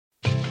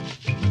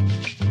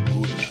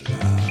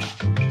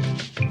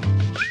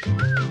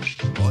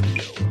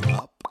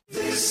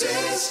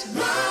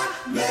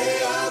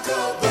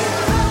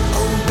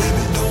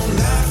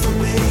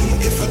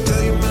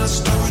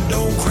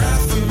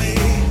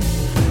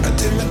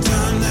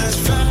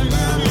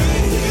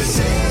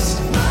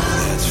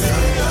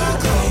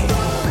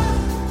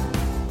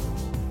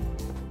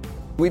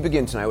We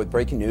begin tonight with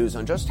breaking news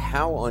on just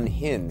how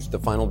unhinged the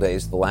final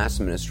days of the last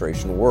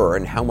administration were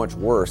and how much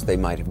worse they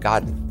might have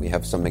gotten. We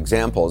have some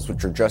examples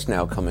which are just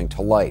now coming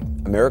to light.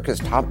 America's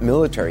top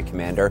military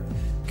commander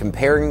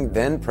comparing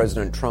then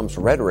President Trump's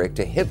rhetoric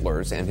to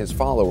Hitler's and his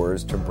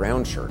followers to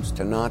brown shirts,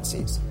 to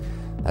Nazis.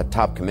 That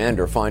top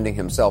commander finding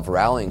himself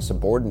rallying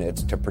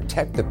subordinates to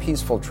protect the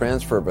peaceful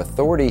transfer of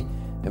authority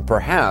and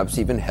perhaps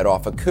even head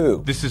off a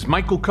coup. This is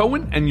Michael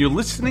Cohen, and you're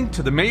listening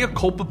to the Mea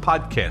Culpa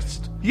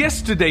podcast.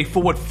 Yesterday,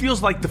 for what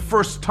feels like the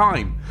first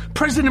time,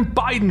 President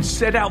Biden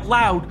said out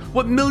loud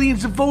what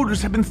millions of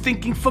voters have been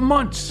thinking for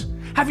months.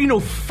 Have you no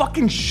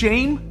fucking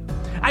shame?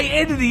 I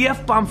added the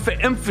F-bomb for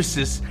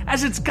emphasis,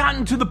 as it's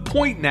gotten to the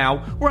point now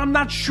where I'm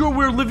not sure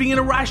we're living in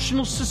a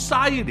rational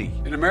society.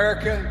 In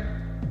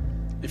America,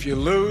 if you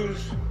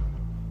lose,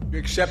 you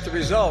accept the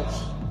results.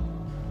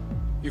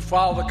 You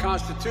follow the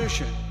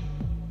Constitution.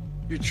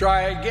 You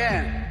try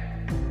again.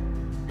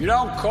 You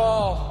don't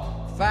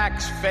call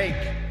facts fake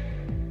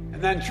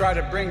and then try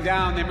to bring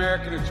down the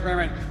American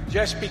experiment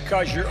just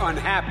because you're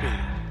unhappy.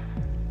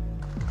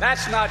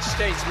 That's not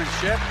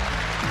statesmanship.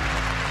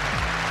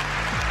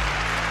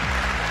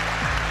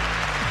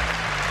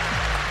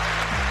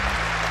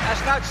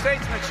 That's not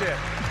statesmanship.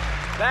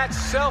 That's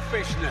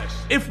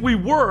selfishness. If we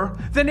were,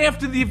 then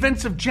after the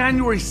events of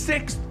January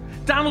 6th,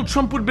 Donald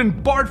Trump would have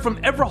been barred from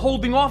ever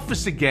holding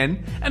office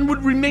again and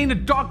would remain a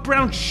dark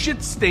brown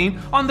shit stain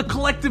on the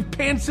collective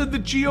pants of the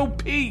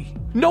GOP.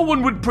 No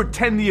one would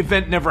pretend the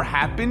event never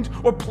happened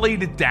or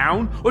played it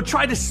down or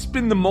try to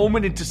spin the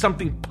moment into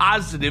something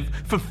positive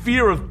for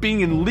fear of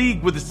being in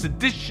league with a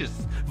seditious,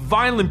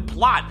 violent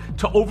plot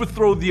to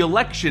overthrow the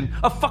election.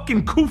 A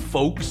fucking coup,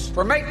 folks.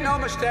 For make no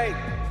mistake,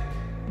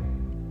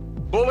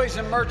 bullies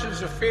and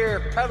merchants of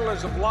fear,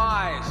 peddlers of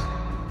lies,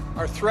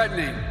 are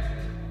threatening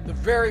the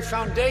very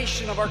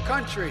foundation of our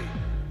country.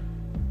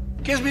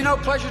 It gives me no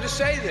pleasure to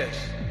say this.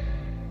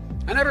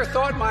 I never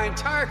thought in my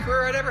entire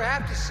career I'd ever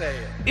have to say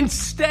it.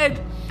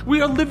 Instead, we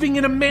are living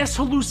in a mass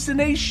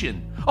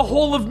hallucination, a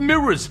hall of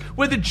mirrors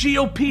where the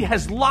GOP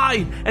has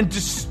lied and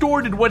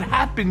distorted what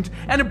happened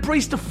and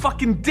embraced a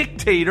fucking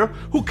dictator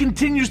who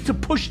continues to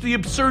push the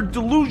absurd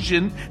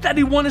delusion that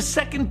he won a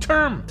second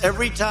term.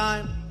 Every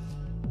time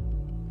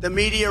the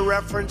media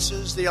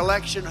references the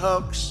election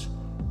hoax,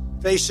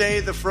 they say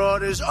the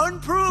fraud is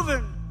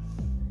unproven.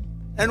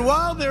 And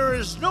while there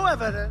is no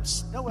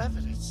evidence,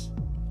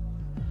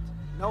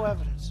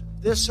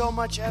 there's so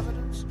much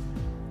evidence.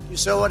 You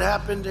saw what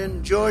happened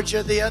in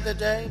Georgia the other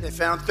day. They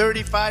found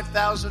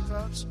 35,000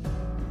 votes.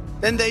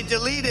 Then they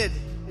deleted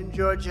in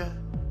Georgia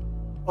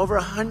over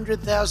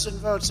 100,000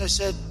 votes. I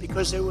said,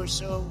 because they were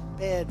so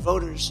bad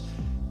voters.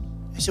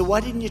 I said,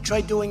 why didn't you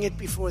try doing it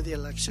before the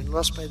election?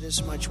 Lost by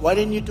this much. Why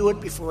didn't you do it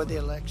before the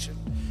election?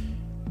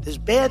 There's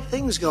bad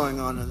things going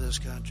on in this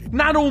country.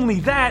 Not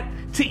only that,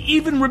 to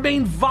even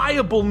remain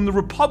viable in the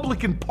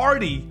Republican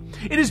Party,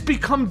 it has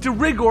become de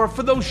rigueur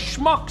for those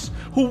schmucks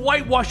who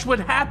whitewash what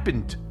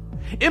happened.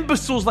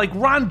 Imbeciles like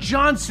Ron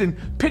Johnson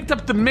picked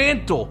up the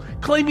mantle,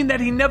 claiming that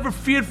he never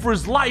feared for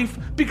his life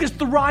because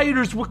the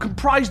rioters were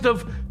comprised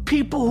of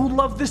people who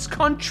love this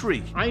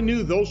country. I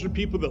knew those are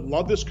people that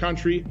love this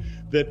country,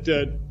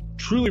 that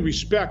truly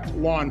respect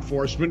law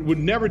enforcement, would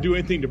never do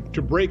anything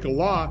to break a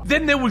law.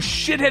 Then there was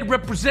shithead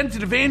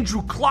Representative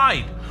Andrew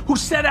Clyde, who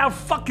said out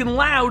fucking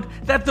loud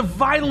that the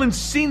violent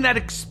scene that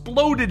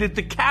exploded at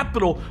the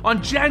Capitol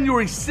on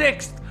January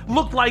 6th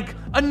looked like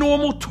a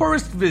normal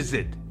tourist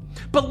visit.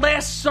 But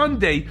last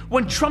Sunday,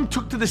 when Trump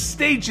took to the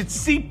stage at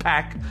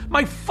CPAC,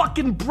 my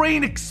fucking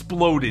brain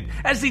exploded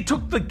as he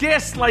took the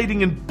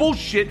gaslighting and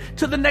bullshit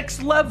to the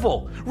next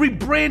level,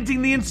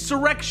 rebranding the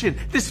insurrection,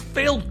 this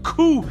failed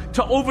coup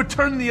to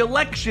overturn the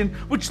election,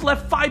 which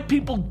left 5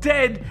 people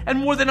dead and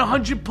more than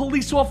 100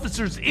 police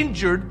officers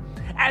injured,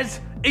 as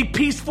a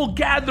peaceful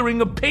gathering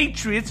of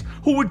patriots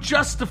who were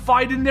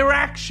justified in their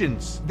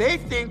actions. They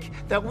think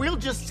that we'll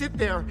just sit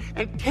there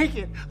and take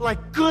it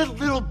like good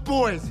little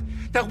boys,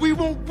 that we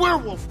won't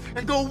werewolf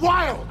and go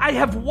wild. I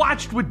have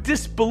watched with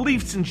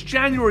disbelief since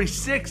January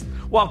 6th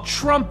while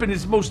Trump and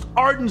his most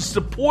ardent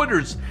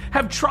supporters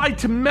have tried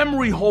to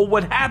memory hole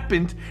what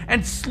happened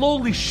and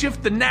slowly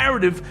shift the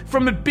narrative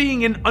from it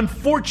being an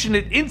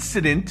unfortunate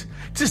incident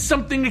to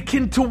something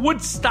akin to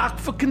Woodstock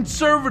for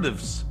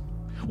conservatives.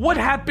 What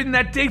happened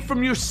that day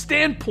from your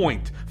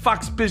standpoint?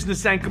 Fox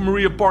Business anchor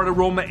Maria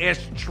Bartiromo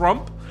asked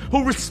Trump,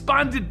 who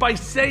responded by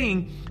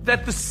saying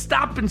that the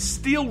Stop and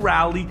Steal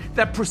rally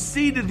that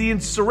preceded the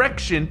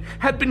insurrection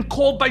had been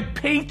called by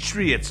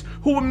patriots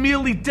who were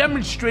merely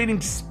demonstrating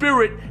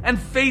spirit and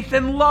faith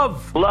and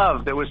love.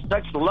 Love. There was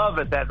such love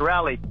at that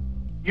rally.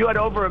 You had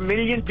over 1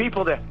 million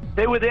people there.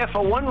 They were there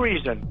for one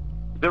reason,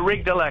 the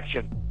rigged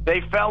election.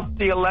 They felt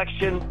the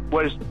election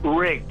was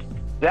rigged.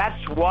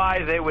 That's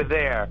why they were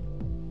there.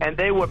 And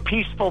they were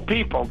peaceful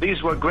people.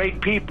 These were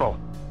great people.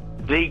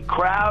 The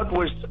crowd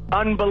was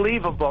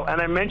unbelievable. And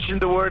I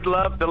mentioned the word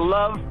love, the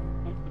love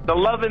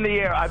in the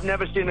air. I've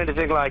never seen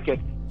anything like it.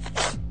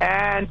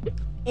 And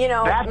you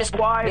know... That's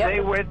why they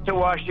went to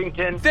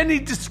Washington. Then he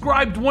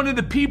described one of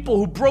the people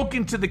who broke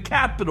into the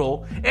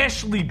Capitol,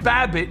 Ashley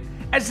Babbitt,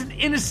 as an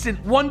innocent,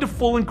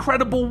 wonderful,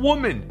 incredible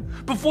woman,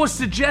 before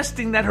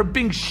suggesting that her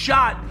being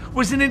shot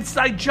was an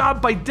inside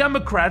job by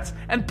Democrats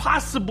and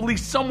possibly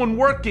someone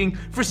working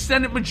for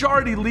Senate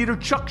Majority Leader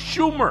Chuck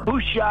Schumer.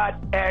 Who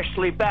shot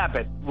Ashley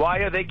Babbitt? Why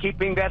are they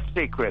keeping that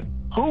secret?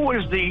 Who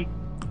was the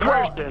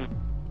person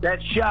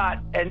that shot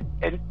an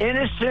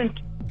innocent,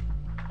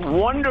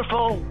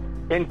 wonderful,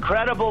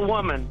 incredible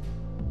woman,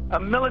 a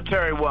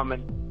military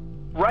woman,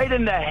 right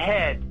in the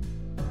head?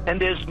 And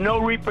there's no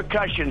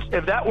repercussions.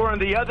 If that were on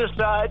the other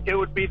side, it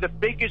would be the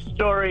biggest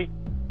story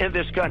in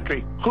this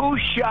country. Who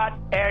shot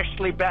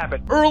Ashley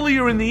Babbitt?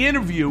 Earlier in the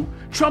interview,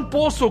 Trump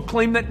also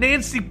claimed that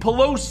Nancy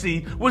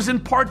Pelosi was in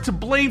part to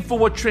blame for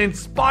what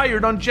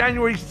transpired on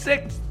January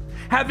 6th,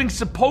 having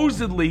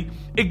supposedly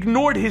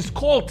ignored his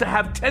call to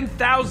have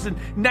 10,000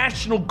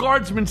 National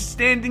Guardsmen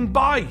standing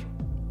by.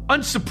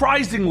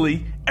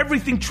 Unsurprisingly,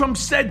 everything Trump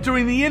said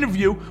during the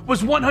interview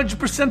was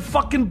 100%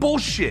 fucking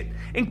bullshit,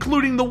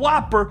 including the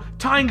whopper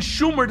tying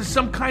Schumer to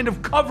some kind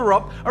of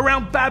cover-up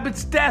around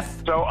Babbitt's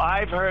death. So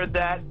I've heard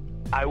that.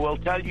 I will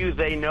tell you,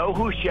 they know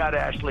who shot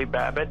Ashley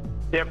Babbitt.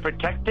 They're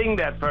protecting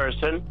that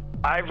person.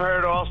 I've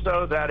heard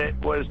also that it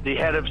was the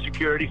head of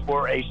security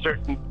for a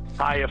certain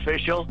high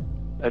official,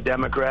 a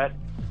Democrat.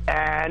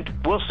 And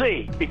we'll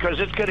see, because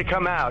it's going to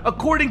come out.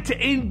 According to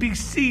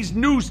NBC's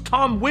News'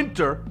 Tom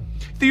Winter,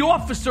 the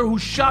officer who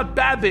shot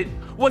Babbitt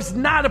was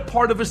not a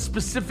part of a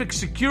specific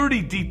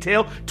security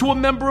detail to a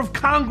member of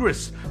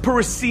Congress, per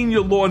a senior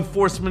law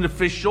enforcement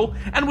official,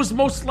 and was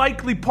most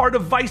likely part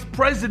of Vice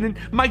President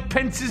Mike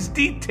Pence's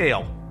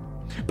detail.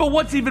 But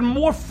what's even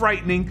more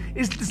frightening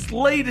is this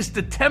latest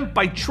attempt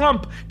by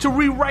Trump to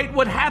rewrite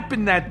what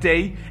happened that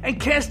day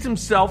and cast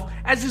himself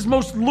as his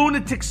most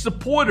lunatic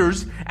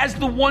supporters as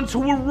the ones who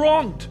were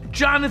wronged.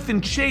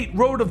 Jonathan Chait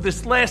wrote of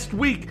this last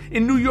week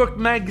in New York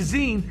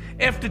Magazine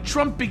after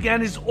Trump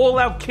began his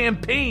all-out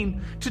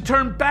campaign to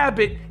turn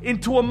Babbitt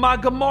into a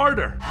MAGA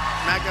martyr.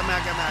 MAGA,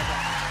 MAGA,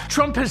 MAGA.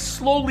 Trump has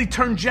slowly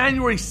turned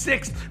January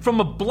 6th from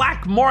a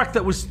black mark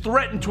that was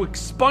threatened to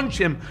expunge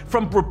him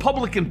from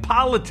Republican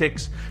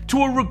politics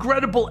to a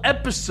regrettable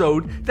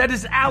episode that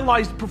his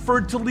allies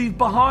preferred to leave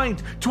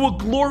behind, to a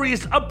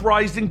glorious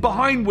uprising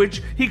behind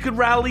which he could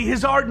rally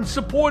his ardent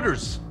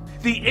supporters.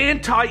 The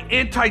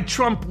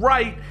anti-Trump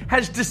right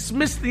has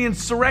dismissed the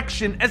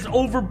insurrection as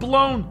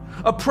overblown,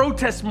 a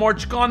protest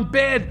march gone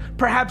bad,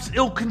 perhaps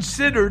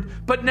ill-considered,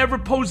 but never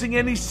posing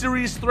any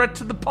serious threat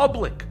to the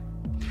public.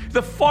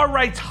 The far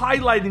right's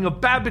highlighting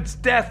of Babbitt's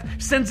death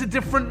sends a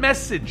different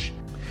message.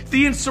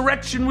 The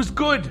insurrection was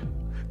good.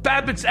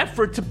 Babbitt's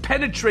effort to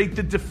penetrate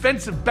the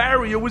defensive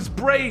barrier was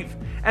brave,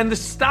 and the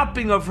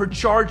stopping of her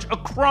charge a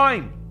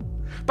crime.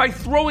 By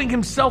throwing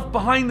himself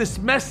behind this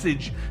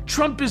message,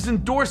 Trump is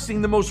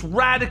endorsing the most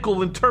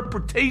radical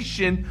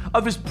interpretation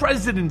of his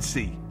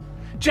presidency.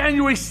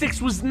 January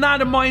 6th was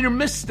not a minor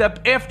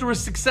misstep after a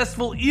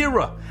successful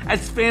era,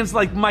 as fans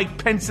like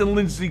Mike Pence and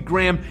Lindsey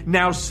Graham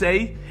now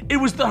say. It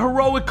was the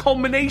heroic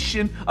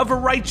culmination of a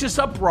righteous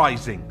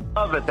uprising.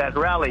 Love at that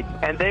rally,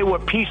 and they were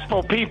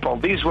peaceful people.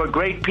 These were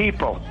great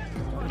people.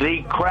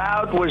 The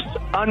crowd was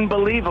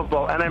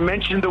unbelievable, and I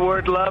mentioned the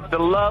word love. The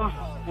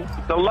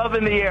love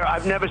in the air.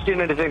 I've never seen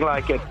anything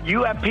like it.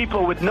 You have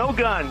people with no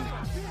guns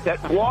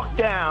that walk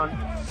down,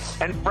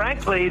 and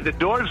frankly, the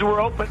doors were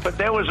open, but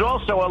there was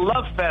also a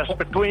love fest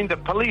between the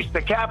police,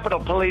 the Capitol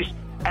Police,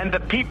 and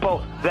the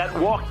people that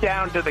walked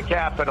down to the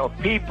Capitol.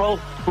 People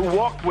who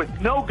walked with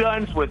no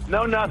guns, with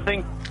no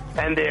nothing,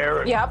 and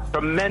they're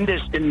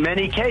tremendous, in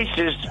many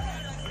cases,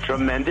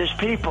 tremendous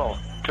people.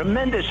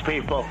 Tremendous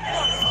people.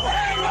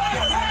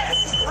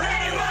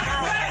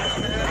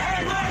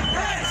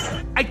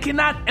 I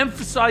cannot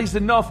emphasize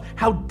enough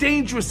how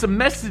dangerous a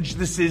message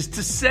this is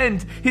to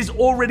send his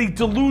already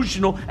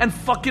delusional and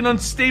fucking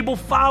unstable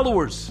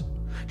followers.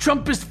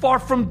 Trump is far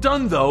from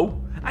done,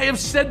 though. I have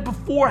said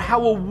before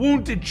how a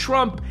wounded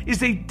Trump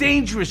is a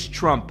dangerous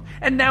Trump,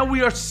 and now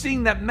we are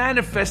seeing that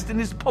manifest in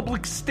his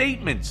public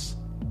statements.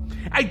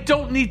 I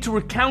don't need to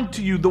recount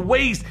to you the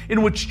ways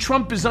in which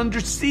Trump is under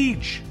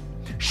siege.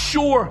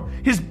 Sure,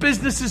 his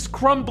business is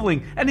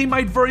crumbling, and he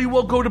might very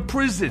well go to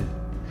prison.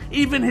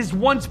 Even his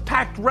once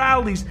packed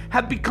rallies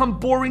have become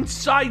boring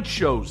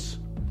sideshows.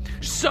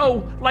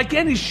 So, like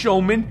any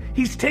showman,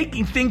 he's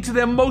taking things to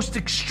their most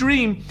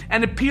extreme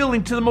and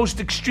appealing to the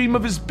most extreme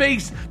of his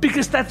base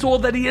because that's all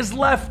that he has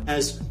left.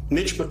 As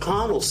Mitch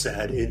McConnell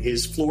said in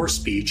his floor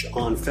speech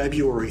on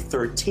February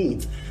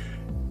 13th,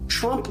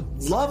 Trump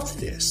loved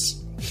this.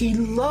 He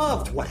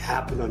loved what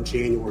happened on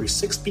January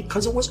 6th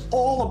because it was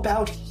all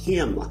about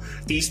him.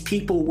 These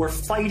people were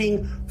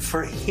fighting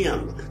for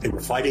him. They were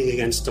fighting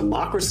against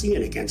democracy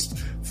and against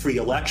free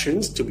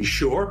elections, to be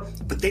sure,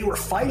 but they were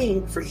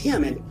fighting for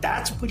him, and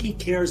that's what he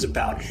cares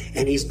about.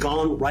 And he's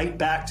gone right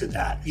back to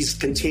that. He's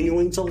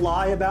continuing to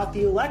lie about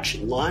the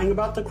election, lying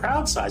about the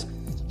crowd size.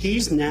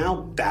 He's now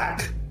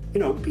back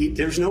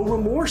there's no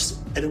remorse.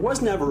 And there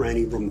was never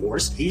any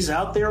remorse. He's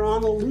out there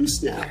on the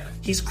loose now.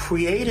 He's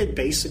created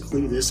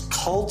basically this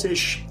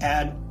cultish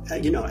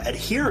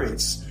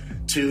adherence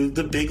to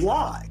the big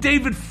lie.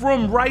 David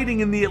Frum, writing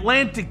in The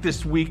Atlantic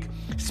this week,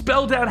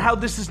 spelled out how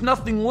this is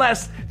nothing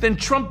less than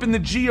Trump and the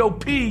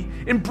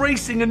GOP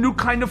embracing a new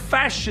kind of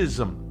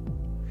fascism.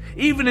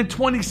 Even in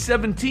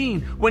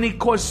 2017, when he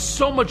caused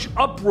so much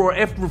uproar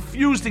after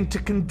refusing to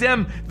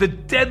condemn the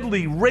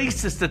deadly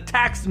racist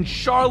attacks in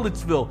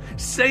Charlottesville,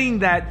 saying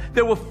that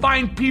there were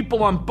fine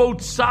people on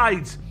both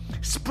sides,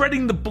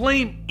 spreading the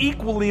blame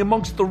equally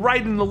amongst the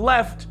right and the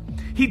left,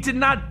 he did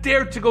not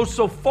dare to go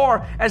so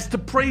far as to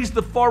praise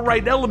the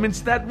far-right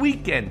elements that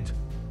weekend.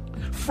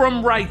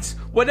 Frum writes,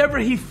 whatever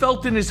he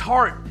felt in his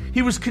heart,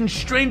 he was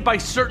constrained by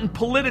certain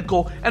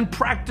political and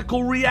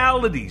practical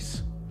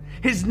realities.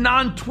 His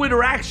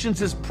non-Twitter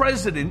actions as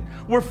president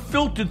were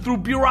filtered through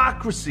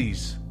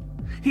bureaucracies.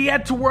 He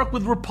had to work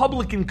with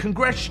Republican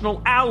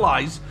congressional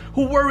allies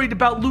who worried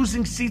about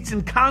losing seats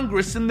in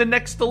Congress in the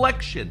next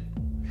election.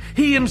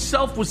 He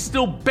himself was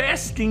still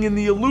basking in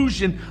the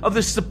illusion of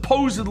the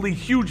supposedly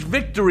huge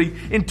victory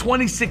in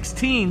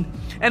 2016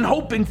 and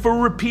hoping for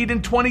a repeat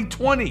in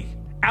 2020.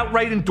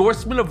 Outright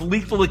endorsement of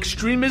lethal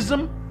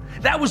extremism?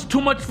 That was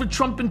too much for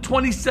Trump in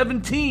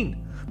 2017.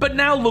 But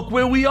now look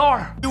where we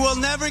are. We will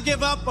never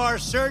give up our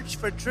search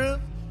for truth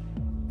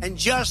and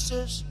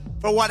justice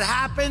for what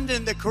happened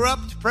in the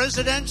corrupt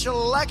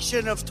presidential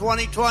election of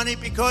 2020,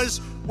 because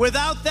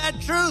without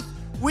that truth,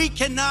 we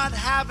cannot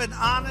have an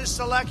honest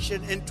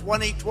election in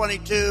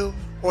 2022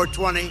 or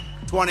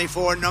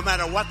 2024, no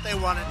matter what they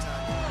want to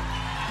tell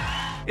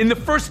you. In the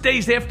first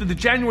days after the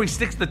January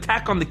 6th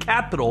attack on the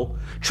Capitol,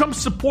 Trump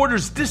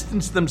supporters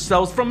distanced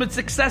themselves from its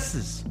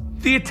excesses.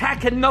 The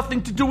attack had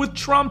nothing to do with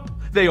Trump,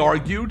 they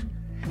argued.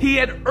 He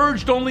had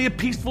urged only a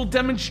peaceful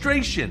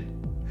demonstration.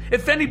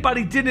 If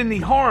anybody did any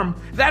harm,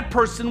 that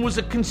person was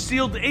a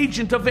concealed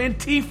agent of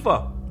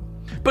Antifa.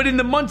 But in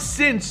the months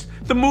since,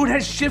 the mood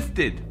has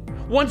shifted.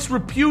 Once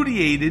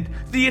repudiated,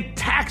 the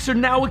attacks are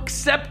now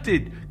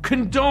accepted,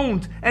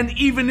 condoned, and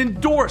even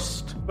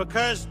endorsed.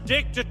 Because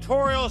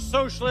dictatorial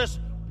socialists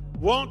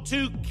want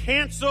to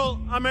cancel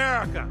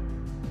America.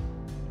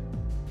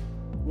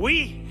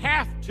 We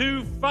have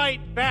to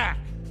fight back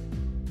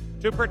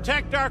to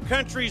protect our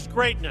country's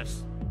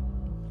greatness.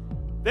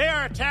 They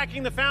are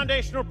attacking the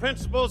foundational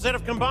principles that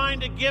have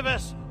combined to give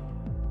us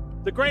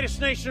the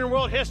greatest nation in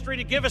world history,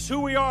 to give us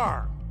who we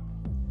are.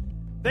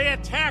 They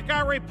attack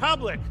our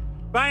republic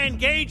by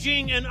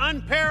engaging in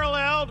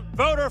unparalleled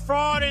voter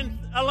fraud and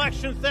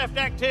election theft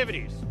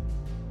activities.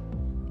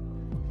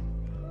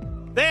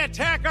 They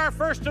attack our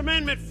First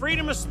Amendment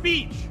freedom of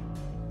speech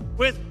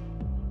with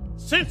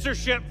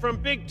censorship from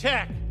big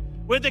tech,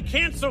 with the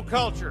cancel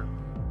culture,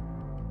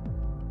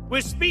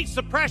 with speech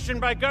suppression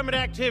by government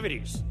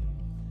activities.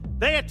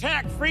 They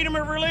attack freedom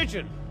of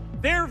religion.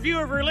 Their view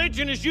of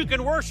religion is you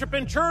can worship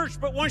in church,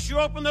 but once you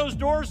open those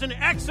doors and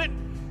exit,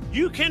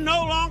 you can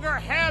no longer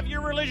have your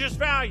religious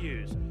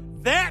values.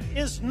 That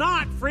is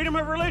not freedom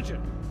of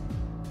religion.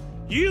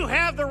 You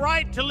have the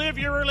right to live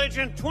your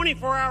religion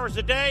 24 hours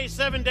a day,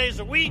 7 days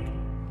a week,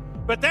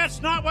 but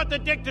that's not what the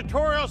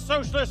dictatorial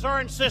socialists are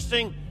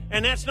insisting,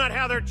 and that's not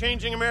how they're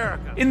changing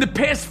America. In the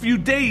past few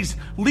days,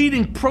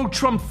 leading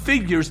pro-Trump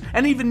figures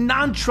and even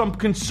non-Trump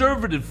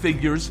conservative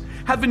figures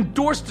have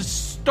endorsed a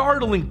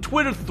startling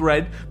Twitter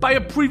thread by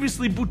a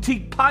previously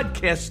boutique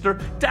podcaster,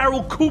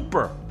 Daryl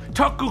Cooper.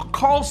 Tucker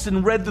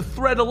Carlson read the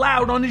thread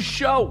aloud on his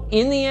show.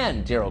 In the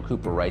end, Daryl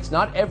Cooper writes,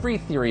 not every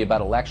theory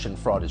about election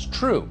fraud is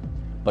true,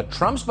 but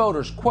Trump's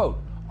voters, quote,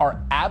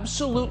 are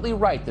absolutely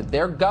right that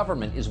their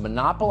government is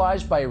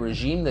monopolized by a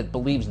regime that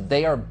believes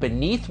they are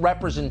beneath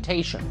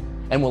representation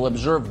and will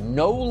observe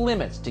no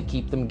limits to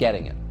keep them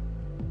getting it.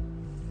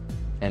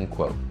 End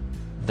quote.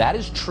 That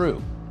is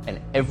true,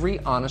 and every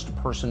honest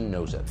person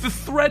knows it. The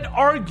thread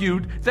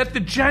argued that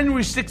the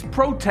January 6th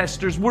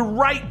protesters were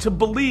right to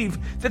believe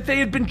that they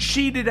had been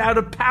cheated out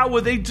of power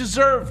they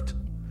deserved.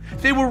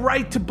 They were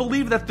right to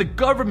believe that the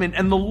government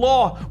and the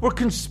law were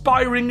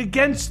conspiring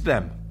against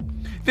them.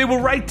 They were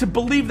right to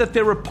believe that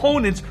their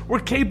opponents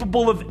were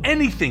capable of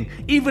anything,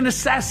 even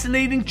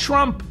assassinating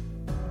Trump.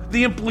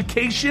 The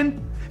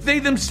implication? They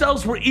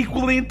themselves were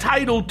equally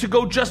entitled to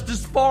go just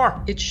as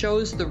far. It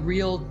shows the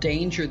real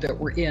danger that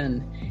we're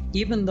in.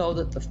 Even though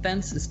that the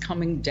fence is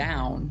coming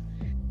down,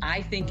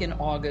 I think in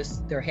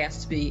August there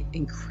has to be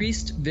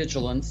increased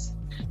vigilance.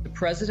 The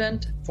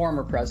president,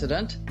 former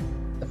president,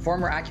 the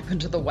former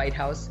occupant of the White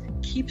House,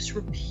 keeps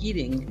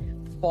repeating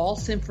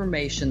false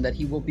information that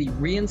he will be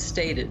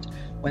reinstated.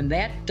 When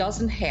that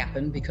doesn't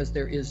happen, because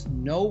there is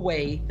no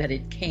way that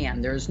it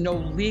can, there is no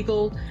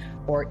legal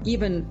or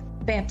even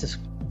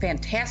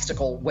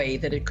fantastical way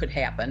that it could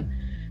happen,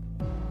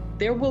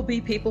 there will be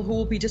people who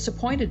will be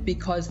disappointed,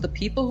 because the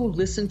people who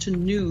listen to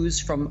news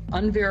from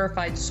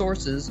unverified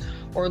sources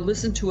or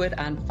listen to it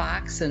on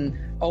Fox and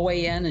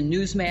OAN and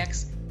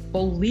Newsmax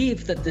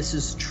believe that this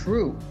is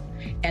true.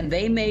 And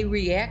they may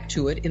react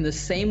to it in the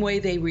same way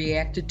they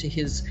reacted to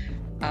his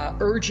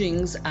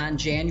urgings on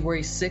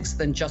January 6th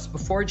and just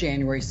before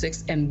January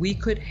 6th, and we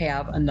could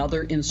have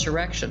another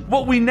insurrection.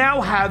 What we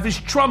now have is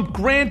Trump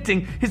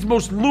granting his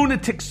most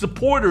lunatic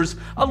supporters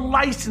a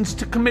license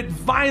to commit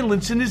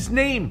violence in his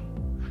name.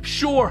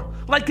 Sure,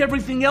 like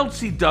everything else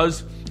he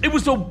does, it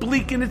was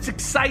oblique in its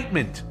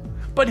excitement.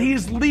 But he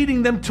is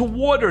leading them to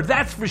water,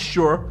 that's for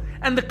sure,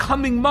 and the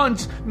coming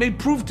months may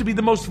prove to be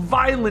the most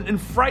violent and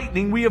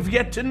frightening we have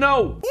yet to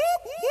know.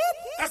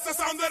 That's the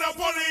sound of the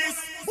police.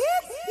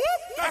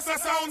 That's the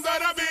sound of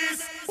the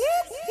beast.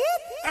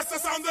 That's the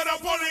sound of the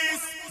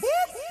police.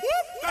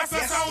 That's the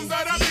sound of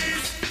the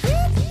beast.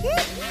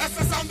 That's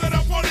the sound of the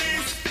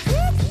police.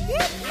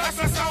 That's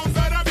the sound of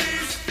the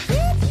beast.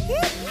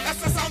 That's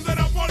the sound of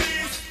the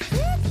police.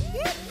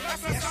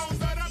 That's the sound of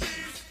the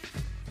beast.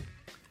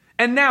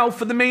 And now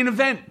for the main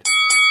event.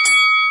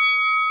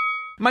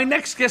 My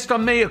next guest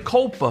on Mea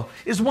Culpa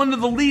is one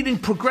of the leading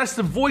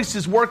progressive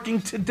voices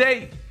working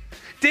today.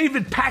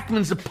 David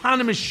Pakman's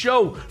eponymous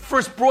show,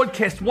 first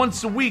broadcast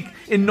once a week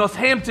in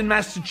Northampton,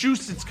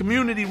 Massachusetts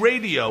community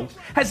radio,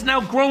 has now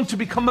grown to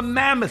become a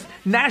mammoth,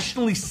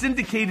 nationally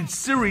syndicated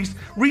series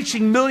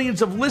reaching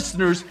millions of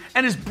listeners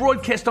and is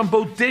broadcast on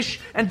both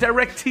Dish and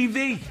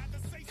DirecTV.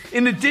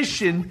 In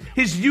addition,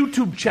 his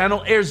YouTube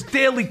channel airs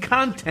daily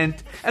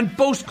content and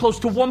boasts close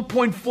to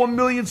 1.4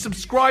 million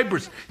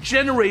subscribers,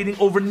 generating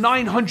over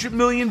 900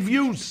 million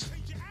views.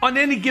 On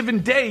any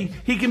given day,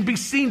 he can be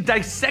seen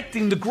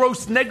dissecting the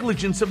gross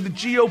negligence of the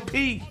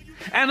GOP,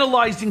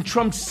 analyzing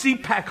Trump's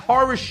CPAC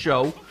horror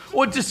show,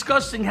 or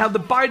discussing how the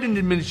Biden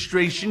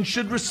administration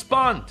should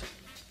respond.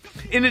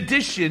 In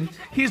addition,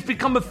 he has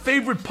become a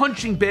favorite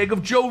punching bag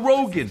of Joe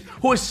Rogan,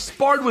 who has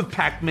sparred with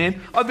Pakman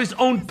of his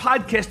own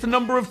podcast a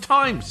number of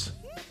times.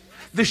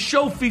 The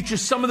show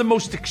features some of the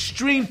most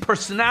extreme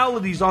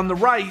personalities on the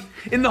right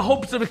in the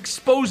hopes of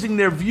exposing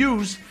their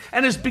views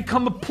and has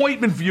become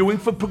appointment viewing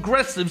for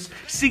progressives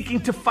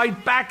seeking to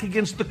fight back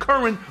against the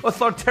current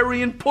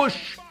authoritarian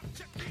push.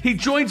 He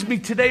joins me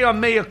today on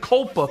Mea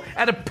Culpa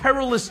at a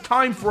perilous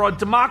time for our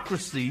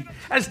democracy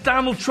as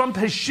Donald Trump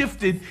has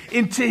shifted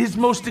into his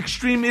most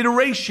extreme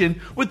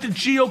iteration with the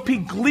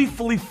GOP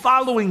gleefully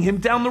following him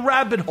down the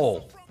rabbit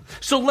hole.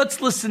 So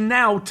let's listen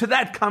now to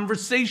that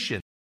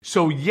conversation.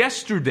 So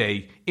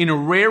yesterday, in a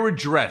rare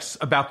address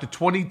about the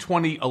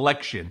 2020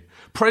 election,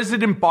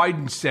 President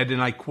Biden said, and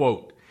I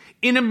quote,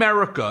 "In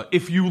America,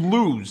 if you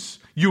lose,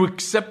 you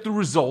accept the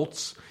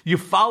results, you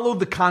follow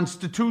the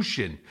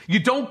Constitution. You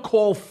don't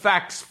call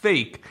facts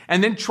fake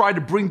and then try to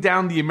bring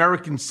down the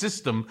American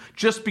system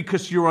just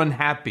because you're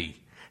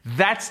unhappy.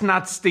 That's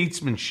not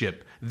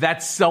statesmanship.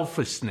 That's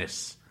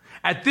selfishness."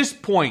 At this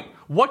point,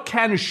 what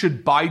can or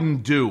should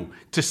Biden do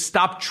to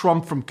stop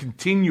Trump from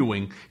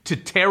continuing to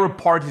tear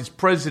apart his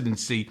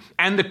presidency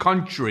and the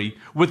country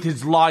with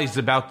his lies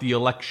about the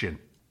election?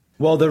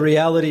 Well, the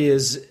reality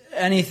is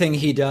anything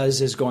he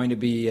does is going to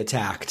be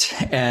attacked.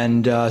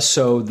 And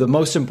so the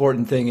most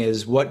important thing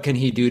is what can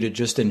he do to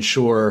just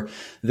ensure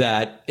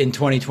that in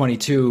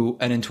 2022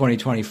 and in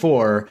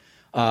 2024,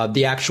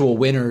 the actual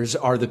winners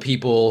are the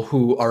people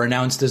who are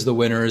announced as the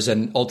winners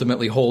and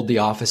ultimately hold the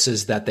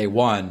offices that they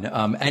won.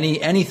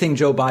 Anything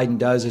Joe Biden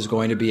does is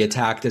going to be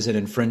attacked as an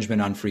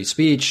infringement on free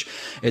speech.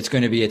 It's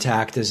going to be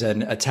attacked as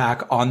an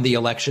attack on the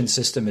election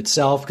system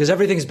itself, because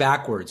everything's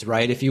backwards,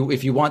 right? If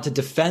you want to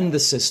defend the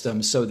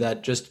system so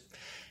that just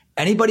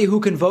anybody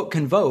who can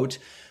vote,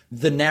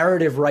 the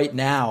narrative right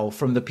now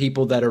from the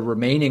people that are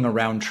remaining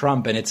around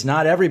Trump, and it's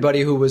not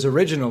everybody who was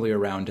originally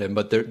around him,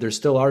 but there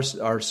still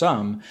are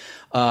some,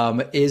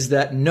 is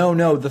that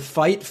no, the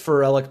fight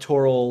for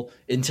electoral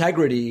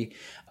integrity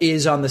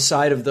is on the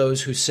side of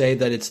those who say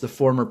that it's the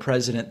former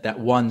president that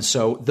won.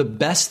 So the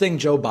best thing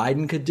Joe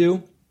Biden could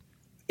do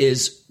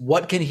is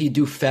what can he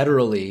do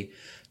federally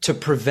to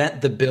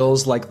prevent the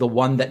bills like the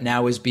one that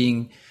now is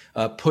being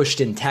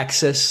pushed in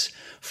Texas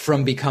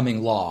from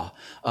becoming law,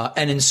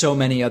 and in so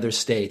many other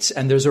states.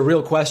 And there's a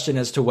real question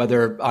as to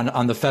whether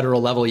on the federal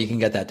level you can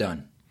get that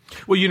done.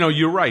 Well,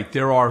 you're right.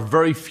 There are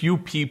very few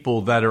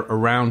people that are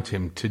around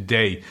him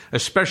today,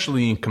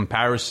 especially in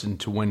comparison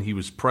to when he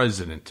was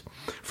president.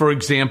 For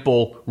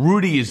example,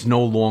 Rudy is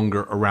no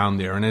longer around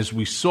there. And as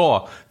we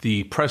saw,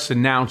 the press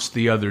announced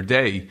the other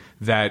day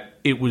that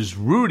it was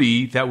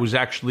Rudy that was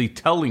actually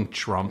telling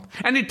Trump.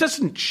 And it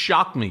doesn't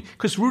shock me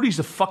because Rudy's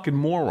a fucking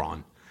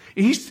moron.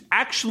 He's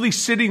actually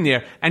sitting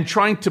there and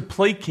trying to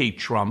placate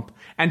Trump.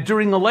 And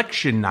during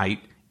election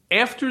night,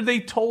 after they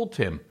told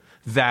him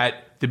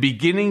that the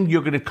beginning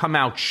you're going to come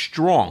out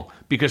strong,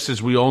 because as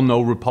we all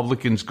know,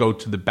 Republicans go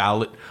to the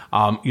ballot,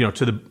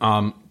 to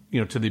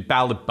the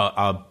ballot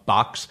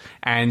box,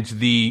 and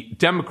the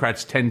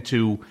Democrats tend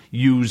to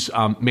use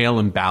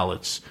mail-in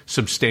ballots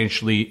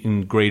substantially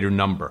in greater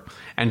number.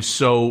 And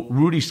so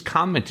Rudy's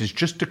comment is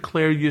just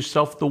declare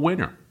yourself the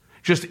winner.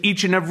 Just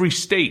each and every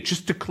state,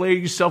 just declare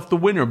yourself the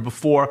winner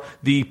before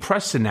the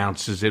press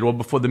announces it or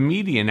before the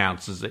media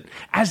announces it,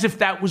 as if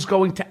that was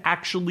going to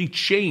actually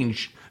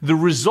change the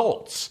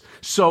results.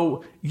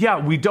 So, yeah,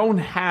 we don't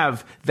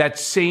have that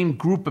same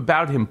group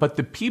about him, but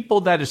the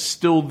people that are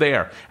still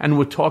there, and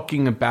we're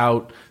talking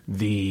about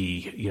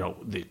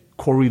the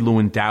Corey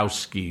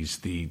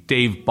Lewandowskis, the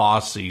Dave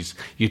Bossies,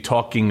 you're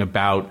talking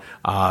about,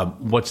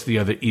 what's the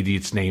other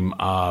idiot's name?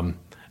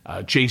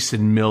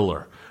 Jason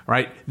Miller,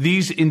 right?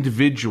 These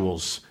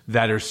individuals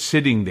that are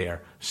sitting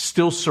there,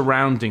 still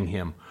surrounding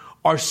him,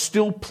 are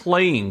still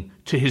playing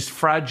to his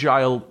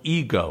fragile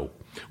ego,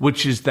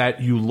 which is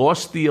that you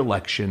lost the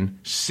election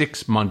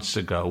 6 months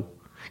ago.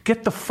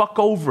 Get the fuck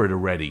over it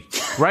already,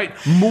 right?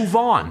 Move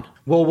on.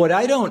 Well, what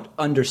I don't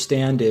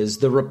understand is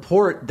the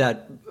report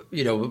that,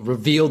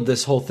 revealed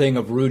this whole thing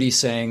of Rudy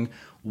saying,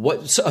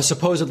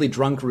 supposedly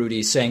drunk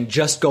Rudy saying,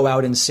 just go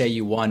out and say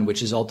you won,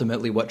 which is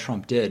ultimately what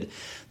Trump did.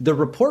 The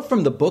report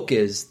from the book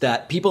is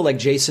that people like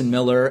Jason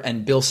Miller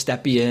and Bill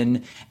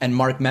Stepien and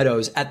Mark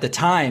Meadows at the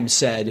time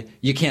said,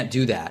 you can't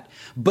do that.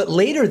 But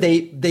later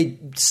they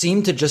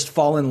seem to just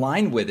fall in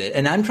line with it.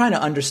 And I'm trying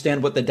to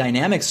understand what the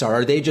dynamics are.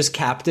 Are they just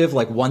captive?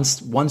 Like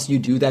once you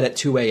do that at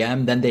 2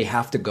 a.m., then they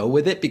have to go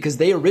with it? Because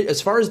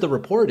as far as the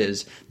report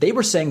is, they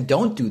were saying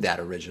don't do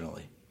that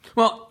originally.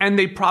 Well, and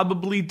they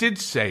probably did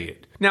say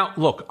it. Now,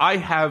 look, I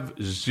have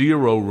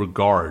zero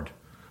regard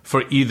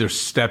for either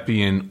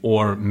Stepien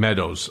or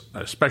Meadows,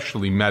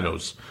 especially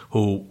Meadows,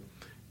 who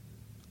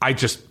I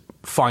just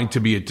find to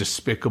be a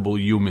despicable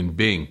human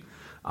being.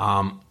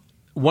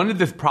 One of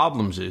the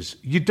problems is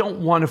you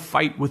don't want to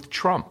fight with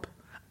Trump.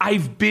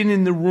 I've been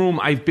in the room.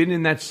 I've been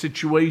in that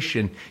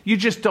situation. You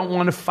just don't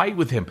want to fight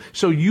with him.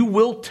 So you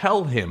will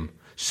tell him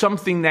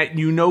something that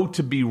you know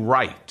to be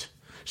right,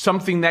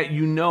 something that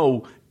you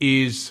know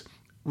is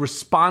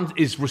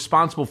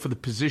responsible for the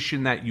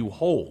position that you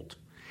hold.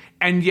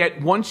 And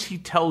yet once he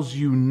tells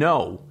you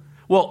no,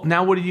 well,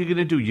 now what are you going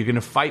to do? You're going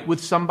to fight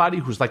with somebody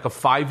who's like a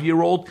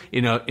 5-year-old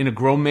in a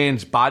grown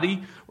man's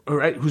body,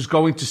 right, who's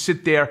going to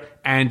sit there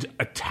and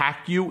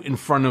attack you in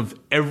front of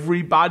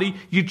everybody.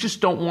 You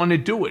just don't want to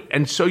do it.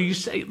 And so you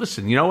say,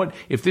 listen, you know what?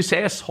 If this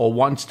asshole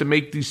wants to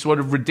make these sort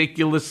of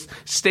ridiculous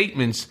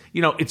statements,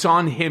 it's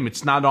on him.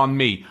 It's not on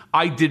me.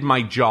 I did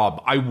my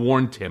job. I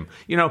warned him.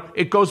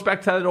 It goes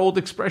back to that old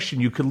expression.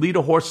 You could lead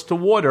a horse to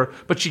water,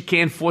 but you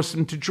can't force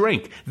him to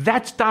drink.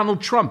 That's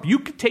Donald Trump. You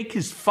could take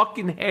his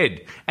fucking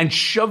head and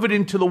shove it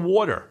into the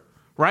water,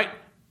 right?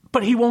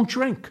 But he won't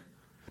drink.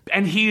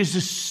 And he is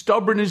as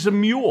stubborn as a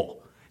mule.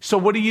 So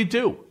what do?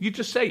 You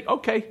just say,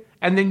 okay,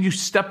 and then you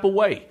step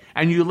away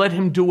and you let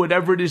him do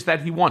whatever it is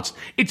that he wants.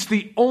 It's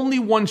the only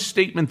one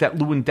statement that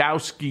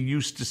Lewandowski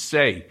used to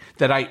say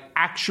that I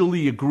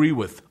actually agree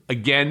with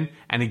again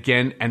and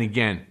again and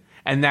again.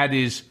 And that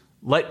is,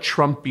 let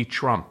Trump be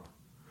Trump.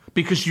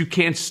 Because you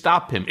can't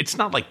stop him. It's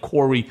not like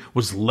Corey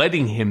was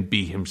letting him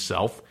be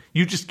himself.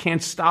 You just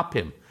can't stop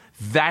him.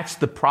 That's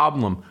the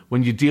problem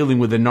when you're dealing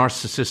with a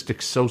narcissistic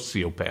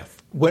sociopath.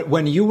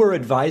 When you were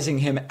advising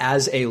him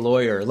as a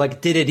lawyer,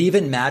 did it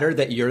even matter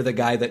that you're the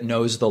guy that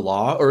knows the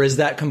law? Or is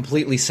that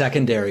completely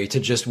secondary to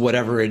just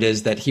whatever it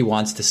is that he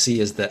wants to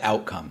see as the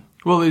outcome?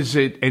 Well, is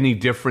it any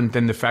different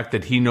than the fact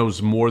that he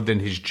knows more than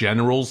his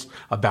generals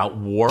about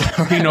war?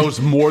 He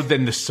knows more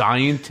than the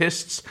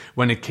scientists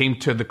when it came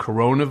to the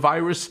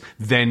coronavirus,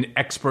 than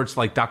experts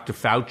like Dr.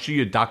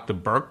 Fauci or Dr.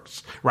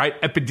 Birx, right?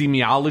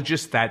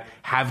 Epidemiologists that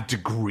have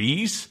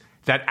degrees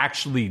that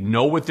actually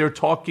know what they're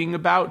talking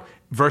about,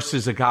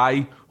 versus a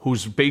guy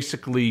who's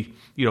basically,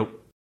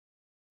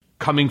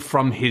 coming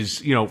from his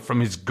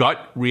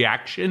gut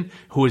reaction,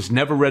 who has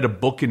never read a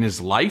book in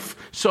his life.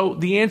 So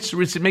the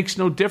answer is, it makes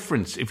no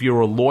difference if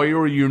you're a lawyer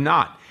or you're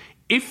not.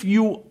 If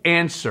you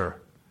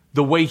answer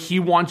the way he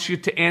wants you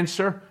to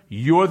answer,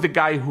 you're the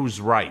guy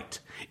who's right.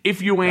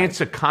 If you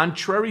answer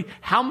contrary,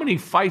 how many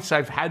fights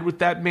I've had with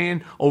that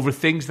man over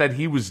things that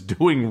he was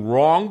doing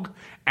wrong.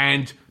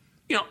 And,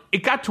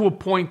 it got to a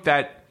point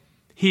that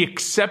he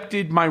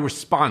accepted my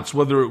response,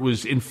 whether it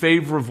was in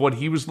favor of what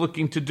he was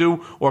looking to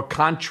do or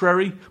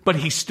contrary, but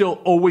he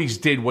still always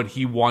did what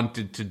he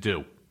wanted to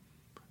do.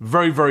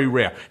 Very, very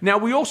rare. Now,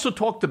 we also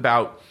talked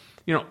about,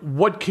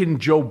 what can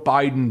Joe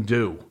Biden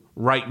do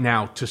right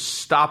now to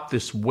stop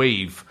this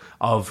wave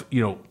of,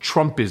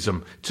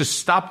 Trumpism, to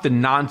stop the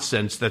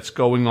nonsense that's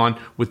going on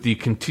with the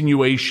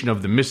continuation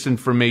of the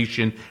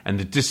misinformation and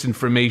the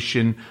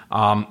disinformation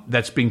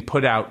that's being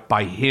put out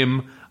by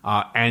him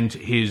and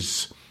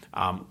his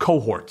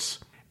cohorts.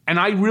 And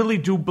I really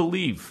do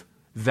believe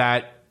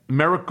that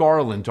Merrick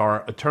Garland,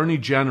 our Attorney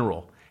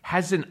General,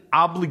 has an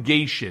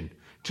obligation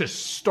to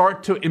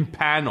start to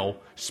impanel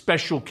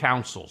special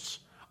counsels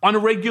on a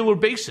regular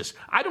basis.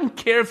 I don't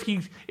care if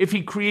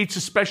he creates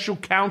a special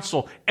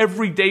counsel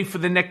every day for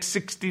the next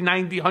 60,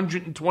 90,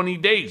 120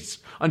 days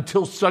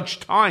until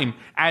such time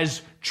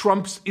as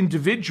Trump's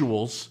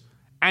individuals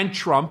and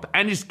Trump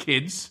and his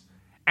kids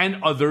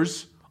and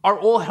others are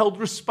all held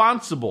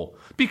responsible,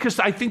 because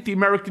I think the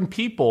American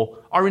people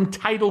are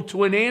entitled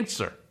to an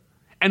answer.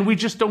 And we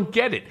just don't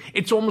get it.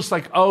 It's almost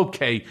like,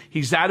 okay,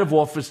 he's out of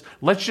office.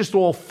 Let's just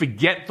all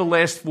forget the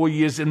last 4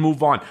 years and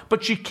move on.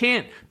 But you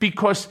can't,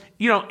 because,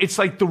 it's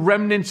like the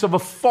remnants of a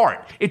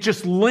fart. It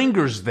just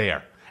lingers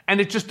there. and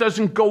it just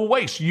doesn't go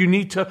away. So you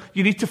need to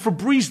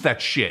Febreze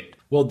that shit.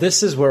 Well,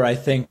 this is where I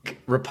think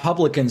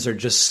Republicans are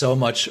just so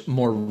much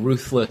more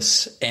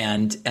ruthless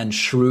and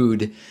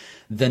shrewd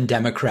than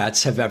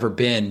Democrats have ever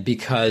been,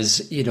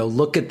 because,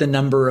 look at the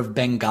number of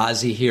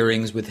Benghazi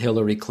hearings with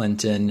Hillary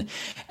Clinton,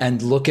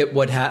 and look at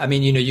what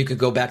you could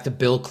go back to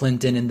Bill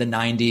Clinton in the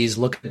 90s,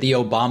 look at the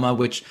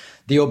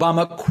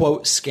Obama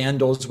quote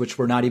scandals, which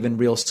were not even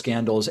real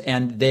scandals,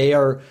 and they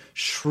are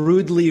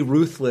shrewdly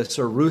ruthless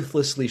or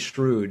ruthlessly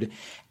shrewd.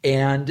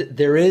 And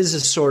there is a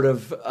sort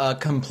of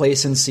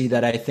complacency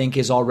that I think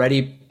is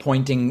already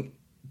pointing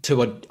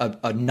to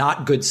a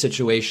not good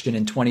situation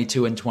in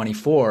 22 and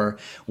 24,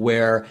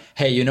 where,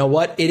 hey, you know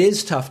what? It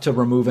is tough to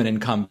remove an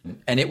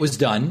incumbent. And it was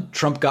done.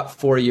 Trump got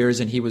 4 years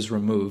and he was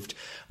removed.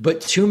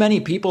 But too many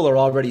people are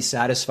already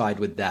satisfied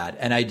with that.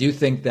 And I do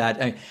think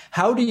that,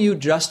 how do you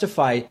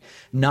justify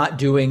not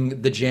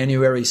doing the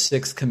January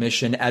 6th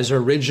commission as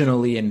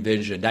originally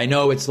envisioned? I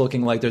know it's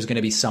looking like there's going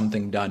to be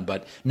something done,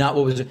 but not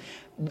what was.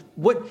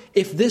 What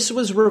if this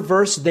was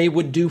reversed? They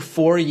would do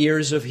 4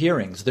 years of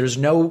hearings. There's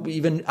no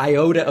even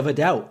iota of a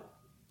doubt.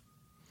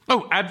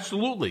 Oh,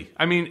 absolutely.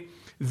 I mean,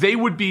 they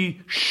would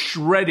be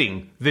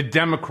shredding the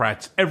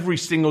Democrats every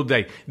single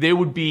day. There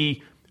would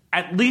be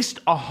at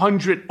least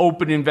 100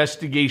 open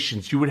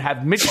investigations. You would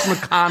have Mitch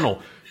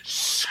McConnell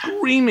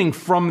screaming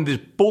from the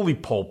bully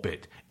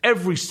pulpit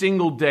every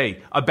single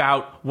day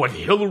about what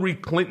Hillary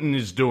Clinton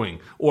is doing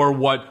or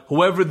what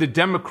whoever the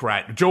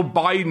Democrat, Joe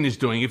Biden, is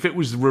doing if it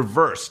was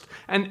reversed.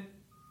 And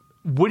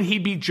would he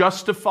be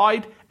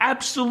justified?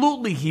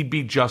 Absolutely he'd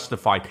be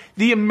justified.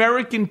 The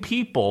American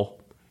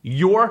people,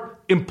 your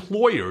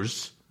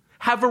employers,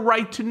 have a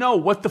right to know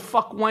what the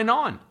fuck went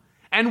on.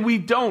 And we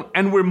don't.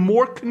 And we're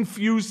more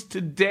confused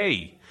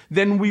today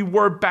than we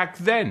were back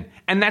then.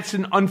 And that's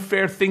an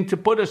unfair thing to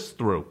put us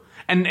through.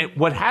 And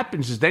what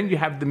happens is then you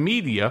have the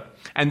media,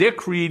 and they're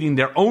creating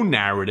their own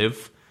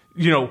narrative,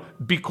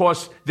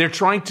 because they're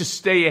trying to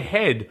stay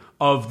ahead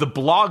of the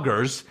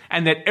bloggers,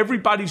 and that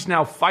everybody's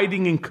now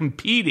fighting and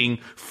competing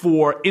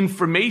for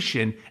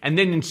information. And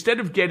then instead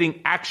of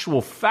getting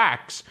actual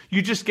facts,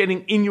 you're just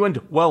getting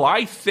innuendo. Well,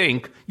 I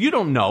think you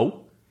don't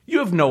know. You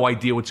have no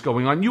idea what's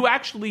going on. You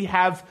actually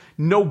have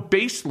no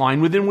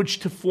baseline within which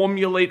to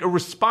formulate a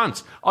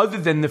response, other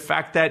than the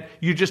fact that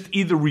you're just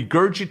either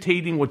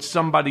regurgitating what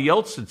somebody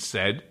else had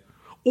said,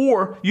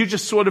 or you're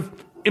just sort of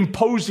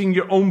imposing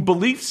your own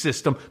belief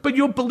system. But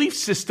your belief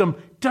system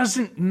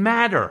doesn't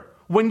matter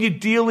when you're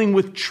dealing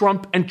with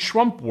Trump and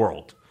Trump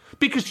world,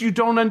 because you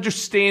don't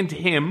understand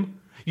him.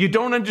 You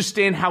don't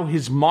understand how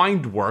his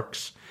mind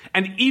works.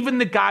 And even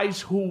the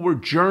guys who were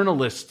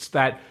journalists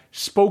that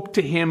spoke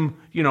to him,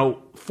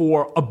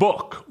 for a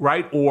book,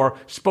 right? Or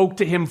spoke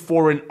to him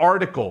for an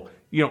article,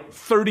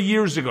 30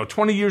 years ago,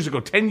 20 years ago,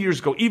 10 years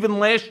ago, even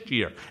last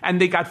year. And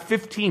they got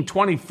 15,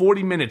 20,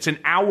 40 minutes, an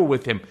hour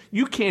with him.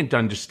 You can't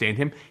understand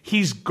him.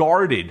 He's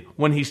guarded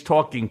when he's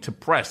talking to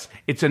press.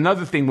 It's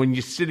another thing when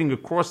you're sitting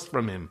across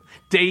from him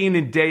day in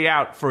and day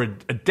out for a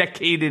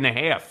decade and a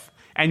half,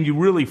 and you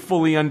really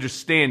fully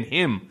understand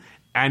him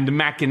and the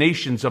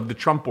machinations of the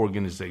Trump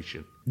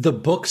organization. The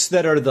books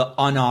that are the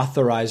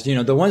unauthorized,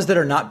 the ones that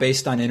are not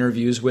based on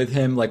interviews with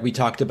him, like we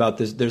talked about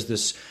this, there's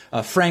this,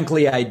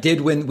 frankly,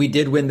 we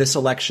did win this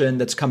election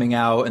that's coming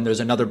out. And there's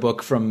another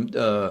book from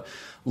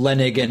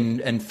Lenig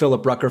and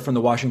Philip Rucker from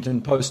the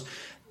Washington Post.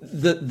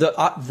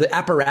 The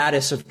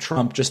apparatus of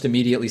Trump just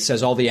immediately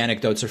says all the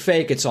anecdotes are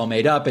fake. It's all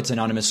made up. It's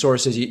anonymous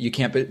sources. You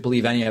can't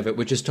believe any of it,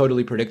 which is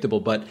totally predictable.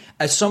 But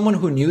as someone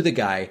who knew the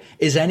guy,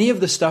 is any of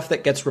the stuff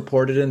that gets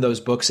reported in those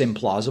books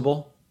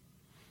implausible?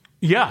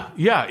 Yeah.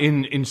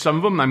 In some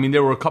of them, I mean,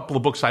 there were a couple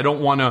of books. I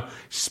don't want to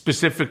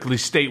specifically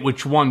state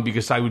which one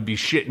because I would be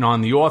shitting on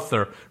the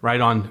author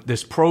right on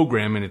this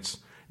program, and it's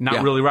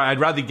not really right. I'd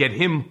rather get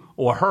him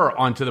or her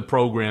onto the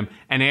program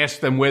and ask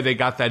them where they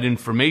got that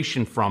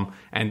information from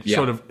and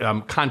sort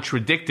of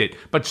contradict it.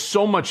 But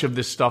so much of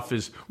this stuff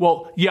is,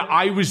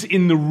 I was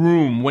in the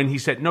room when he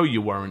said, no,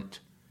 you weren't.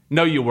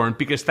 No, you weren't,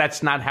 because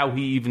that's not how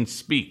he even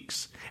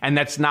speaks. And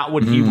that's not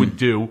what he would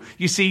do.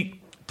 You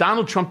see,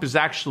 Donald Trump is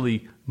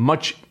actually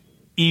much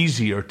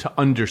easier to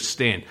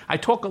understand. I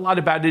talk a lot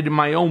about it in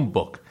my own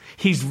book.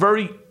 He's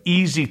very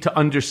easy to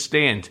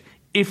understand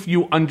if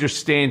you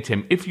understand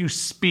him, if you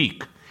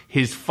speak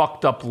his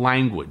fucked up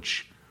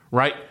language,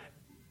 right?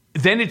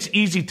 Then it's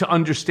easy to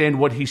understand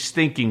what he's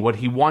thinking, what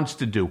he wants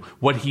to do,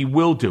 what he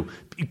will do,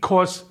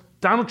 because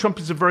Donald Trump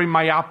is a very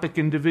myopic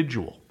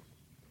individual.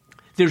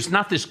 There's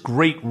not this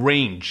great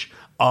range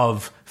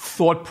of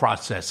thought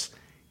process.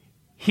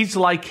 He's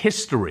like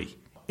history.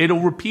 It'll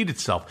repeat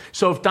itself.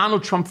 So if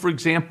Donald Trump, for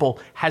example,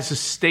 has a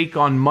steak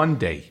on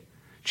Monday,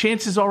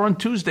 chances are on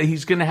Tuesday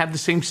he's going to have the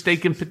same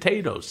steak and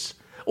potatoes.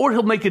 Or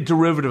he'll make a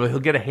derivative. He'll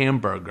get a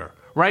hamburger,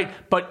 right?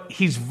 But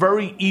he's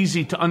very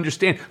easy to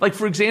understand. Like,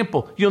 for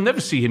example, you'll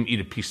never see him eat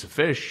a piece of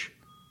fish,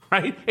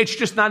 right? It's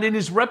just not in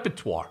his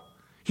repertoire.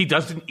 He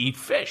doesn't eat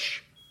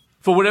fish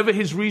for whatever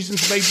his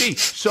reasons may be.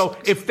 So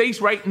if they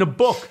write in a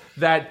book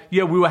that,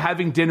 we were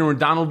having dinner and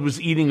Donald was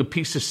eating a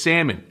piece of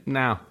salmon,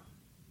 no.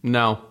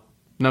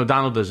 No,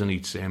 Donald doesn't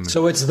eat salmon.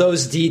 So it's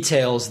those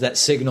details that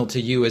signal to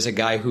you as a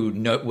guy who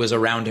was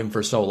around him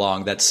for so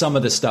long that some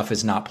of the stuff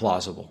is not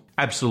plausible.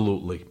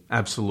 Absolutely.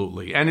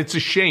 Absolutely. And it's a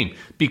shame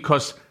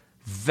because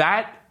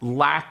that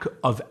lack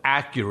of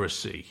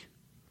accuracy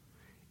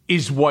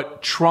is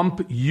what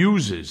Trump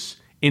uses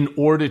in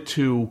order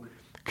to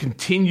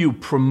continue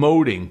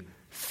promoting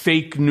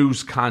fake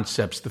news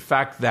concepts, the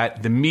fact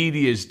that the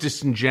media is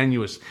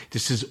disingenuous.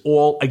 This is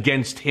all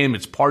against him.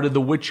 It's part of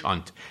the witch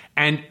hunt.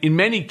 And in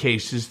many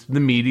cases, the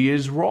media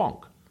is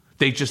wrong.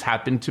 They just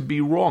happen to be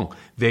wrong.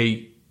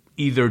 They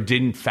either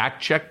didn't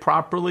fact check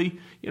properly,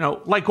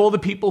 like all the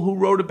people who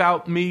wrote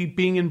about me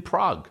being in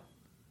Prague,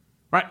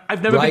 right?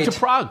 I've never been to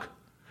Prague.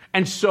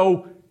 And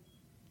so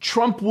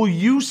Trump will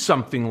use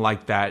something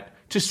like that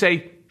to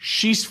say,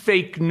 she's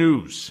fake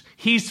news.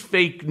 He's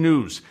fake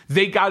news.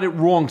 They got it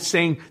wrong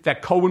saying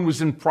that Cohen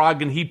was in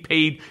Prague and he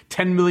paid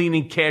 $10 million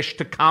in cash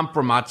to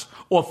Kompromat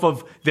off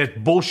of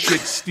that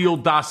bullshit Steele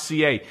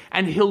dossier.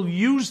 And he'll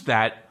use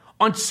that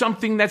on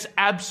something that's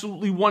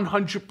absolutely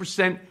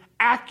 100%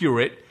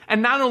 accurate.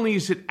 And not only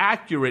is it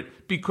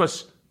accurate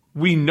because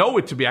we know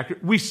it to be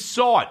accurate, we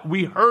saw it,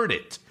 we heard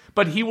it,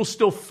 but he will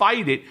still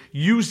fight it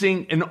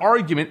using an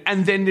argument.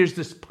 And then there's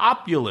this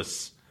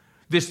populace,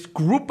 this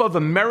group of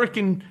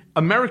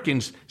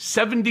Americans,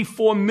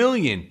 74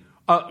 million,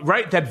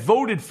 right, that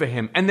voted for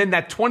him. And then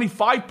that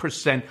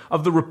 25%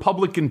 of the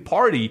Republican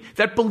Party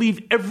that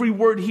believe every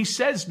word he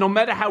says, no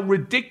matter how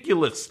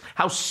ridiculous,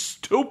 how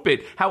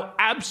stupid, how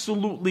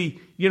absolutely,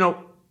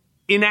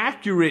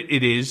 inaccurate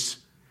it is.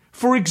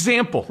 For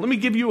example, let me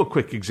give you a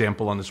quick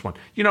example on this one.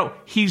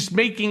 He's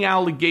making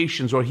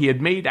allegations, or he had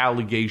made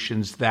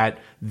allegations, that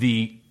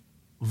the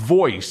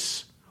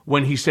Voice,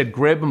 when he said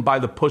grab him by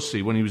the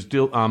pussy when he was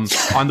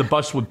on the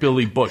bus with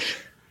Billy Bush,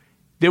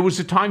 there was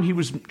a time he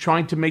was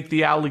trying to make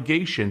the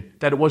allegation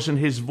that it wasn't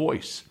his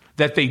voice,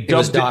 that they dubbed it.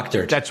 Was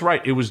doctored. That's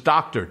right. It was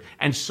doctored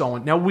and so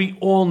on. Now, we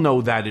all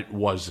know that it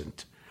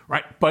wasn't,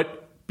 right?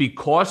 But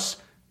because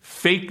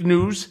fake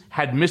news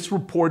had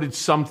misreported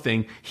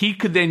something, he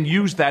could then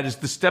use that as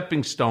the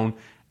stepping stone,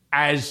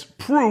 as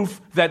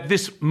proof that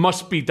this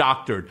must be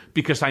doctored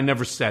because I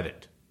never said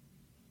it.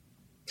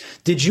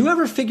 Did you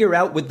ever figure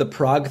out with the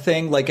Prague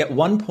thing, like at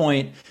one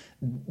point,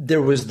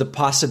 there was the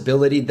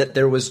possibility that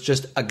there was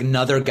just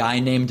another guy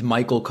named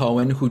Michael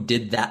Cohen who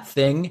did that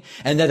thing?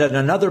 And that at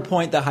another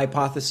point, the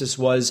hypothesis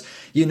was,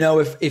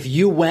 if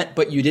you went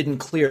but you didn't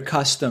clear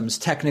customs,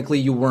 technically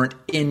you weren't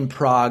in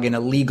Prague in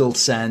a legal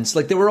sense.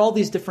 Like there were all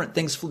these different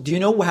things. Do you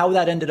know how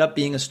that ended up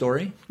being a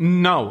story?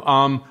 No.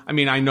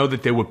 I know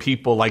that there were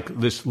people like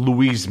this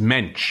Louise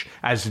Mensch,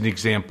 as an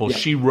example. Yeah.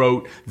 She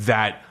wrote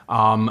that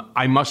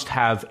I must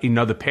have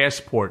another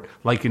passport,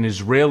 like an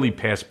Israeli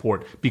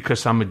passport,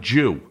 because I'm a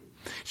Jew.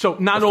 So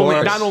not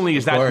only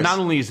is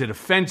it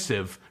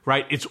offensive,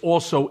 right? It's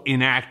also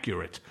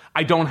inaccurate.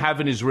 I don't have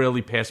an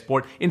Israeli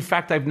passport. In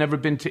fact, I've never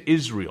been to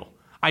Israel.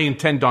 I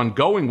intend on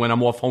going when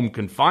I'm off home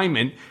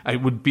confinement.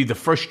 It would be the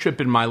first trip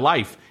in my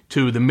life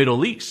to the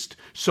Middle East.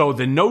 So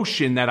the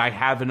notion that I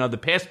have another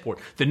passport,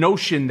 the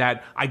notion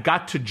that I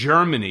got to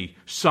Germany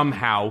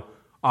somehow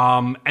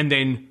and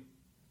then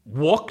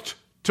walked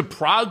to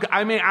Prague,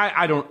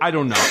 I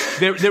don't know.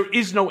 There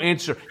is no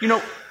answer.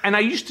 And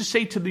I used to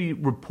say to the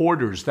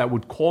reporters that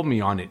would call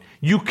me on it,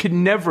 you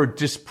can never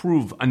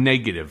disprove a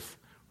negative,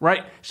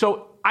 right?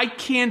 So I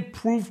can't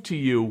prove to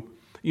you,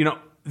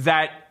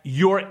 that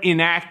you're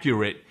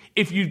inaccurate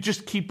if you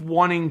just keep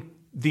wanting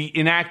the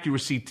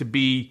inaccuracy to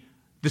be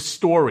the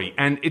story.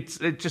 And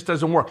it just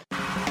doesn't work.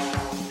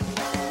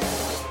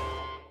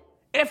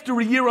 After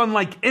a year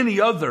unlike any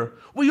other,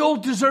 we all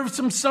deserve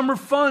some summer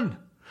fun.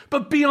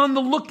 But be on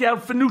the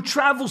lookout for new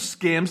travel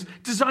scams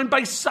designed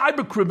by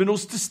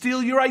cybercriminals to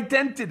steal your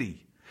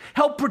identity.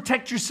 Help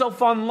protect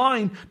yourself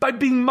online by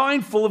being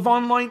mindful of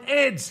online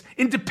ads,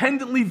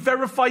 independently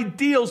verified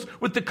deals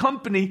with the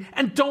company,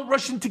 and don't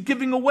rush into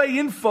giving away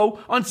info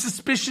on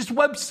suspicious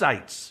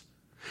websites.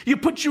 You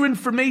put your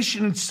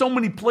information in so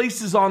many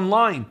places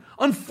online.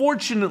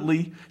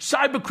 Unfortunately,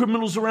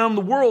 cybercriminals around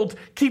the world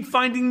keep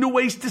finding new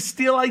ways to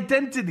steal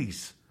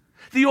identities.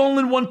 The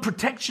all-in-one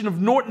protection of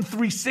Norton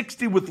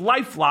 360 with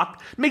LifeLock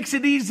makes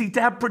it easy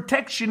to have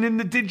protection in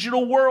the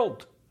digital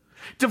world.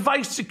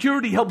 Device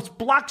security helps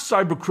block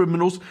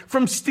cybercriminals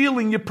from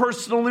stealing your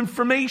personal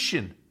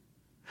information.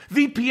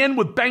 VPN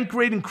with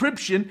bank-grade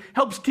encryption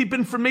helps keep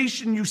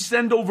information you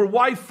send over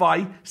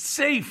Wi-Fi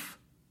safe.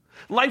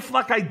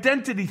 LifeLock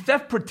Identity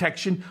Theft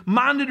Protection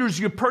monitors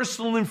your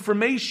personal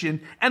information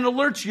and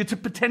alerts you to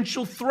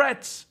potential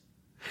threats.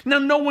 Now,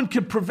 no one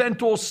can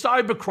prevent all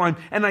cybercrime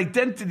and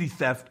identity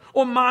theft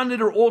or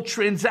monitor all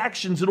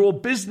transactions at all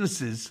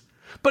businesses.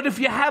 But if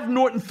you have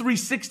Norton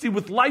 360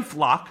 with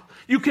LifeLock,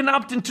 you can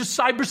opt into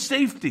cyber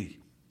safety.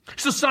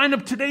 So sign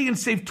up today and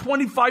save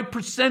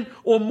 25%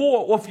 or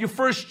more off your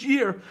first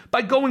year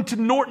by going to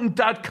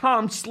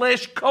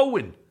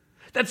norton.com/Cohen.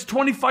 That's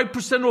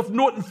 25% off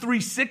Norton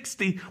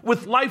 360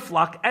 with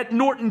LifeLock at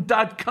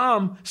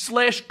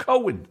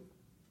norton.com/Cohen.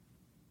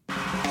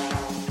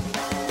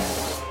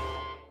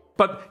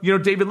 But,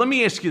 David, let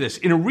me ask you this.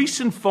 In a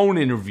recent phone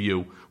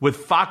interview with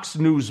Fox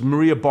News'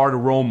 Maria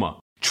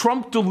Bartiromo,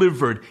 Trump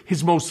delivered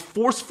his most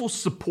forceful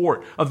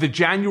support of the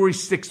January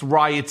 6th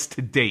riots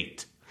to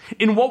date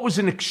in what was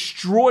an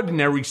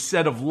extraordinary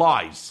set of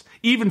lies,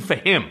 even for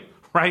him,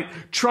 right?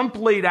 Trump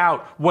laid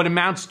out what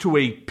amounts to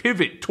a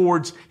pivot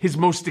towards his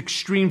most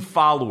extreme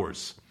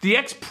followers. The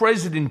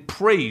ex-president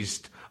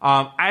praised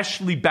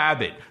Ashley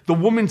Babbitt, the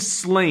woman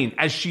slain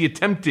as she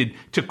attempted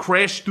to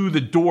crash through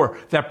the door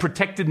that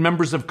protected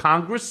members of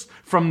Congress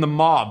from the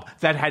mob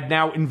that had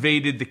now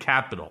invaded the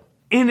Capitol.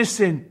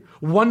 Innocent,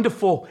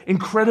 wonderful,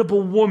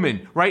 incredible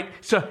woman, right?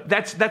 So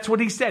that's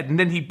what he said. And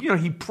then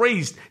he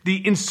praised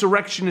the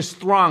insurrectionist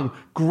throng,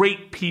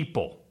 great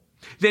people.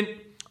 Then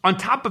on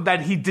top of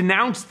that, he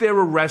denounced their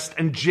arrest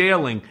and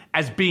jailing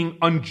as being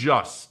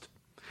unjust.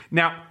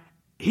 Now,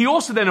 he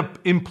also then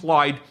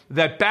implied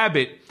that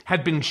Babbitt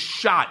had been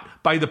shot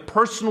by the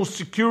personal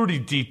security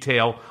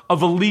detail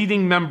of a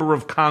leading member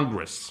of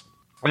Congress.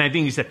 And I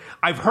think he said,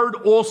 I've heard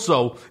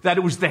also that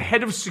it was the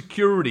head of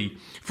security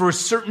for a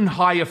certain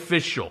high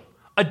official,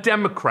 a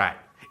Democrat.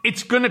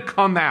 It's going to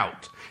come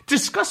out.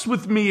 Discuss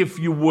with me, if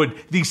you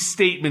would, these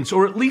statements,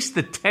 or at least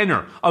the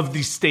tenor of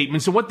these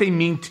statements and what they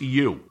mean to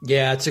you.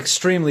 Yeah, it's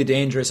extremely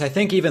dangerous. I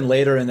think even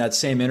later in that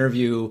same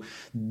interview,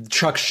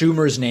 Chuck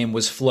Schumer's name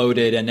was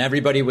floated and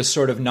everybody was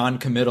sort of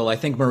non-committal. I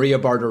think Maria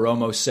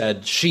Bartiromo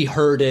said she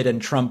heard it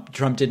and Trump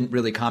didn't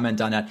really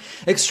comment on that.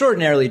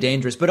 Extraordinarily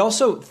dangerous. But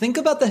also think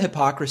about the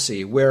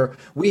hypocrisy where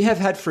we have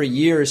had for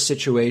years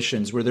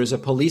situations where there's a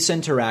police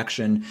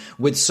interaction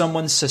with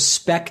someone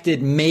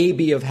suspected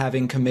maybe of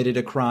having committed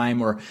a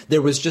crime, or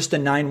there was just a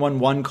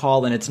 911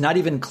 call and it's not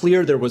even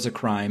clear there was a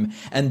crime,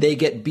 and they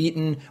get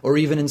beaten or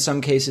even in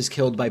some cases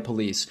killed by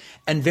police.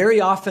 And very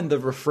often the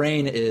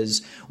refrain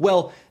is,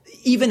 well,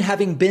 even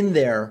having been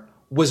there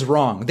was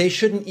wrong. They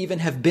shouldn't even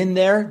have been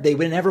there. They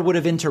never would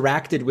have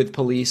interacted with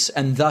police,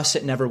 and thus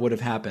it never would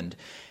have happened.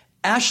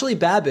 Ashley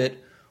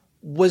Babbitt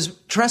was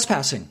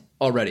trespassing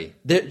already.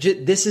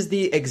 This is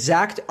the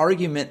exact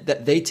argument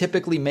that they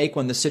typically make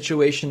when the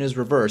situation is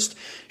reversed.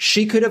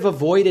 She could have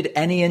avoided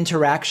any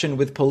interaction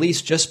with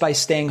police just by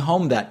staying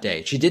home that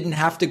day. She didn't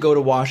have to go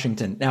to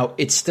Washington. Now,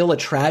 it's still a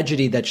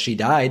tragedy that she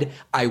died.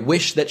 I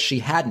wish that she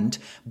hadn't,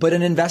 but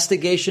an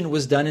investigation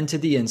was done into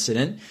the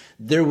incident.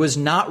 There was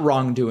not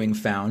wrongdoing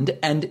found.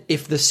 And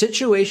if the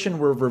situation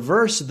were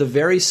reversed, the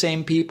very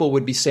same people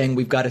would be saying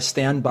we've got to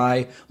stand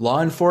by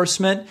law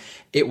enforcement.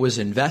 It was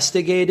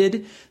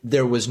investigated.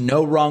 There was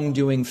no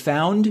wrongdoing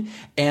found.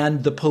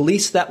 And the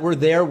police that were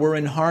there were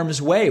in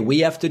harm's way. We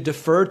have to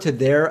defer to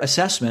their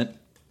assessment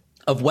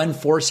of when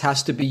force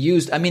has to be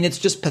used. I mean, it's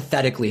just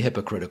pathetically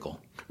hypocritical.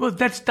 Well,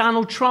 that's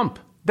Donald Trump.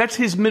 That's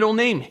his middle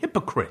name,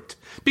 hypocrite.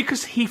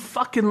 Because he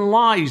fucking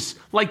lies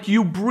like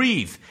you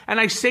breathe. And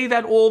I say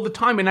that all the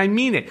time, and I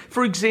mean it.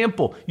 For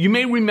example, you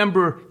may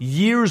remember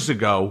years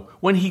ago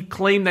when he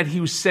claimed that he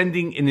was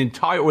sending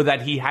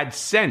that he had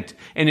sent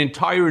an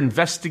entire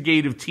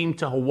investigative team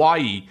to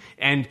Hawaii,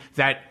 and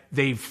that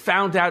they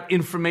found out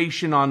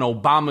information on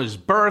Obama's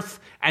birth,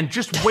 and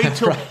just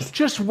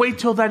wait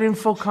till that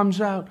info comes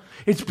out.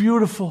 It's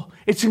beautiful.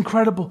 It's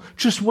incredible.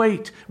 Just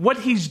wait. What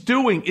he's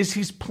doing is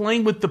he's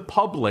playing with the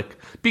public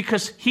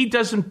because he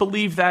doesn't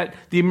believe that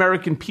the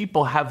American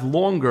people have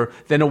longer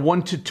than a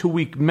 1 to 2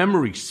 week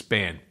memory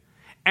span.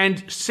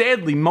 And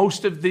sadly,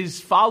 most of these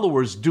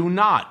followers do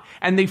not.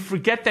 And they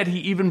forget that he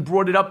even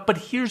brought it up. But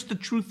here's the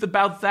truth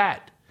about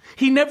that.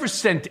 He never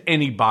sent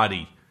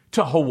anybody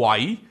to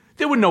Hawaii.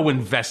 There were no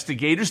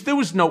investigators. There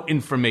was no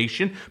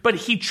information. But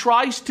he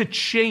tries to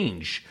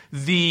change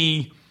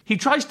the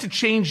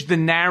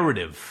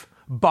narrative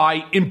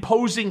by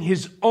imposing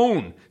his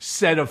own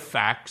set of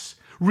facts,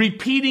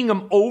 repeating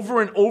them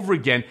over and over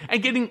again,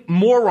 and getting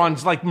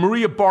morons like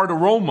Maria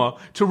Bartiromo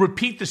to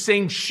repeat the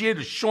same shit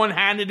as Sean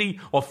Hannity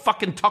or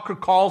fucking Tucker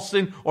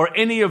Carlson or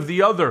any of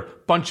the other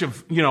bunch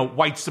of,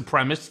 white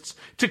supremacists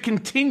to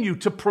continue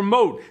to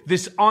promote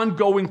this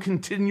ongoing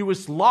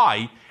continuous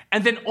lie.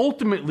 And then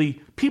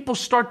ultimately, people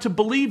start to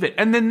believe it.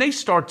 And then they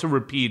start to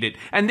repeat it.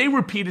 And they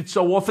repeat it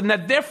so often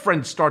that their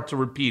friends start to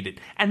repeat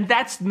it. And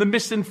that's the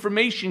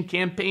misinformation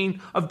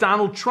campaign of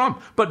Donald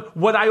Trump. But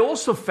what I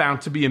also found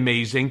to be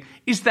amazing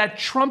is that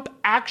Trump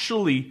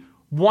actually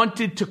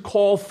wanted to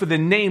call for the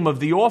name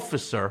of the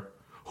officer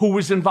who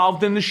was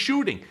involved in the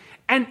shooting.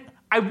 And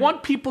I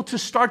want people to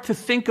start to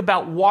think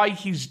about why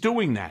he's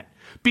doing that.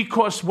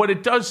 Because what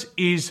it does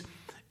is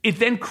it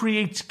then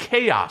creates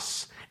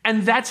chaos.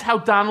 And that's how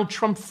Donald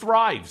Trump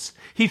thrives.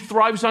 He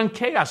thrives on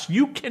chaos.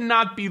 You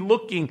cannot be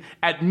looking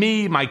at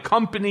me, my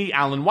company,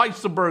 Alan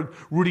Weisselberg,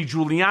 Rudy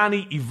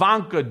Giuliani,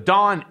 Ivanka,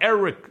 Don,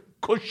 Eric,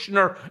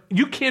 Kushner.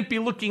 You can't be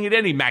looking at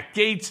any, Matt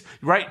Gaetz,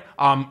 right?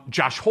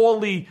 Josh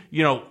Hawley,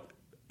 you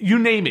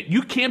name it.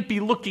 You can't be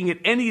looking at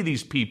any of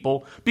these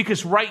people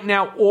because right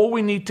now all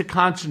we need to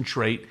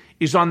concentrate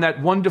is on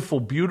that wonderful,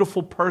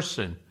 beautiful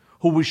person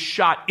who was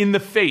shot in the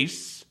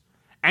face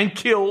and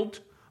killed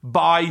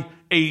by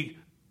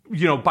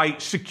by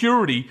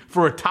security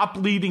for a top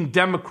leading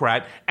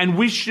Democrat, and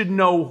we should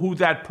know who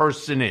that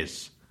person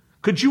is.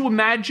 Could you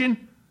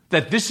imagine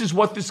that this is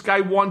what this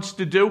guy wants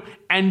to do.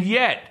 And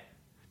yet,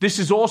 this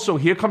is also,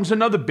 here comes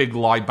another big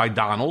lie by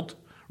Donald,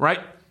 right?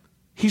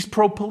 He's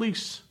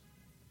pro-police.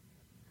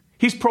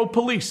 He's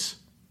pro-police.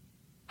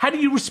 How do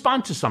you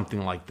respond to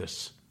something like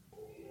this?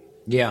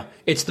 Yeah,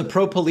 it's the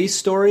pro-police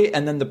story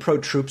and then the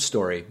pro-troop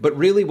story. But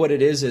really what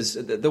it is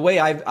the way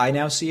I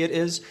now see it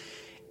is,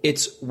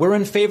 we're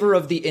in favor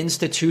of the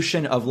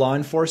institution of law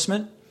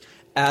enforcement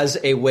as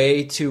a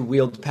way to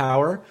wield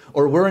power,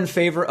 or we're in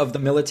favor of the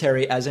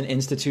military as an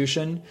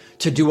institution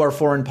to do our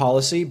foreign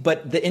policy.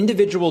 But the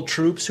individual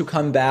troops who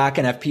come back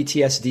and have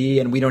PTSD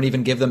and we don't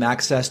even give them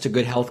access to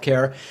good health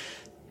care,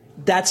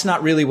 that's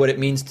not really what it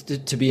means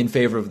to be in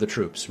favor of the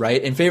troops,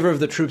 right? In favor of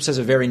the troops has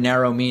a very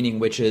narrow meaning,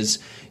 which is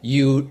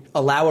you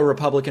allow a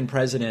Republican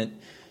president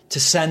to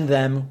send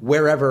them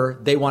wherever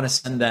they want to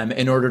send them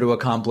in order to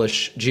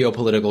accomplish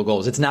geopolitical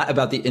goals. It's not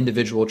about the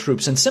individual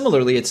troops. And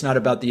similarly, it's not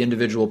about the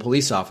individual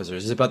police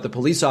officers. It's about the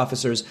police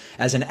officers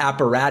as an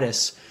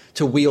apparatus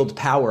to wield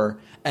power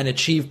and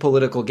achieve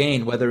political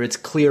gain, whether it's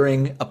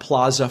clearing a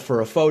plaza for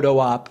a photo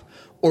op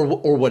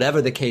or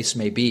whatever the case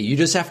may be. You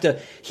just have to,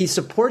 he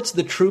supports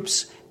the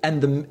troops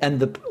and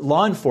the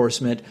law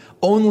enforcement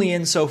only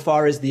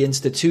insofar as the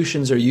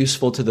institutions are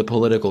useful to the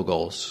political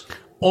goals.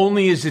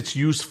 Only as it's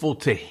useful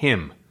to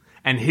him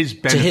and his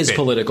benefit. To his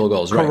political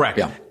goals, right. Correct.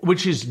 Yeah.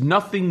 Which is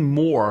nothing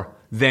more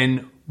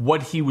than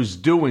what he was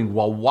doing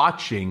while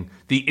watching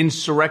the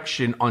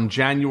insurrection on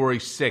January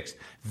 6th.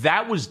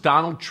 That was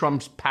Donald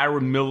Trump's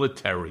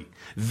paramilitary.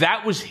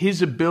 That was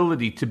his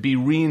ability to be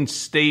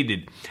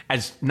reinstated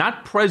as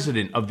not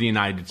president of the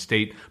United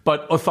States,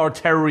 but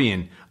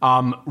authoritarian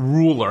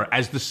ruler,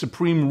 as the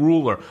supreme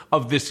ruler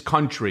of this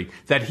country,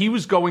 that he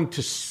was going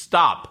to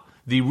stop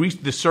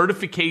the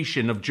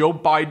certification of Joe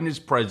Biden as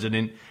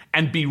president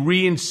and be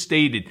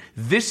reinstated.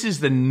 This is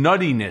the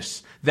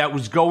nuttiness that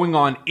was going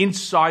on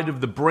inside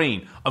of the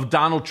brain of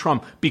Donald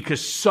Trump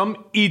because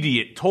some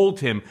idiot told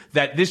him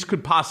that this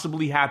could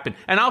possibly happen.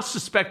 And I'll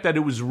suspect that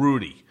it was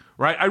Rudy,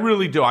 right? I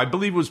really do. I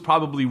believe it was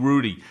probably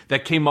Rudy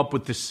that came up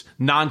with this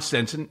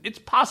nonsense. And it's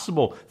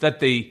possible that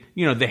the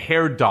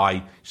hair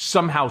dye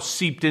somehow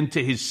seeped into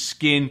his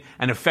skin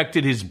and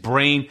affected his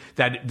brain,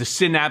 that the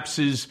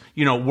synapses,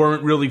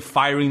 weren't really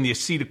firing. The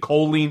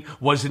acetylcholine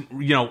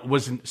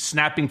wasn't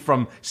snapping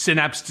from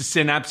synapse to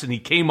synapse. And he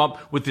came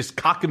up with this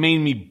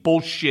cockamamie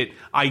bullshit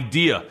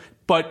idea.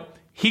 But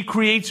he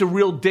creates a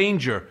real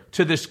danger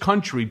to this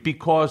country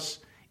because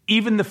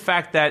even the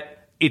fact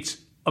that it's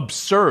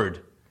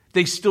absurd,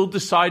 they still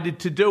decided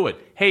to do it.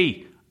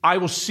 Hey, I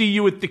will see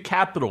you at the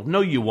Capitol. No,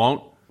 you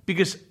won't,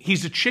 because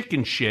he's a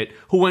chicken shit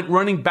who went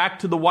running back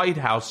to the White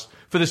House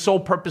for the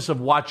sole purpose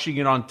of watching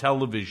it on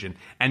television.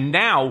 And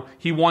now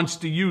he wants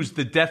to use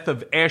the death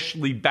of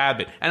Ashley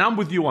Babbitt. And I'm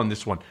with you on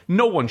this one.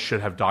 No one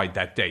should have died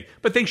that day,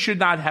 but they should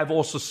not have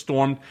also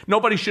stormed.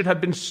 Nobody should have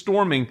been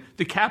storming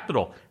the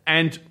Capitol.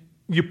 And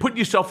you put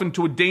yourself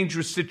into a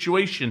dangerous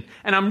situation.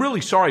 And I'm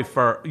really sorry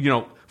for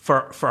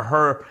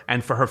her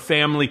and for her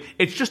family.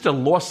 It's just a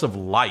loss of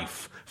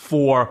life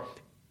for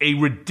a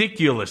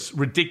ridiculous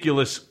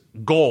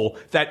goal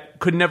that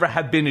could never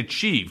have been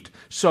achieved.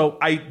 So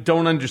I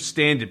don't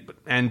understand it.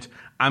 And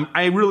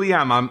I really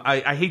am.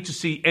 I hate to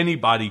see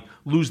anybody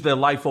lose their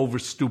life over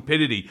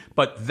stupidity.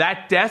 But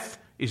that death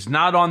is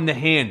not on the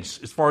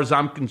hands, as far as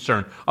I'm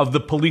concerned, of the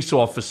police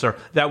officer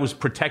that was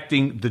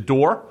protecting the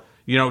door,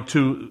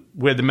 to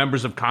where the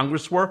members of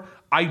Congress were.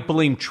 I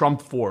blame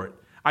Trump for it.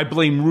 I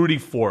blame Rudy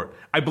for it.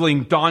 I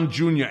blame Don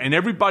Jr. and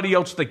everybody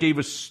else that gave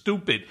a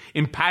stupid,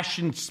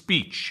 impassioned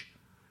speech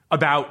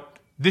about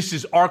this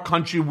is our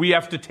country. We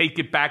have to take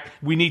it back.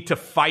 We need to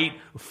fight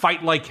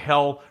like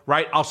hell,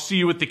 right? I'll see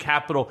you at the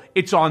Capitol.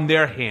 It's on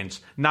their hands,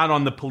 not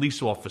on the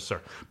police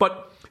officer.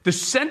 But the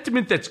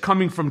sentiment that's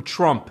coming from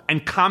Trump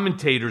and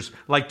commentators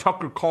like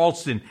Tucker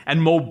Carlson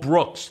and Mo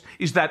Brooks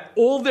is that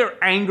all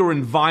their anger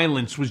and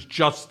violence was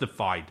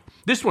justified.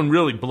 This one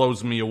really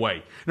blows me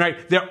away,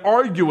 right? They're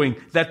arguing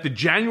that the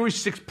January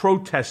 6th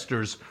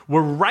protesters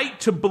were right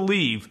to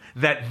believe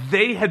that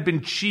they had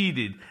been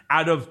cheated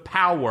out of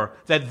power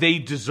that they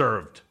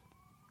deserved.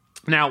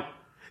 Now,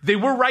 they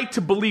were right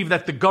to believe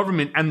that the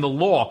government and the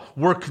law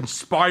were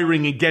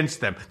conspiring against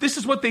them. This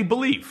is what they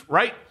believe,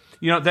 right?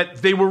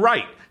 That they were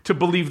right to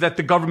believe that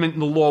the government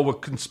and the law were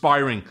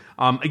conspiring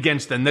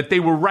against them, that they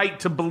were right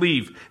to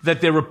believe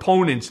that their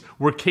opponents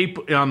were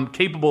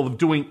capable of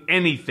doing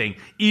anything,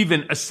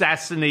 even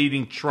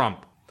assassinating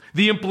Trump.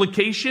 The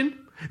implication?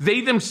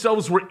 They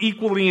themselves were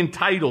equally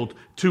entitled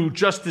to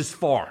just as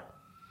far,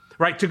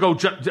 right?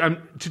 To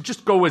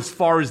just go as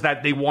far as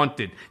that they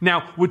wanted.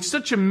 Now, with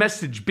such a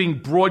message being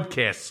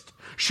broadcast,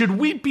 should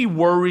we be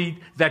worried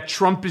that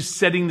Trump is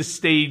setting the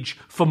stage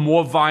for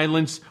more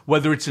violence,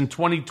 whether it's in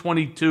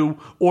 2022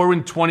 or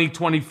in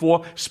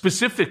 2024,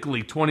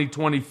 specifically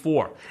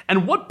 2024?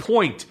 And what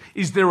point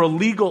is there a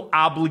legal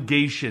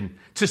obligation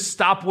to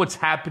stop what's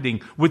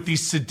happening with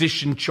these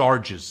sedition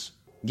charges?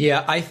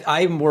 Yeah,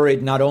 I'm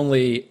worried not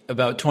only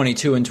about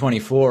 22 and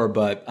 24,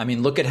 but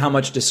look at how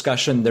much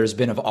discussion there's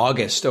been of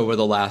August over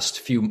the last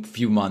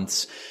few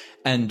months.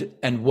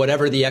 and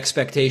whatever the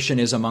expectation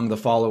is among the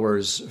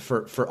followers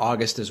for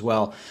August as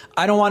well.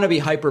 I don't want to be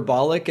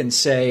hyperbolic and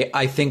say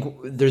I think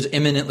there's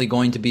imminently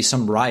going to be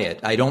some riot.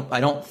 I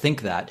don't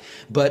think that.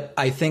 But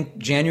I think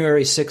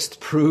January 6th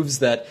proves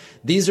that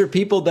these are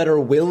people that are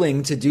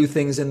willing to do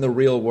things in the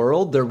real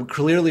world. They're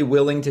clearly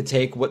willing to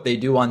take what they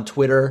do on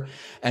Twitter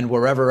and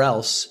wherever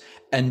else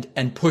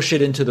and push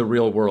it into the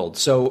real world.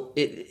 So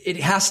it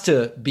has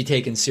to be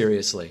taken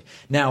seriously.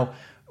 Now,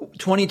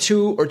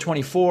 22 or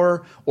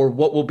 24 or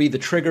what will be the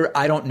trigger,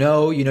 I don't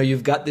know. You know,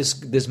 you've got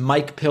this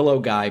Mike Pillow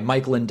guy,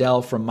 Mike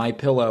Lindell from My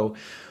Pillow,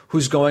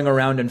 who's going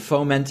around and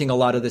fomenting a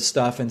lot of this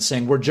stuff and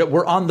saying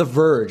we're on the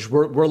verge.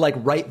 We're like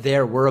right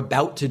there. We're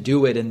about to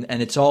do it, and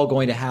it's all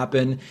going to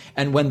happen.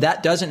 And when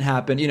that doesn't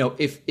happen, you know,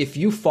 if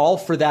you fall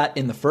for that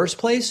in the first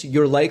place,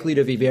 you're likely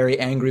to be very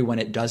angry when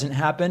it doesn't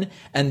happen.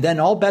 And then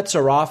all bets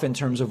are off in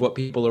terms of what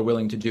people are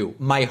willing to do.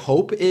 My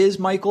hope is,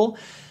 Michael,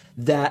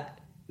 that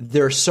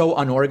they're so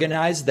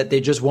unorganized that they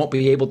just won't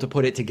be able to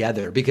put it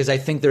together, because I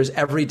think there's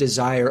every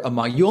desire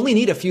among, you only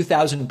need a few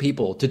thousand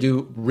people to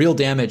do real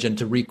damage and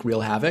to wreak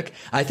real havoc.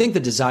 I think the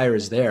desire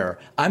is there.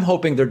 I'm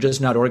hoping they're just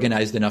not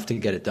organized enough to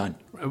get it done.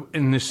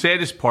 And the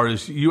saddest part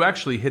is you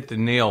actually hit the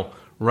nail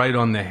right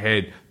on the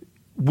head.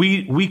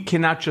 We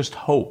cannot just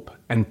hope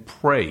and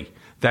pray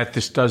that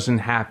this doesn't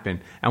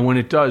happen. And when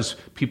it does,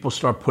 people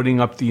start putting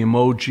up the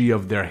emoji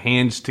of their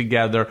hands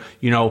together.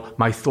 You know,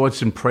 my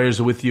thoughts and prayers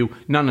are with you.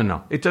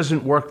 No. It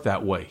doesn't work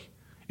that way.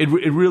 It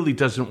really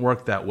doesn't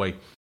work that way.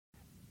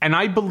 And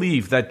I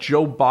believe that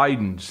Joe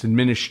Biden's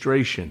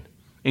administration,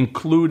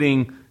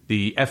 including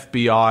the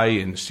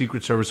FBI and the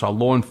Secret Service, our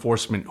law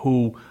enforcement,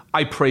 who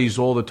I praise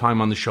all the time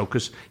on the show,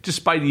 because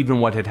despite even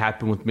what had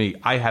happened with me,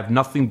 I have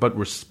nothing but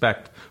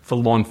respect for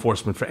law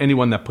enforcement, for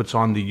anyone that puts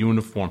on the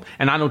uniform.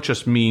 And I don't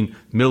just mean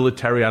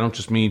military. I don't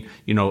just mean,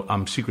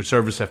 Secret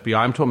Service, FBI.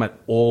 I'm talking about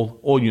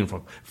all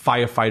uniform,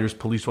 firefighters,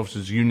 police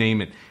officers, you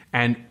name it.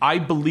 And I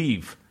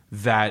believe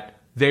that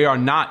they are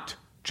not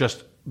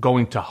just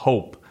going to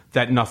hope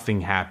that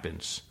nothing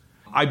happens.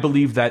 I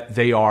believe that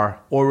they are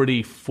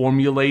already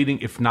formulating,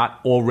 if not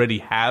already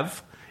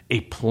have,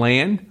 a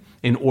plan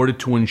in order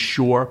to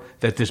ensure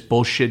that this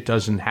bullshit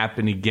doesn't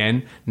happen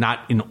again, not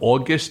in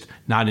August,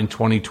 not in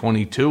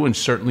 2022, and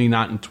certainly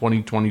not in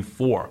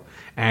 2024.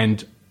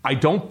 And I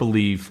don't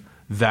believe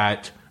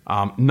that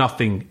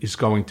nothing is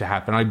going to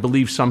happen. I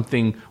believe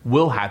something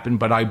will happen,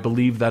 but I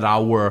believe that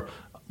our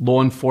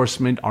law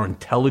enforcement, our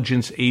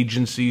intelligence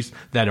agencies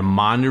that are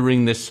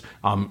monitoring this,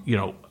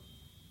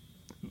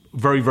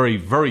 very, very,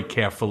 very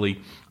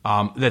carefully,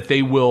 that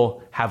they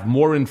will have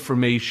more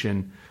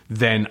information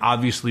than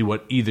obviously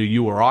what either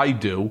you or I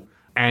do,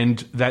 and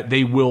that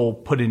they will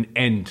put an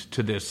end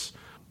to this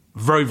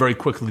very, very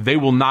quickly. They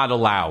will not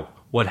allow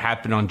what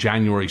happened on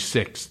January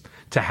 6th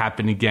to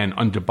happen again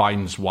under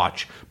Biden's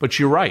watch. But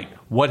you're right.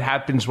 What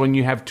happens when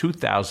you have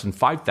 2,000,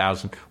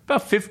 5,000,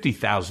 about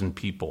 50,000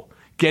 people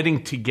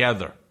getting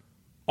together,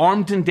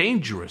 armed and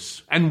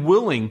dangerous, and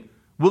willing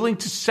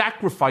to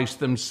sacrifice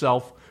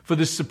themselves for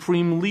the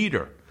supreme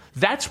leader?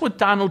 That's what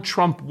Donald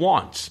Trump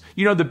wants.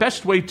 You know, the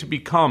best way to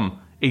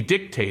become a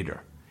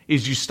dictator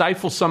is you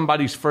stifle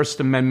somebody's First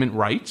Amendment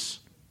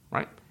rights,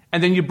 right?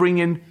 And then you bring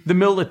in the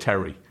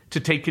military to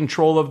take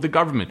control of the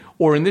government,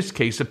 or in this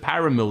case, a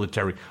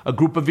paramilitary, a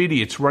group of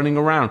idiots running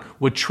around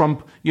with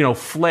Trump,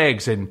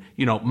 flags and,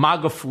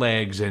 MAGA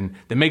flags and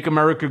the Make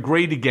America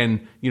Great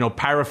Again,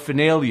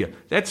 paraphernalia.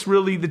 That's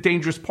really the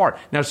dangerous part.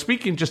 Now,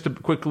 speaking just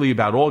quickly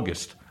about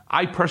August,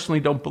 I personally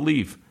don't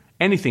believe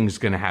anything's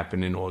going to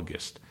happen in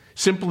August.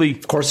 Simply,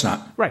 of course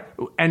not. Right.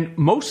 And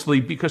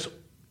mostly because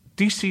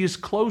D.C. is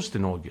closed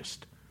in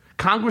August.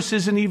 Congress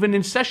isn't even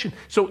in session.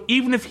 So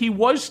even if he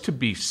was to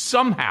be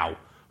somehow,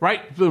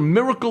 right, the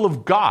miracle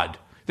of God,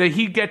 that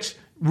he gets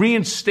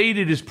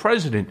reinstated as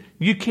president,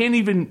 you can't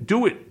even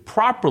do it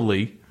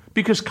properly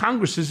because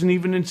Congress isn't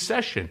even in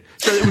session.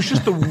 So it was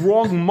just the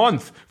wrong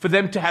month for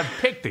them to have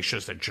picked. They should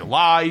have said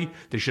July.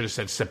 They should have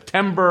said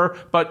September.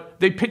 But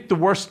they picked the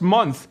worst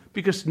month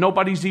because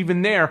nobody's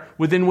even there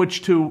within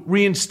which to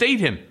reinstate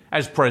him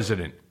as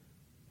president.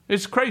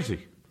 It's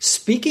crazy.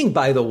 Speaking,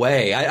 by the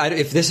way,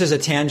 if this is a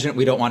tangent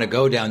we don't want to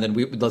go down, then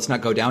let's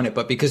not go down it.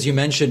 But because you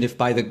mentioned if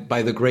by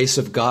the grace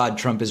of God,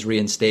 Trump is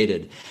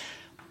reinstated,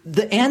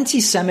 the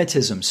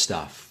anti-Semitism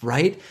stuff,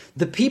 right?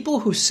 The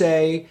people who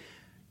say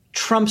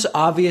Trump's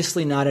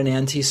obviously not an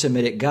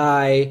anti-Semitic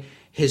guy.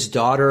 His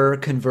daughter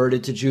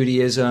converted to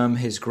Judaism.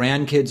 His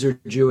grandkids are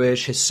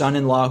Jewish. His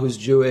son-in-law, who's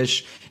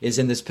Jewish, is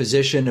in this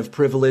position of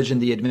privilege in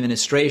the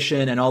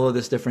administration and all of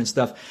this different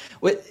stuff.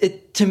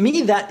 To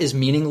me, that is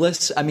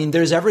meaningless. I mean,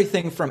 there's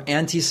everything from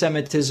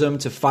anti-Semitism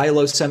to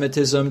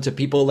philo-Semitism to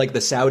people like the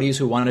Saudis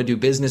who want to do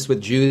business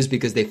with Jews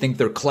because they think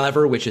they're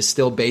clever, which is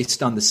still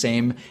based on the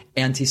same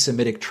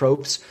anti-Semitic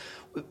tropes.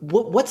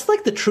 What's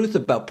like the truth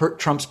about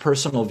Trump's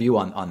personal view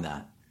on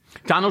that?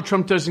 Donald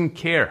Trump doesn't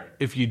care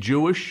if you're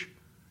Jewish,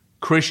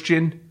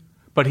 Christian,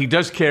 but he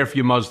does care if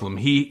you're Muslim.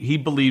 He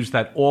believes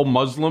that all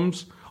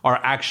Muslims are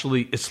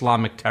actually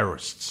Islamic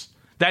terrorists.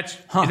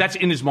 That's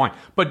in his mind.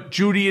 But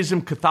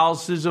Judaism,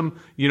 Catholicism,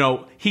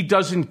 he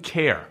doesn't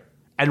care.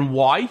 And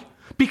why?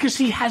 Because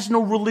he has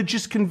no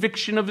religious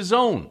conviction of his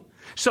own.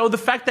 So the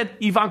fact that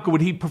Ivanka,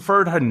 would he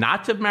prefer her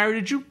not to have married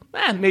a Jew?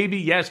 Maybe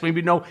yes,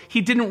 maybe no.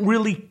 He didn't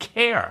really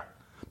care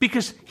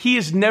because he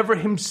has never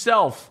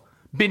himself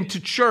been to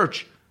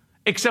church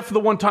except for the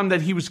one time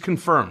that he was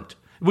confirmed,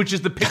 which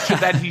is the picture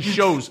that he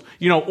shows,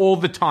 all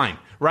the time,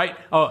 right?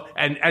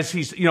 And as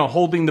he's,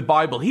 holding the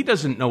Bible, he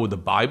doesn't know the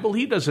Bible.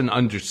 He doesn't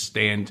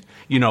understand,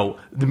 the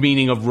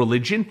meaning of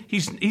religion.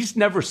 He's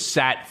never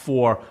sat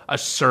for a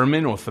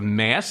sermon or for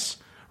mass,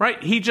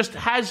 right? He just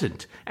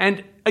hasn't.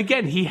 And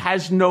again, he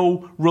has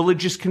no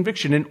religious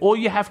conviction. And all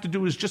you have to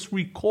do is just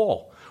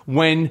recall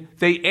when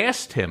they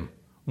asked him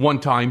one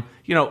time,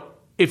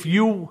 if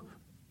you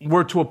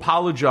were to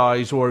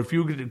apologize or if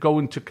you could go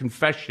into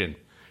confession,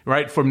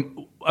 right,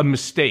 from a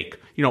mistake,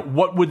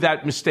 what would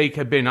that mistake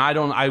have been?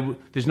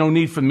 There's no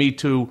need for me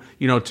to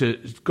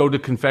go to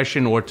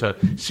confession or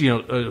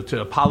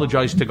to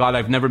apologize to God.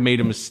 I've never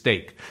made a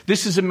mistake.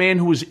 This is a man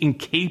who is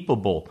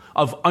incapable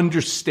of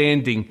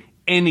understanding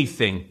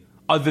anything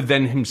other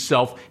than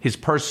himself, his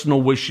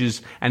personal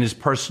wishes and his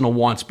personal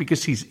wants,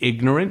 because he's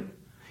ignorant,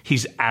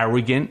 he's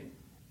arrogant,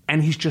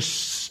 and he's just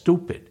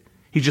stupid.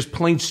 He's just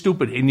plain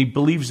stupid, and he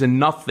believes in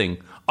nothing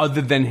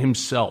other than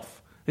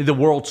himself. The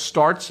world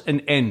starts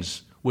and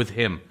ends with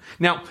him.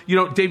 Now,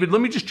 David,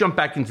 let me just jump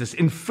back into this.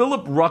 In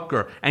Philip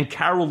Rucker and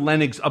Carol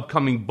Lenig's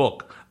upcoming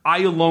book, I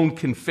Alone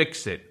Can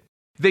Fix It,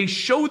 they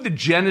show the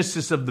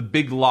genesis of the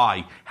big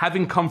lie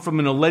having come from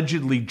an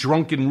allegedly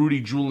drunken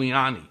Rudy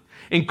Giuliani,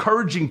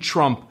 encouraging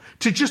Trump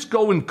to just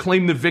go and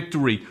claim the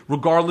victory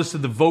regardless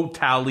of the vote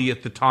tally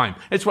at the time.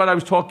 That's what I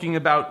was talking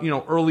about,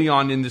 early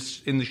on in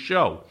the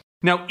show.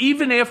 Now,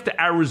 even after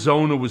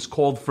Arizona was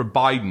called for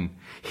Biden,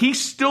 he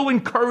still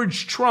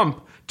encouraged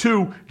Trump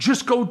to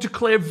just go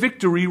declare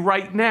victory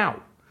right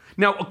now.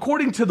 Now,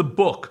 according to the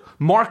book,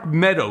 Mark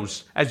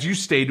Meadows, as you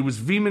stated, was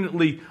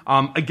vehemently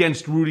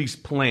against Rudy's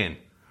plan.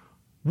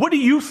 What do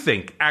you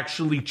think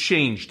actually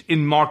changed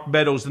in Mark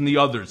Meadows and the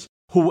others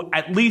who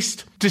at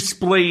least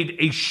displayed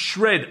a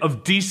shred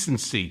of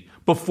decency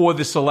before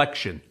this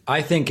election?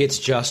 I think it's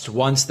just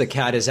once the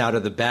cat is out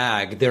of the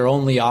bag, their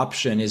only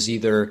option is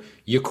either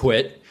you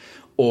quit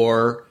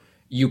or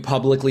you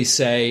publicly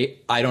say,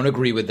 I don't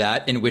agree with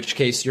that, in which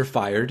case you're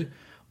fired,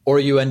 or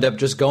you end up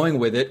just going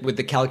with it with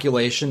the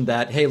calculation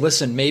that, hey,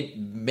 listen,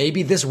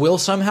 maybe this will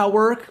somehow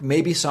work.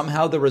 Maybe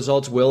somehow the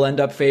results will end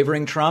up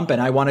favoring Trump and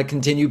I want to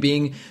continue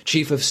being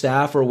chief of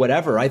staff or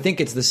whatever. I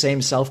think it's the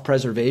same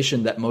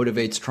self-preservation that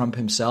motivates Trump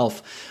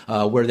himself,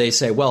 where they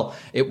say, well,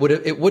 it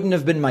wouldn't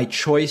have been my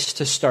choice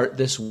to start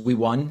this we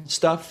won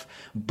stuff.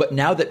 But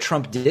now that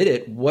Trump did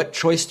it, what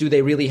choice do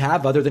they really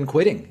have other than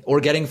quitting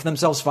or getting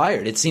themselves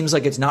fired? It seems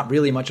like it's not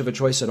really much of a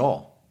choice at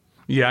all.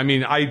 Yeah, I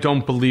mean, I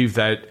don't believe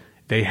that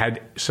they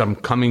had some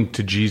coming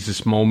to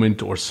Jesus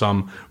moment or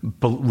some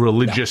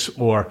religious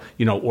or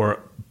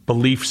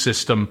belief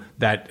system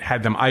that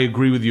had them. I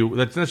agree with you.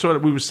 That's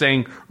what we were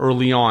saying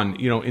early on,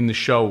 in the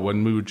show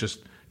when we were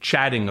just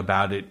chatting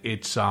about it.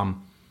 It's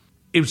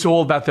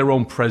all about their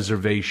own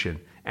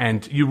preservation.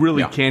 And you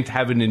really can't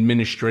have an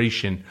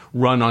administration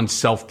run on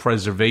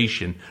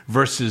self-preservation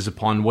versus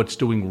upon what's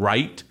doing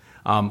right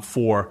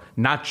for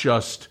not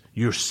just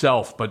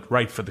yourself, but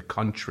right for the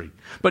country.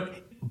 But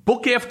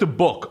book after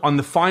book, on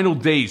the final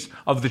days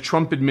of the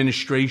Trump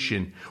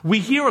administration, we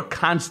hear a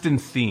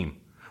constant theme,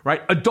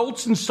 right?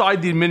 Adults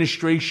inside the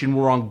administration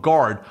were on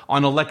guard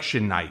on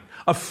election night,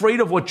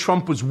 afraid of what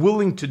Trump was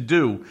willing to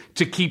do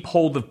to keep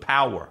hold of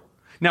power.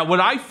 Now,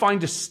 what I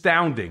find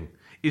astounding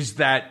is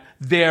that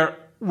there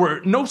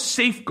were no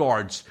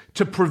safeguards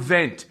to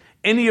prevent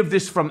any of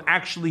this from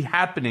actually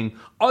happening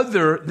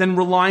other than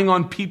relying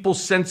on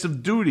people's sense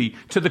of duty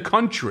to the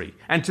country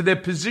and to their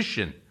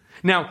position.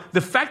 Now,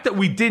 the fact that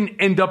we didn't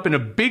end up in a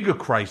bigger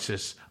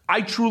crisis,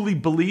 I truly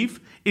believe,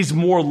 is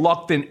more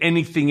luck than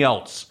anything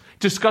else.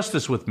 Discuss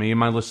this with me and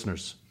my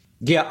listeners.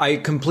 Yeah, I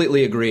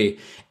completely agree.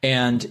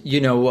 And,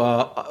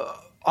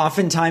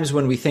 oftentimes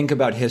when we think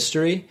about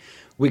history,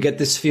 we get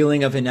this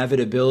feeling of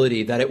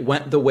inevitability that it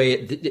went the way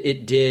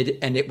it did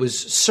and it was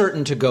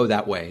certain to go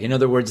that way. In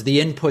other words,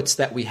 the inputs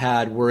that we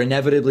had were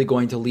inevitably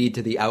going to lead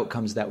to the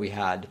outcomes that we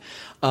had.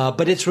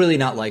 But it's really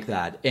not like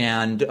that.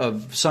 And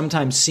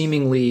sometimes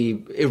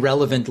seemingly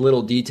irrelevant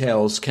little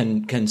details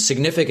can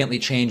significantly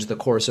change the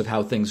course of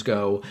how things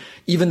go.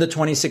 Even the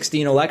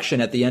 2016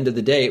 election, at the end of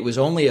the day, it was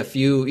only a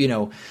few,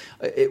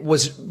 it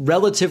was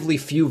relatively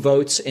few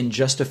votes in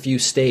just a few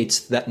states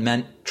that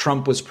meant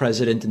Trump was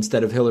president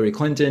instead of Hillary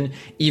Clinton.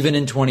 Even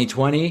in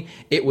 2020,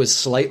 it was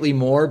slightly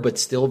more, but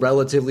still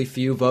relatively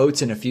few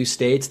votes in a few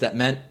states that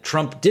meant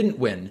Trump didn't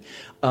win.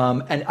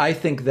 And I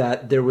think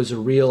that there was a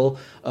real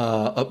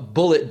a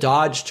bullet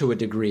dodge to a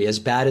degree, as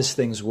bad as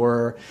things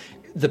were.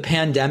 the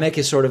pandemic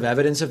is sort of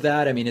evidence of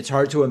that. I mean, it's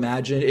hard to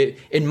imagine.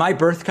 In my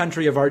birth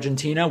country of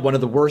Argentina, one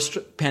of the worst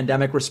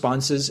pandemic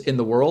responses in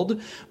the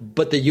world,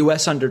 but the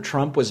U.S. under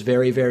Trump was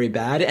very, very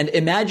bad. And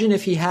imagine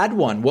if he had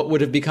one, what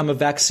would have become a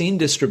vaccine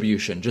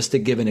distribution, just to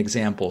give an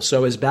example.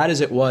 So as bad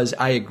as it was,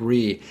 I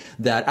agree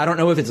that I don't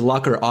know if it's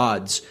luck or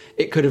odds.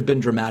 It could have been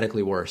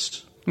dramatically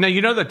worse. Now,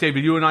 you know that,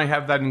 David, you and I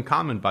have that in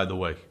common, by the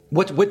way.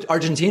 What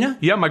Argentina?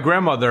 Yeah, my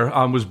grandmother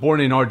was born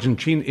in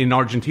Argentina,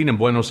 in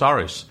Buenos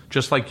Aires,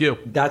 just like you.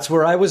 That's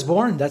where I was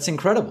born. That's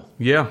incredible.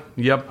 Yeah,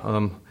 yep.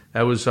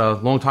 That was a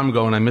long time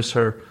ago, and I miss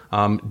her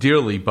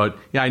dearly. But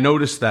yeah, I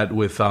noticed that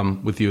with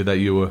you, that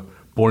you were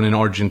born in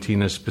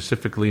Argentina,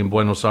 specifically in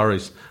Buenos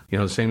Aires. You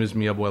know, the same as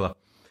mi abuela.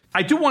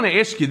 I do want to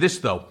ask you this,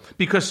 though,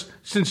 because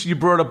since you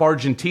brought up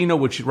Argentina,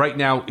 which right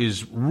now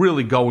is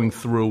really going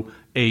through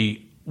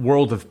a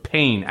world of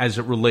pain as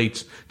it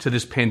relates to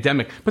this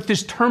pandemic. But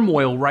there's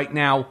turmoil right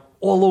now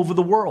all over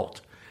the world,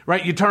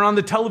 right? You turn on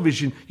the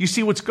television, you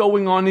see what's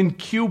going on in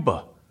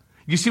Cuba.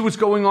 You see what's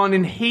going on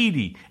in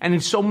Haiti and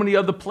in so many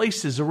other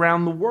places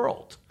around the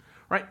world,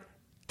 right?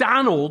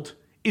 Donald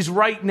is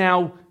right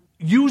now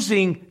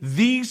using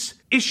these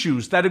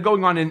issues that are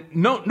going on, and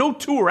no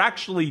two are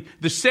actually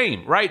the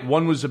same, right?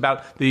 One was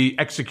about the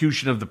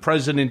execution of the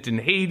president in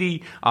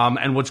Haiti,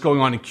 and what's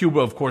going on in Cuba,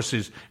 of course,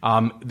 is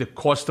the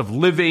cost of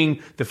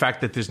living, the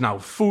fact that there's no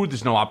food,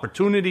 there's no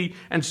opportunity,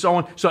 and so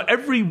on. So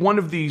every one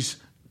of these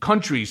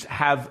countries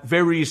have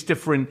various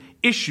different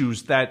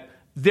issues that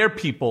their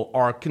people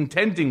are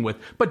contending with.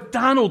 But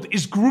Donald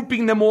is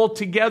grouping them all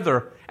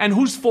together, and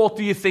whose fault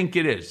do you think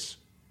it is?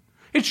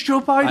 It's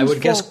Joe Biden's I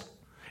would fault. Guess.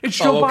 It's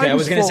Joe Biden's fault. I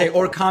was going to say,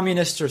 or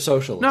communists or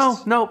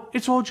socialists. No,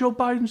 it's all Joe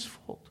Biden's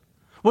fault.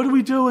 What are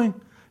we doing?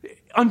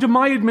 Under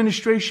my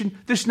administration,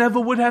 this never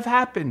would have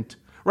happened,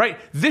 right?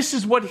 This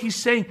is what he's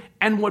saying.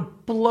 And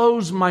what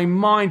blows my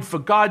mind, for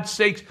God's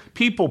sakes,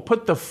 people,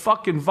 put the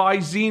fucking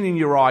Visine in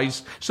your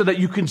eyes so that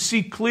you can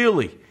see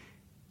clearly.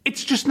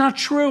 It's just not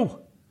true,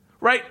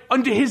 right?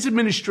 Under his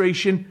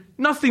administration,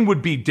 nothing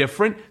would be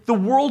different. The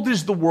world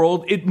is the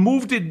world. It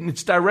moved in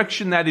its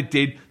direction that it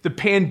did. The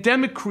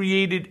pandemic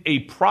created a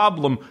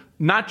problem,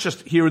 not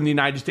just here in the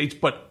United States,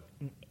 but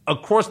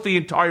across the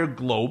entire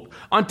globe.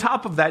 On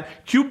top of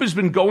that, Cuba's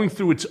been going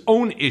through its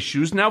own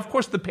issues. Now, of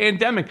course, the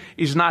pandemic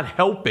is not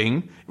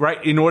helping,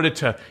 right, in order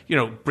to,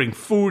 bring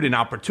food and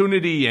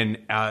opportunity and,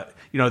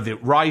 the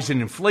rise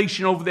in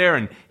inflation over there.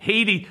 And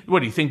Haiti, what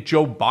do you think,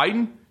 Joe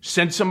Biden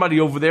sent somebody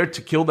over there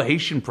to kill the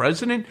Haitian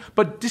president?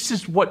 But this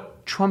is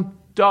what Trump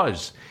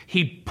does.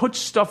 He puts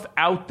stuff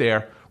out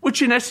there,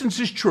 which in essence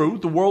is true.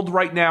 The world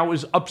right now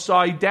is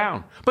upside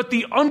down. But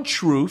the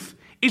untruth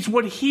is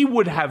what he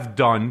would have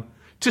done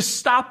to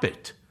stop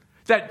it.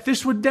 That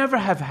this would never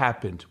have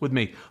happened with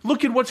me.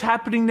 Look at what's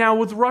happening now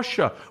with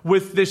Russia,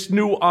 with this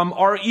new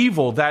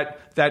REvil,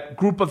 that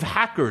group of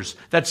hackers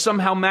that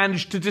somehow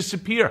managed to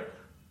disappear.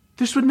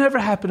 This would never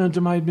happen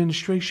under my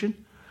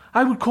administration.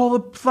 I would call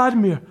up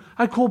Vladimir.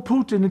 I'd call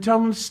Putin and tell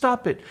him to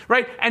stop it,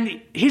 right?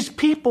 And his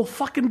people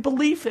fucking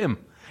believe him.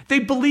 They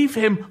believe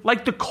him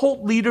like the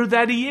cult leader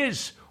that he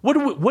is. What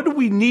do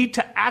we need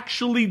to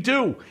actually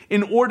do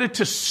in order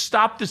to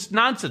stop this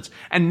nonsense?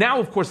 And now,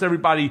 of course,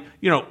 everybody,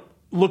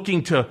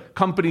 looking to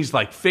companies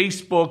like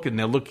Facebook, and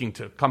they're looking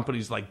to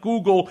companies like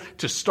Google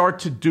to start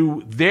to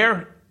do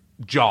their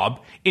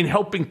job in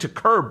helping to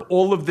curb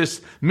all of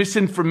this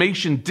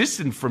misinformation,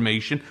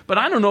 disinformation. But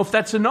I don't know if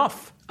that's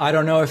enough. I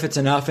don't know if it's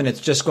enough, and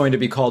it's just going to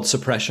be called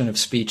suppression of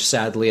speech,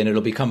 sadly, and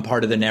it'll become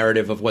part of the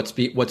narrative of what's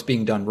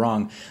being done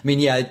wrong. I mean,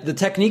 yeah, the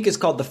technique is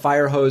called the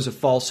fire hose of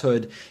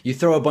falsehood. You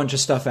throw a bunch of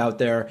stuff out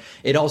there.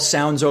 It all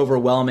sounds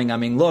overwhelming. I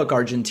mean, look,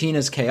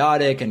 Argentina's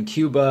chaotic, and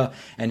Cuba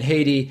and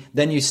Haiti.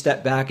 Then you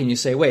step back and you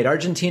say, wait,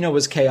 Argentina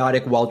was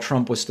chaotic while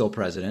Trump was still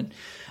president.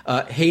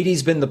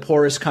 Haiti's been the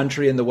poorest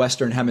country in the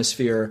Western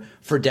Hemisphere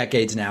for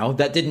decades now.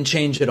 That didn't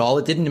change at all.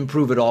 It didn't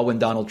improve at all when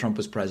Donald Trump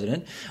was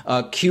president.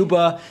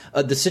 Cuba,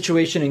 the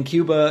situation in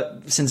Cuba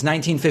since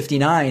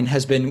 1959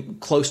 has been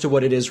close to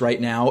what it is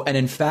right now. And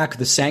in fact,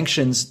 the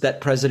sanctions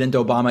that President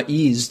Obama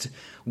eased,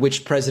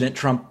 which President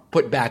Trump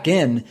put back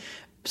in,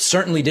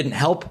 certainly didn't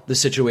help the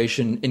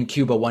situation in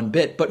Cuba one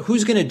bit. But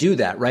who's going to do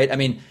that, right? I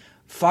mean,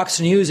 Fox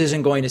News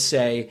isn't going to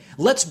say,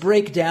 let's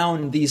break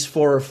down these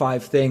 4 or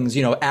 5 things,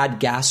 add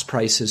gas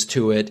prices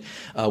to it,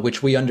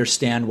 which we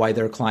understand why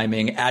they're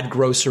climbing, add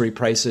grocery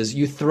prices.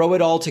 You throw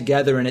it all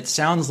together and it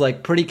sounds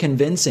like pretty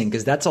convincing,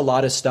 because that's a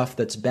lot of stuff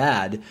that's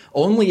bad.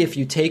 Only if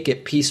you take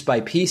it piece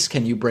by piece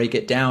can you break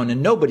it down,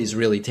 and nobody's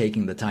really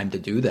taking the time to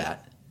do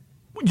that.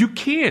 You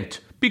can't,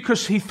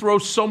 because he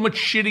throws so much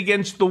shit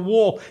against the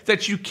wall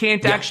that you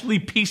can't actually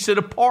piece it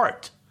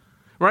apart.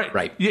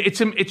 Right.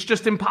 It's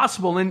just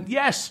impossible. And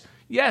yes,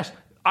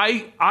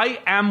 I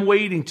am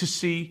waiting to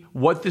see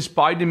what this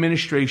Biden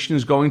administration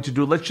is going to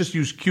do. Let's just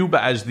use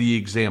Cuba as the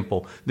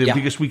example,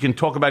 because we can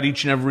talk about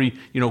each and every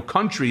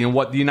country and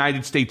what the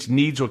United States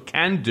needs or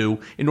can do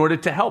in order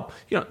to help.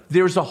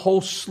 There's a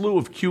whole slew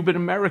of Cuban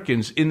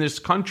Americans in this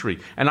country,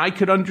 and I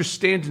could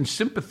understand and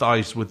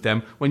sympathize with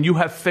them when you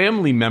have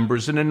family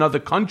members in another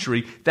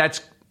country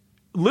that's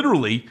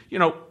literally,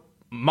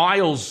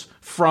 miles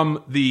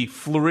from the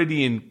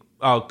Floridian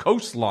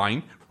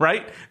coastline,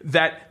 right?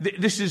 That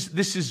this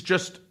is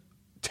just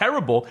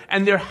terrible,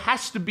 and there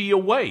has to be a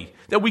way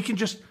that we can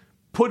just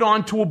put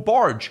onto a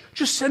barge.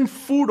 Just send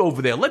food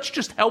over there. Let's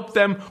just help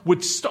them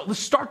with let's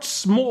start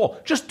small.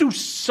 Just do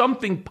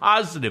something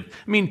positive.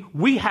 I mean,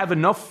 we have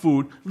enough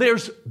food.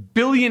 There's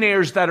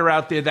billionaires that are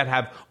out there that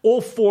have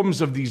all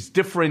forms of these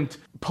different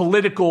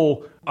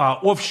political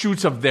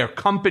offshoots of their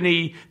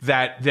company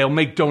that they'll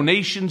make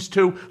donations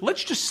to.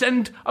 Let's just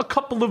send a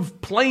couple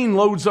of plane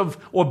loads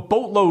or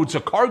boatloads or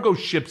cargo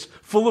ships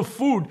full of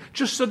food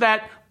just so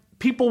that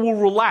people will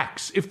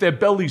relax if their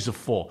bellies are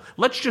full.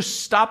 Let's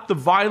just stop the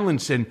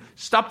violence and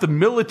stop the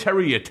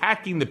military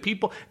attacking the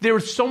people. There are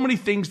so many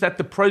things that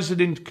the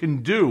president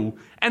can do,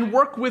 and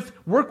work with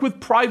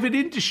private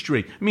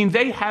industry. I mean,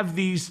 they have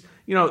these,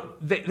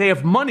 they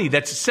have money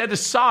that's set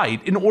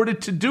aside in order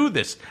to do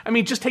this. I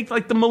mean, just take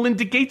like the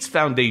Melinda Gates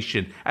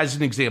Foundation as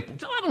an example.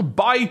 I don't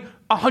buy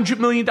 $100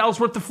 million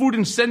worth of food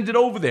and send it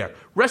over there.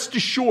 Rest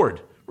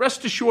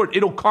assured,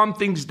 it'll calm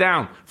things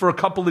down for a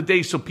couple of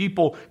days so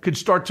people could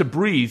start to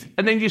breathe.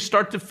 And then you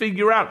start to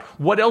figure out,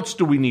 what else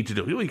do we need to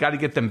do? We got to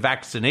get them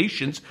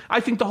vaccinations. I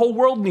think the whole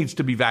world needs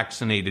to be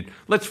vaccinated.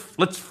 Let's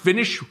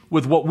finish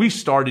with what we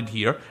started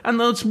here, and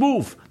let's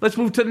move. Let's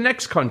move to the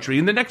next country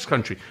and the next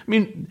country. I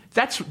mean,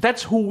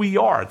 that's who we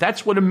are.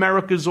 That's what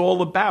America's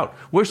all about.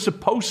 We're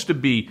supposed to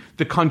be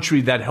the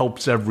country that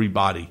helps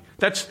everybody.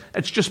 That's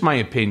just my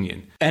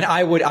opinion. And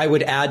I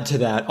would add to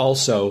that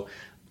also,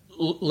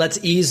 let's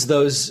ease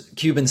those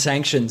Cuban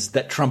sanctions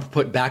that Trump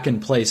put back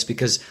in place,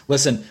 because,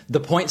 listen, the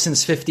point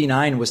since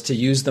 1959 was to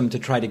use them to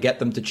try to get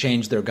them to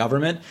change their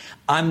government.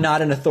 I'm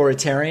not an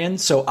authoritarian,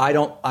 so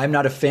I'm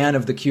not a fan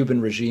of the Cuban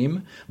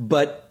regime,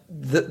 but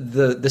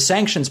the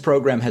sanctions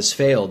program has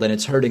failed and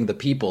it's hurting the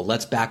people.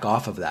 Let's back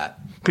off of that.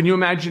 Can you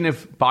imagine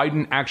if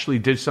Biden actually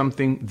did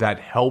something that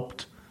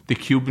helped the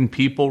Cuban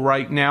people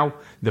right now?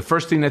 The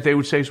first thing that they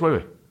would say is,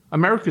 wait,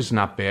 America's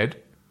not bad,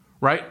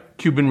 right?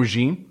 Cuban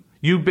regime.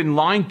 You've been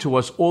lying to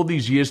us all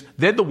these years.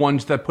 They're the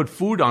ones that put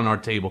food on our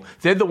table.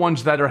 They're the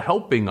ones that are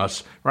helping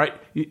us, right?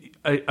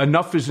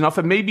 Enough is enough.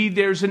 And maybe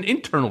there's an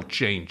internal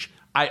change.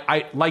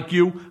 I like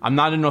you, I'm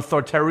not an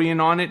authoritarian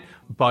on it,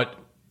 but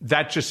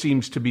that just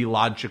seems to be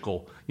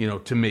logical,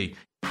 to me.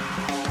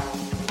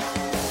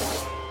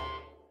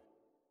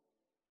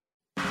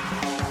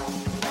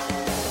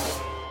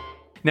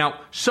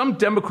 Now, some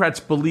Democrats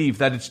believe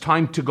that it's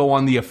time to go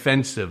on the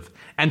offensive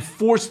and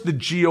force the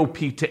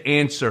GOP to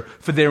answer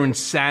for their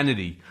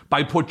insanity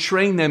by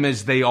portraying them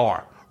as they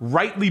are,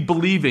 rightly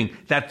believing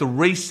that the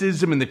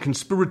racism and the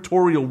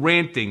conspiratorial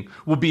ranting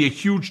will be a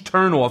huge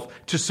turnoff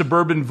to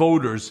suburban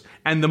voters,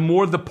 and the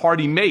more the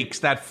party makes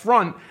that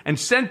front and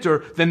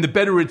center, then the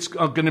better it's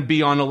going to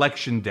be on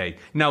Election Day.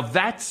 Now,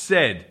 that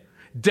said,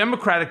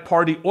 Democratic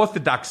Party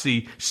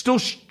orthodoxy still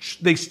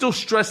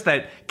stress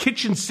that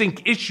kitchen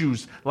sink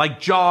issues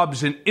like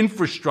jobs and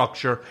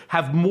infrastructure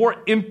have more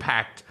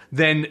impact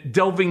than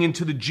delving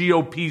into the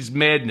GOP's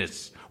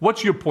madness.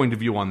 What's your point of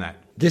view on that?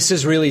 This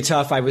is really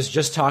tough. I was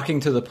just talking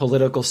to the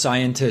political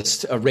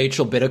scientist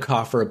Rachel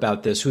Bitecofer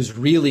about this, who's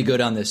really good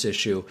on this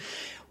issue.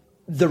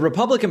 The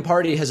Republican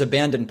Party has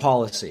abandoned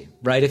policy,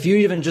 right? If you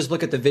even just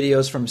look at the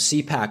videos from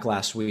CPAC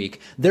last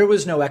week, there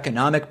was no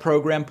economic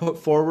program put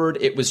forward.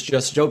 It was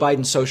just Joe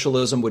Biden's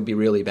socialism would be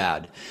really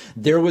bad.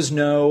 There was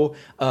no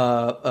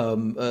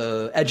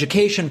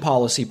education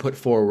policy put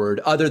forward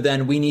other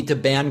than we need to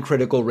ban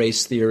critical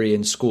race theory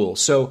in school.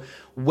 So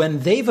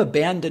when they've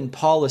abandoned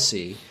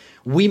policy,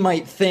 we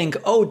might think,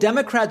 oh,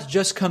 Democrats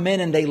just come in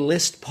and they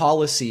list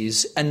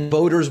policies and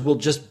voters will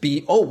just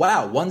be, oh,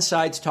 wow, one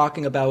side's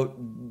talking about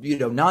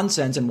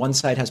nonsense and one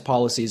side has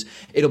policies.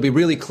 It'll be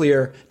really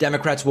clear.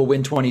 Democrats will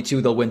win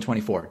 22. They'll win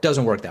 24.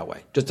 Doesn't work that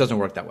way. Just doesn't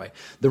work that way.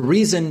 The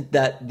reason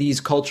that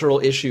these cultural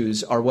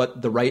issues are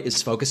what the right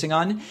is focusing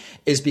on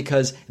is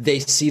because they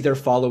see their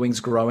followings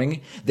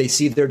growing. They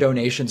see their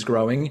donations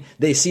growing.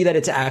 They see that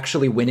it's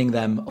actually winning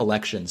them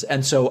elections.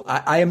 And so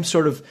I am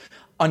sort of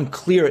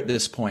unclear at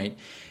this point.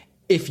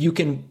 If you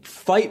can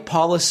fight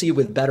policy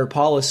with better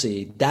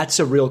policy, that's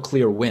a real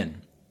clear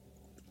win.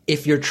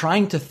 If you're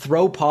trying to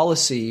throw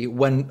policy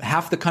when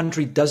half the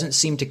country doesn't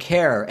seem to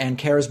care and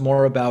cares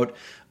more about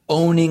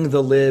owning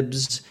the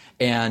libs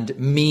and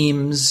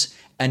memes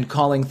and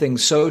calling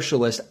things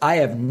socialist, I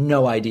have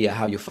no idea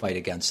how you fight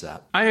against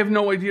that. I have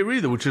no idea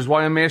either, which is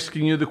why I'm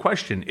asking you the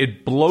question.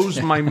 It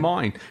blows my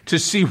mind to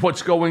see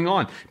what's going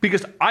on,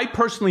 because I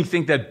personally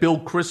think that Bill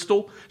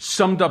Kristol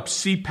summed up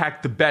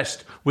CPAC the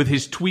best with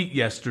his tweet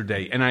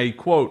yesterday, and I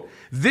quote,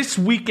 "This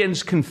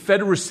weekend's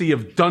confederacy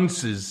of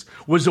dunces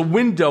was a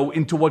window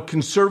into what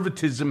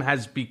conservatism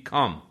has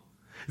become.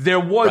 There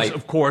was,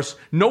 of course,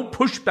 no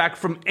pushback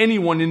from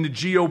anyone in the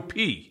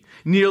GOP.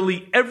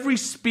 Nearly every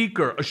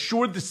speaker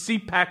assured the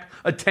CPAC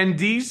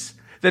attendees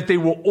that they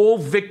were all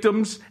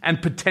victims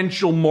and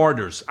potential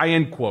martyrs." I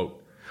end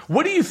quote.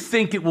 What do you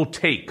think it will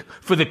take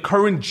for the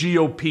current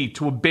GOP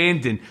to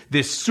abandon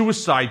this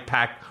suicide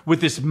pact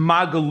with this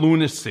MAGA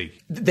lunacy?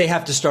 They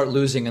have to start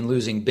losing and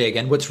losing big.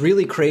 And what's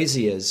really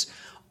crazy is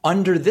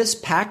under this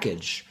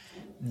package,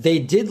 they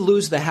did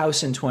lose the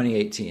House in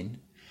 2018.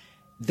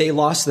 They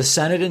lost the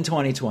Senate in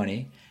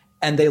 2020,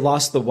 and they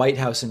lost the White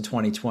House in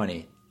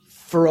 2020.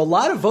 For a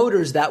lot of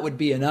voters, that would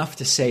be enough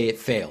to say it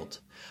failed.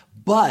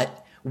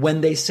 But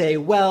when they say,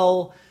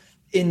 well,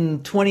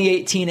 in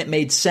 2018, it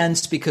made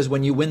sense because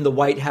when you win the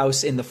White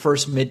House in the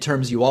first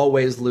midterms, you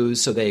always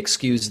lose. So they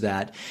excuse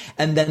that.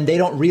 And then they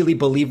don't really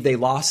believe they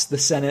lost the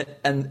Senate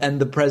and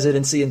the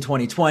presidency in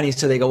 2020.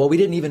 So they go, well, we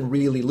didn't even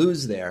really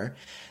lose there.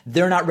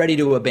 They're not ready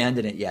to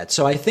abandon it yet.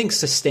 So I think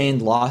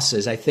sustained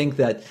losses. I think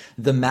that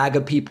the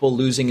MAGA people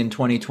losing in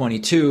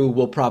 2022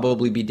 will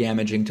probably be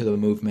damaging to the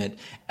movement.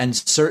 And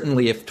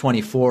certainly if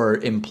 24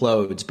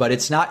 implodes, but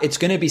it's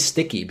going to be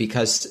sticky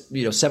because,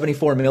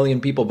 74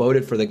 million people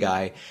voted for the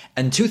guy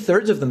and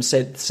 2/3 of them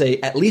say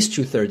at least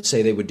 2/3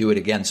 say they would do it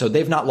again. So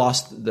they've not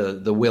lost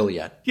the will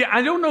yet. Yeah.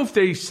 I don't know if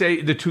they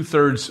say the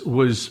 2/3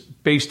 was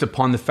based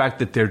upon the fact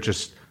that they're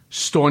just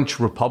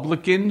staunch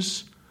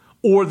Republicans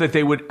or that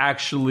they would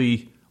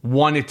actually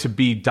want it to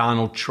be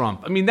Donald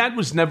Trump. I mean, that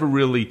was never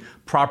really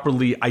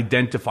properly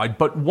identified.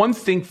 But one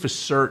thing for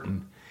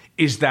certain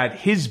is that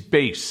his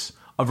base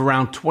of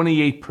around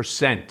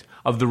 28%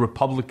 of the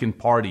Republican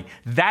Party,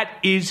 that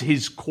is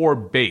his core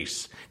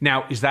base.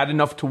 Now, is that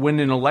enough to win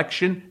an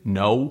election?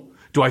 No.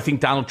 Do I think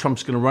Donald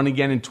Trump's going to run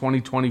again in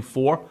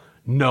 2024?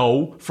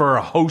 No, for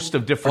a host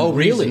of different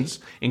reasons,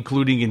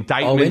 including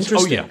indictments.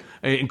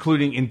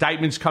 Including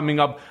indictments coming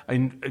up,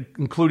 and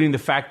including the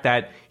fact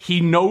that he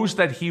knows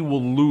that he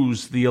will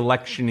lose the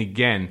election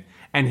again.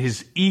 And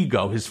his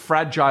ego, his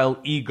fragile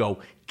ego,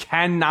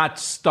 cannot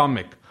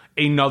stomach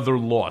another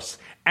loss.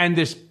 And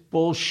this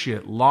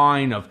bullshit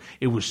line of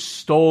it was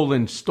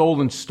stolen.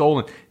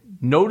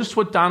 Notice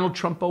what Donald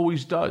Trump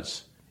always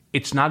does.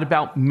 It's not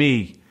about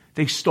me.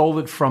 They stole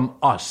it from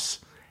us.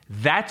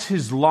 That's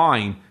his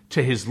line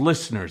to his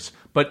listeners.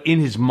 But in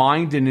his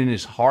mind and in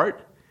his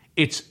heart,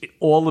 it's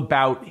all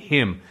about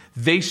him.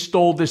 They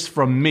stole this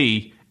from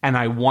me, and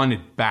I want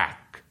it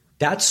back.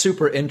 That's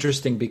super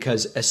interesting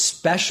because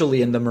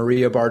especially in the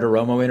Maria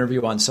Bartiromo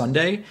interview on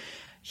Sunday,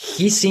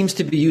 he seems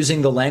to be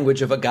using the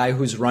language of a guy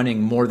who's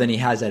running more than he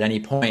has at any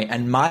point.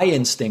 And my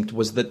instinct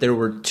was that there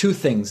were two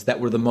things that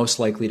were the most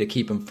likely to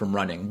keep him from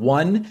running.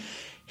 One,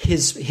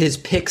 his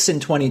picks in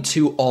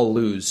 22 all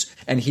lose,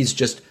 and he's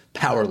just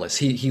powerless.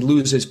 He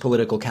loses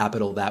political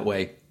capital that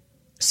way.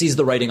 Sees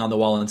the writing on the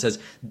wall and says,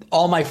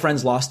 all my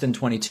friends lost in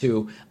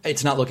 22.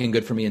 It's not looking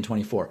good for me in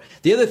 24.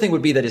 The other thing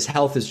would be that his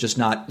health is just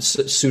not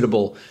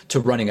suitable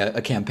to running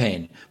a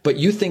campaign. But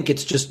you think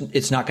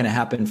it's not going to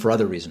happen for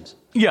other reasons?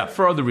 Yeah,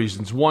 for other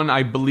reasons. One,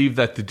 I believe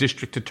that the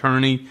district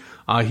attorney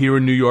here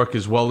in New York,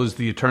 as well as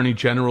the attorney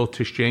general,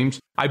 Tish James,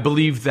 I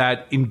believe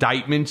that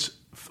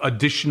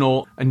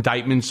additional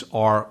indictments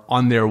are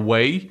on their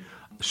way,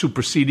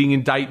 superseding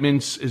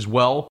indictments as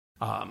well.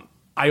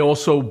 I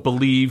also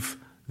believe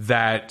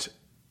that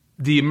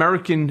the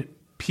American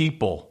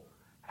people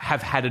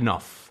have had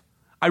enough.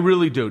 I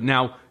really do.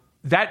 Now,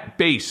 that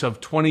base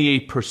of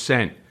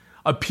 28%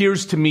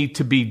 appears to me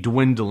to be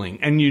dwindling.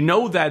 And you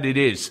know that it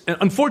is. And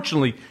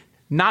unfortunately,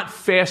 not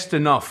fast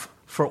enough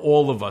for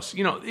all of us.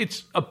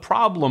 It's a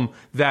problem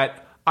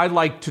that I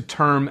like to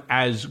term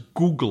as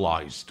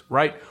Googleized,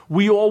 right?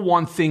 We all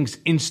want things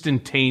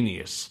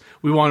instantaneous.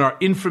 We want our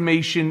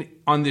information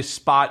on this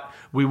spot.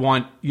 We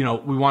want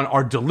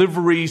our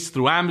deliveries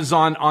through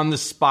Amazon on the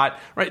spot,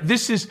 right?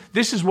 This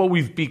is what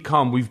we've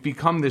become. We've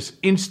become this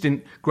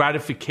instant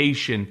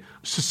gratification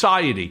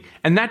society.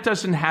 And that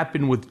doesn't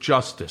happen with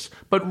justice.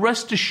 But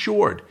rest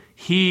assured,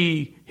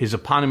 his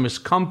eponymous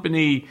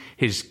company,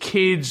 his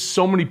kids,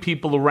 so many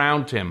people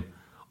around him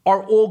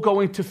are all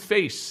going to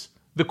face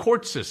the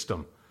court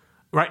system,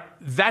 right?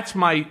 That's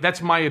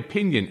my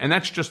opinion. And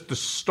that's just the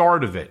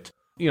start of it.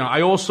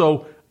 I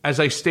also, as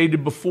I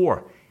stated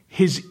before,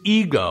 his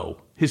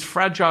ego, his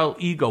fragile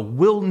ego,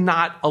 will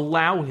not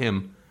allow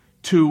him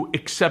to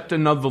accept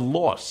another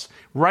loss.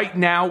 Right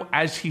now,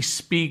 as he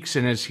speaks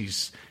and as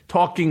he's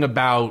talking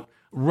about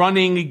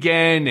running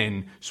again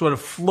and sort of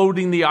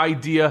floating the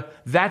idea,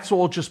 that's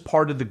all just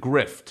part of the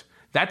grift.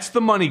 That's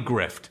the money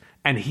grift.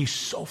 And he's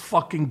so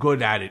fucking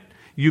good at it.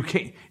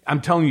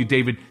 I'm telling you,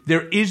 David,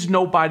 there is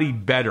nobody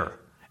better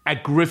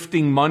at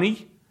grifting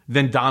money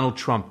than Donald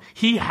Trump.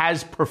 He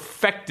has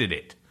perfected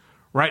it.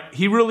 Right?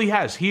 He really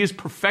has. He has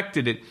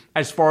perfected it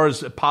as far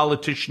as a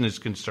politician is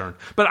concerned.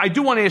 But I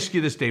do want to ask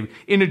you this, David.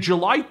 In a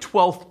July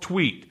 12th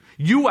tweet,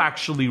 you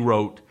actually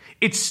wrote,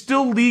 it's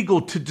still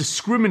legal to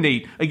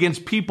discriminate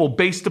against people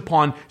based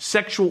upon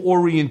sexual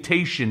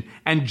orientation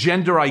and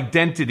gender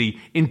identity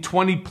in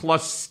 20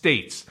 plus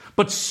states.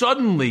 But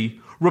suddenly,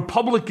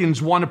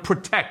 Republicans want to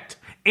protect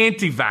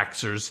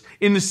anti-vaxxers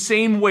in the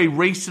same way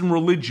race and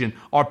religion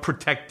are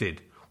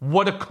protected.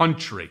 What a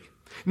country.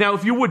 Now,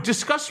 if you would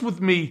discuss with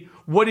me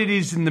what it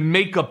is in the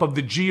makeup of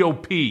the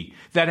GOP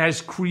that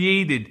has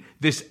created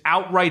this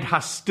outright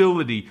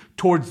hostility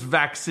towards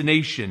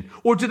vaccination,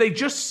 or do they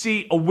just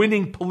see a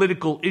winning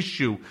political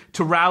issue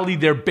to rally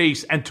their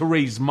base and to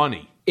raise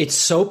money? It's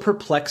so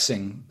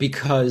perplexing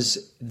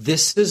because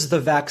this is the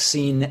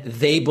vaccine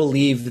they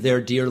believe their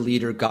dear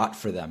leader got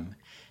for them.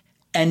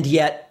 And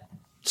yet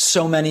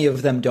so many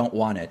of them don't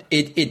want it.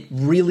 It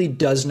really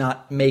does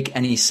not make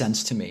any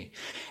sense to me.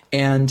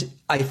 And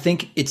I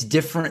think it's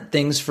different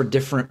things for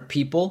different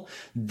people.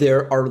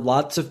 There are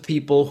lots of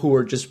people who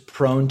are just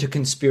prone to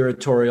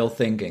conspiratorial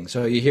thinking.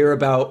 So you hear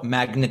about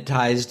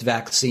magnetized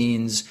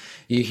vaccines,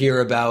 you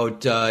hear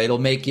about it'll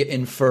make you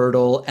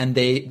infertile, and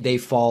they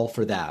fall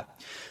for that.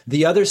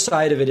 The other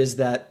side of it is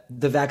that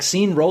the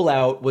vaccine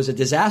rollout was a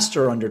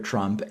disaster under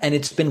Trump, and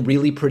it's been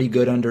really pretty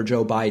good under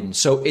Joe Biden.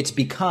 So it's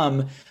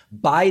become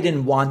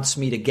Biden wants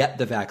me to get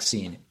the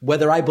vaccine.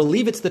 Whether I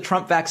believe it's the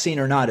Trump vaccine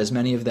or not, as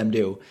many of them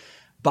do,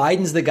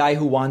 Biden's the guy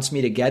who wants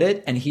me to get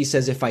it. And he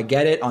says, if I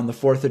get it on the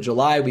 4th of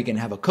July, we can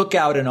have a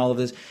cookout and all of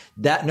this.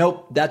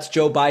 Nope, that's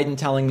Joe Biden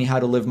telling me how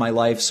to live my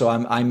life. So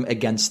I'm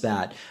against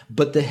that.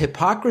 But the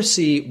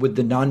hypocrisy with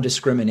the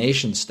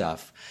non-discrimination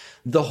stuff,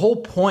 the whole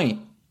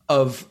point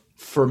of,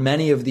 for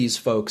many of these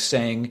folks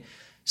saying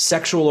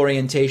sexual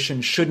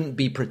orientation shouldn't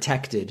be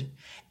protected,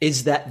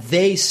 is that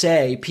they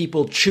say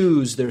people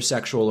choose their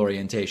sexual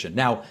orientation.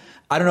 Now,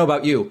 I don't know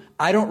about you.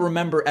 I don't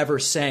remember ever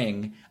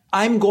saying,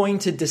 I'm going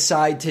to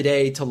decide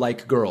today to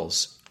like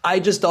girls.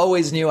 I just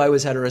always knew I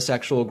was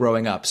heterosexual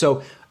growing up.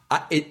 So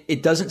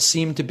it doesn't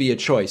seem to be a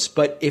choice.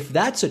 But if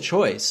that's a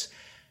choice,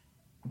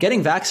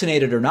 getting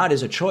vaccinated or not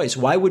is a choice.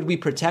 Why would we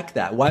protect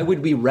that? Why would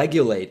we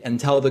regulate and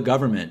tell the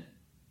government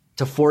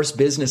to force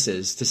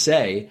businesses to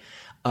say,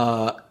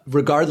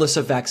 regardless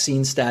of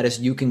vaccine status,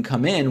 you can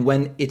come in,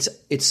 when it's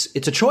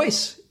a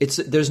choice?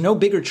 There's no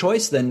bigger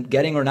choice than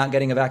getting or not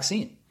getting a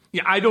vaccine.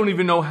 Yeah, I don't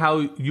even know how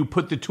you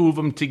put the two of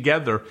them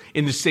together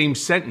in the same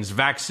sentence,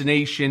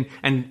 vaccination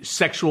and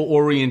sexual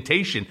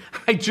orientation.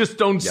 I just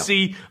don't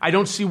see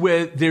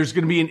where there's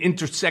going to be an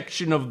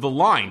intersection of the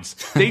lines.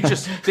 They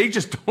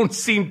just don't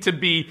seem to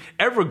be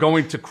ever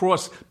going to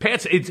cross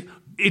paths.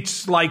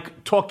 It's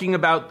like talking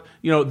about,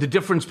 the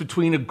difference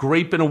between a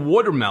grape and a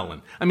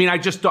watermelon. I mean, I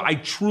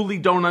truly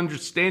don't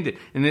understand it.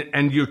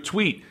 And your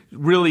tweet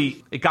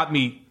really, it got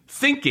me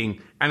thinking,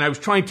 and I was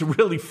trying to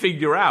really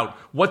figure out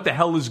what the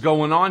hell is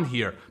going on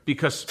here,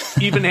 because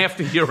even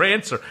after your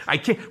answer, I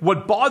can't.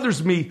 What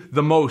bothers me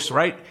the most,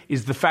 right,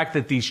 is the fact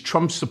that these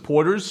Trump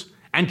supporters,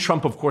 and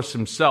Trump, of course,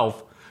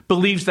 himself,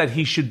 believes that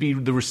he should be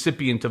the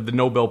recipient of the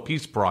Nobel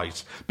Peace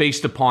Prize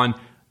based upon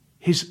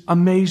his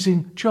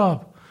amazing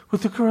job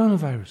with the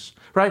coronavirus,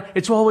 right?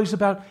 It's always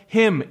about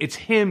him. It's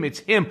him. It's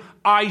him.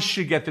 I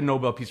should get the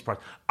Nobel Peace Prize.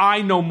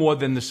 I know more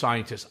than the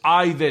scientists.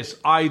 I this,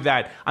 I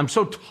that. I'm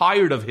so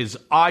tired of his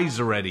eyes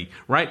already,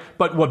 right?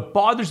 But what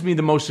bothers me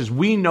the most is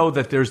we know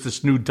that there's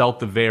this new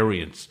Delta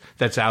variant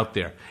that's out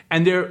there.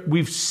 And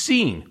we've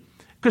seen,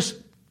 because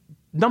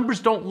numbers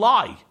don't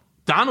lie.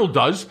 Donald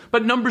does,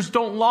 but numbers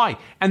don't lie.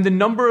 And the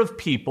number of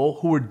people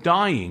who are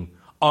dying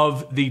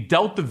of the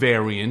Delta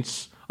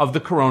variants of the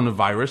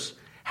coronavirus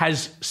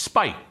has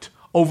spiked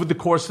over the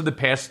course of the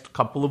past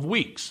couple of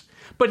weeks.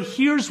 But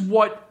here's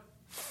what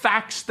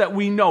facts that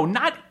we know,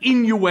 not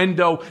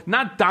innuendo,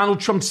 not Donald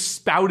Trump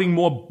spouting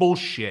more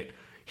bullshit.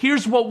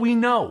 Here's what we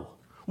know.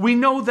 We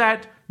know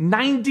that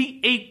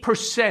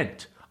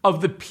 98%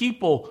 of the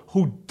people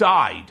who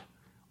died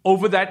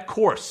over that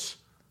course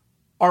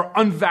are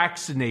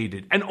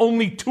unvaccinated, and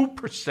only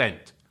 2%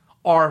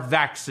 are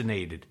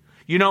vaccinated.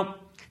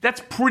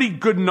 That's pretty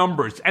good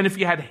numbers. And if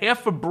you had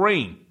half a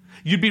brain,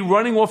 you'd be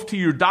running off to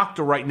your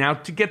doctor right now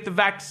to get the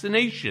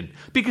vaccination,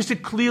 because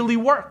it clearly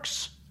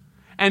works.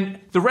 And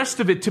the rest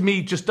of it, to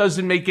me, just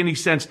doesn't make any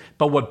sense.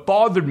 But what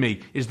bothered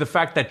me is the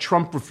fact that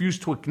Trump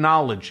refused to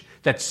acknowledge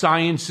that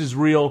science is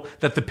real,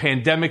 that the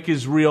pandemic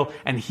is real,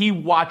 and he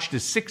watched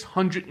as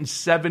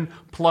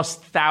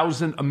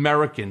 607,000+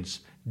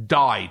 Americans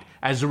died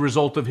as a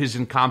result of his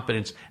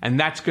incompetence. And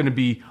that's going to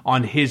be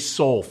on his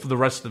soul for the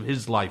rest of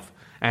his life.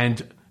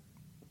 And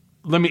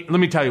let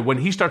me tell you, when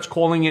he starts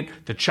calling it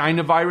the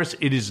China virus,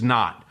 it is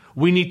not.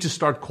 We need to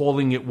start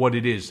calling it what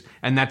it is,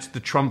 and that's the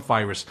Trump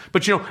virus.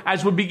 But,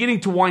 as we're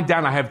beginning to wind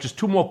down, I have just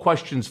two more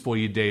questions for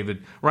you,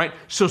 David, right?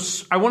 So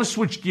I want to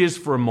switch gears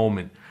for a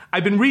moment.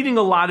 I've been reading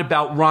a lot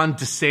about Ron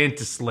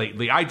DeSantis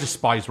lately. I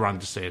despise Ron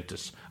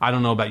DeSantis. I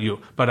don't know about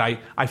you, but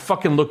I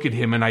fucking look at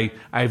him, and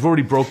I've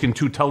already broken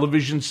 2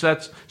 television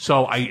sets.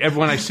 So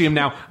when I see him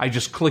now, I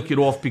just click it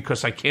off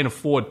because I can't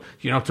afford,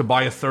 to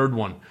buy a third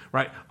one,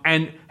 right?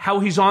 And how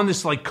he's on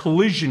this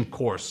collision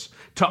course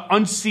to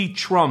unseat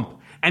Trump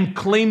and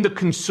claim the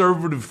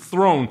conservative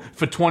throne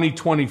for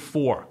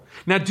 2024.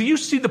 Now, do you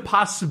see the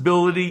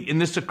possibility in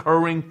this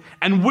occurring?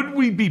 And would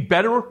we be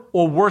better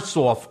or worse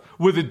off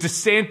with a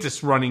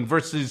DeSantis running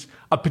versus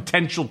a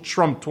potential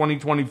Trump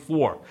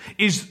 2024?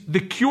 Is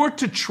the cure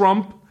to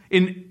Trump,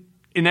 in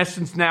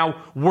essence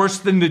now, worse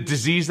than the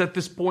disease at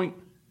this point?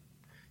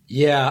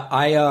 Yeah,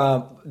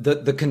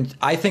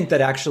 I think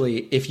that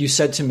actually, if you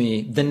said to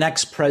me, the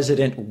next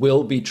president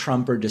will be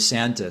Trump or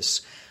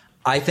DeSantis,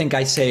 I think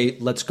I say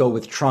let's go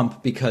with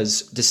Trump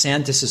because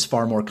DeSantis is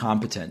far more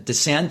competent.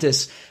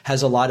 DeSantis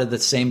has a lot of the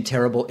same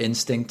terrible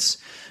instincts.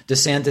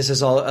 DeSantis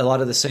has a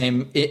lot of the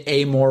same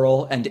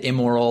amoral and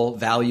immoral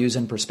values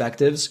and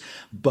perspectives,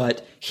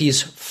 but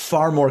he's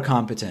far more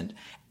competent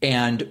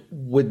and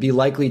would be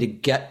likely to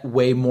get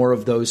way more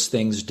of those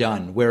things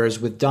done. Whereas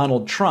with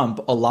Donald Trump,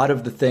 a lot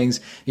of the things,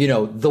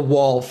 the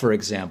wall, for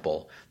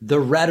example, the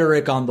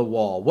rhetoric on the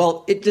wall.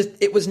 Well,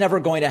 it was never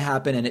going to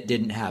happen and it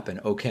didn't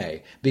happen.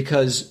 Okay.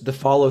 Because the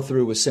follow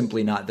through was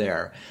simply not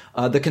there.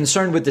 The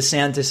concern with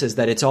DeSantis is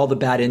that it's all the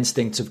bad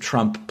instincts of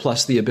Trump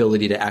plus the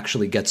ability to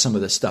actually get some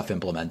of this stuff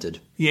implemented.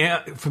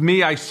 Yeah. For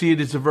me, I see it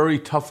as a very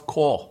tough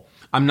call.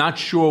 I'm not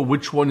sure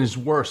which one is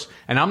worse.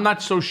 And I'm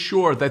not so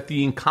sure that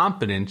the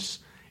incompetence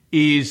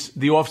is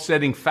the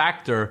offsetting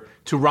factor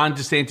to Ron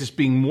DeSantis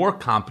being more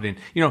competent.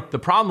 The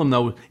problem,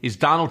 though, is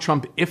Donald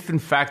Trump, if in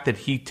fact that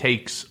he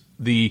takes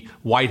the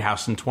White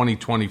House in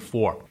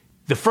 2024,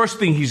 the first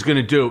thing he's going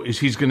to do is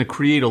he's going to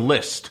create a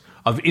list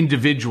of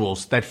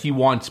individuals that he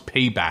wants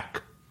payback.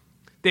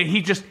 That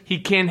he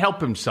can't help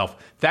himself.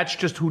 That's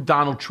just who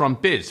Donald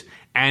Trump is.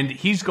 And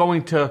he's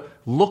going to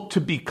look to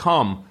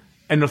become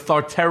an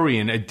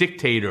authoritarian, a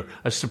dictator,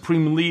 a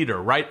supreme leader,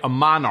 right? A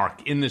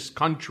monarch in this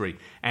country.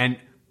 And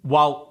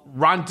while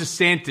Ron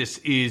DeSantis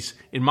is,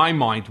 in my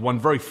mind, one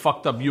very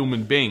fucked up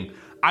human being,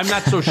 I'm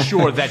not so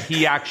sure that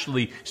he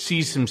actually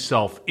sees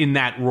himself in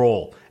that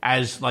role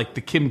as like the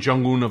Kim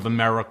Jong-un of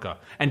America.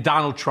 And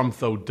Donald Trump,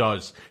 though,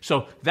 does.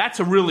 So that's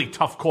a really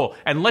tough call.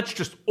 And let's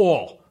just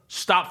all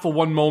stop for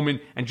one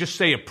moment and just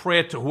say a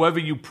prayer to whoever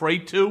you pray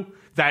to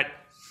that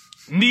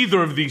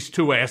neither of these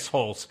two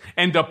assholes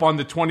end up on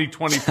the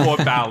 2024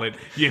 ballot,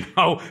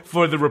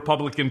 for the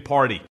Republican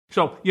Party.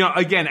 So,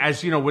 again,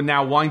 as we're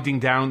now winding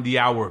down the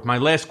hour, my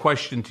last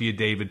question to you,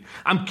 David,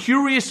 I'm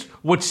curious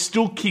what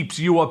still keeps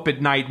you up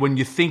at night when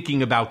you're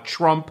thinking about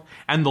Trump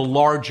and the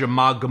larger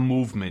MAGA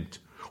movement.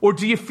 Or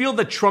do you feel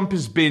that Trump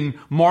has been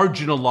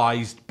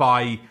marginalized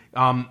by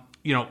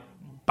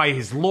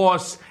his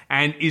loss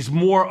and is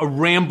more a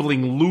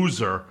rambling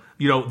loser,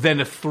 than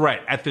a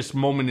threat at this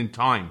moment in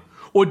time?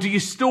 Or do you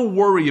still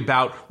worry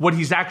about what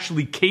he's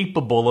actually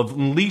capable of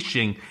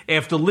unleashing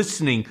after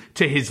listening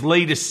to his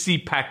latest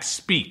CPAC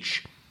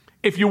speech?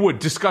 If you would,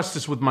 discuss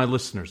this with my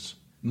listeners.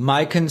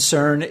 My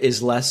concern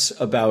is less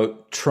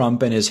about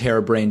Trump and his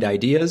harebrained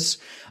ideas.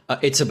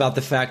 It's about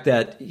the fact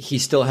that he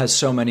still has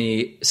so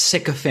many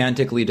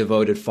sycophantically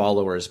devoted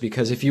followers,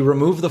 because if you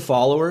remove the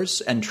followers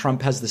and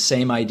Trump has the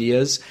same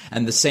ideas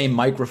and the same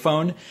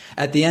microphone,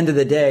 at the end of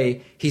the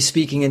day, he's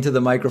speaking into the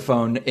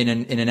microphone in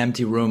an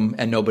empty room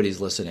and nobody's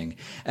listening.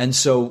 And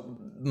so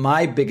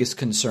my biggest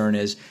concern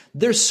is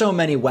there's so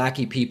many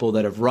wacky people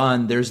that have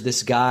run. There's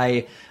this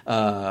guy,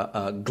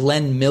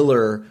 Glenn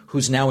Miller,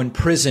 who's now in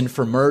prison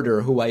for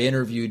murder, who I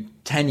interviewed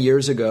 10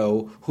 years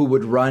ago, who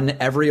would run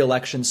every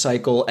election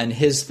cycle. And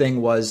his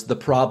thing was the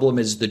problem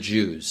is the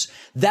Jews.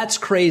 That's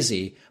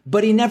crazy.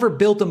 But he never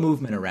built a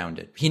movement around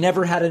it. He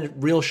never had a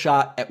real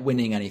shot at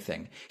winning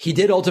anything. He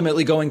did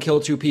ultimately go and kill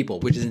 2 people,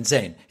 which is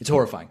insane. It's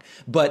horrifying.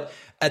 But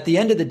at the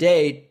end of the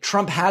day,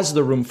 Trump has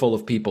the room full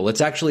of people.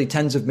 It's actually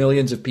tens of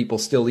millions of people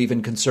still,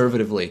 even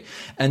conservatively.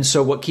 And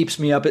so what keeps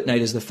me up at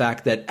night is the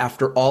fact that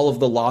after all of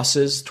the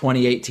losses,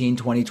 2018,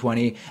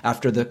 2020,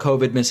 after the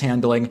COVID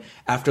mishandling,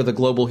 after the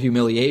global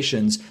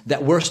humiliations,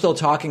 that we're still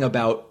talking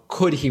about,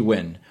 could he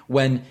win?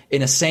 When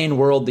in a sane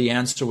world, the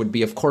answer would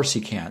be, of course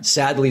he can't.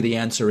 Sadly, the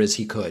answer is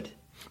he could.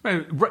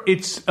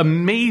 It's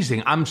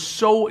amazing. I'm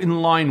so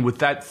in line with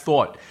that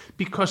thought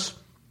because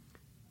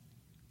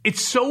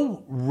it's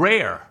so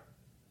rare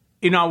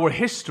in our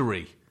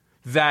history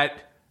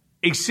that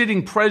a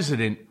sitting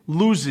president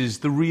loses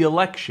the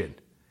re-election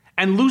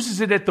and loses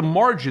it at the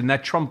margin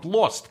that Trump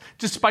lost,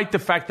 despite the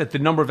fact that the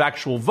number of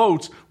actual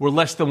votes were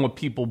less than what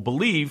people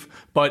believe.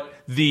 But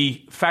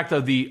the fact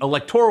of the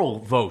electoral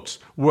votes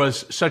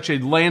was such a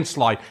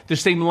landslide, the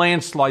same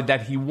landslide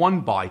that he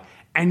won by.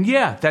 And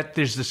yeah, that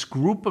there's this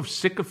group of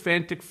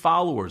sycophantic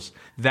followers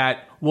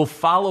that will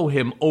follow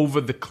him over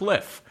the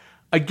cliff.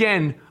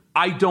 Again,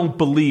 I don't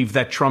believe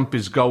that Trump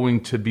is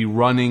going to be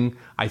running.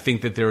 I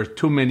think that there are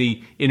too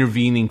many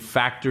intervening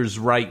factors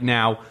right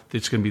now.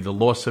 There's going to be the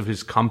loss of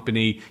his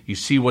company. You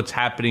see what's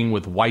happening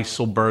with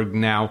Weisselberg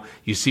now.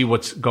 You see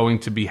what's going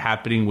to be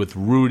happening with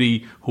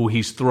Rudy, who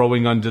he's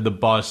throwing under the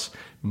bus,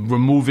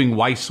 removing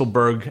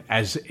Weisselberg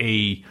as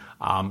a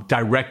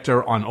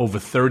director on over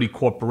 30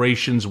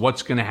 corporations.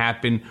 What's going to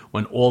happen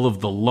when all of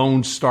the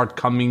loans start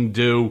coming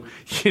due?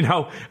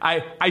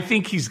 I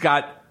think he's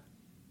got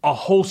a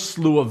whole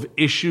slew of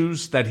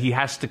issues that he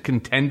has to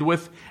contend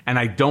with, and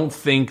I don't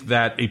think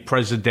that a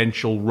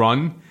presidential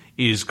run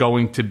is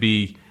going to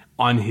be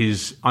on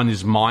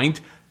his mind.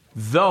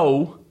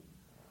 Though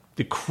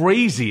the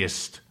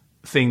craziest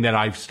thing that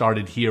I've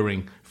started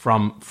hearing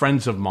from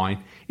friends of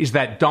mine is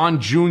that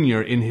Don Jr.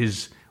 in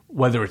his,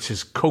 whether it's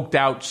his coked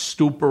out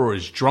stupor or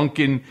his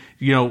drunken,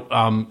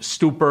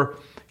 stupor,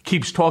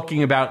 keeps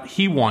talking about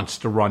he wants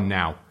to run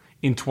now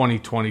in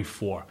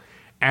 2024.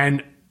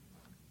 And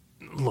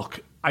look,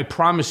 I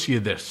promise you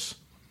this.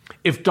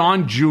 If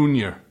Don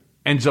Jr.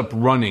 ends up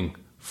running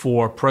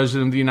for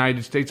president of the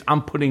United States,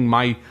 I'm putting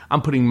my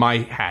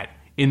hat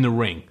in the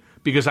ring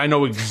because I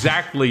know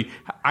exactly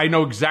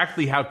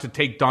how to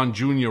take Don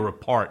Jr.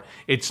 apart.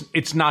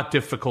 It's not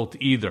difficult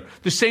either.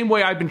 The same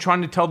way I've been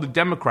trying to tell the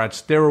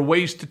Democrats there are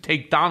ways to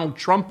take Donald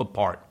Trump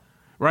apart,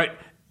 right?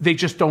 They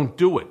just don't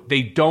do it.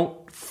 They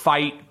don't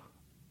fight.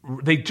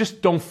 They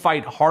just don't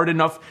fight hard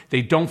enough.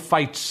 They don't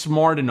fight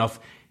smart enough.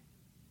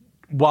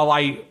 While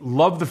I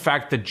love the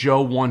fact that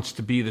Joe wants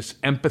to be this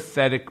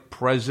empathetic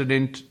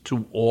president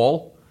to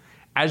all,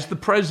 as the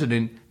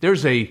president,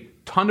 there's a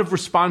ton of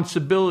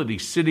responsibility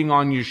sitting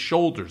on your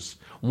shoulders,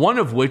 one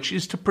of which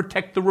is to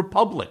protect the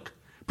republic,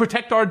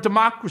 protect our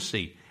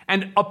democracy,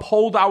 and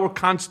uphold our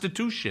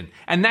Constitution.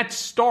 And that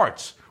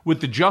starts with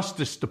the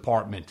Justice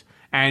Department.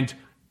 And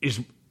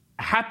as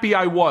happy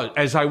I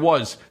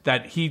was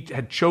that he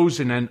had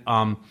chosen and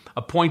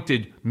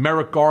appointed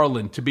Merrick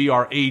Garland to be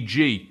our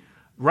AG.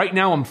 Right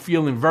now, I'm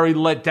feeling very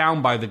let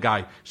down by the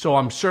guy. So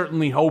I'm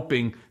certainly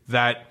hoping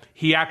that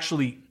he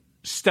actually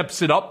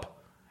steps it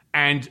up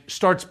and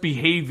starts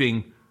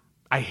behaving,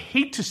 I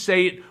hate to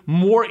say it,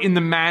 more in the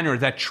manner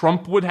that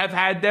Trump would have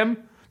had them,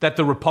 that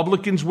the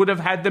Republicans would have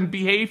had them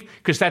behave,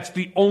 because that's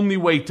the only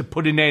way to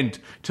put an end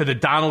to the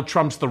Donald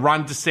Trumps, the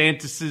Ron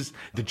DeSantises,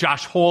 the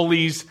Josh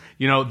Hawleys,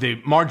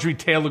 the Marjorie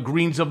Taylor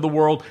Greens of the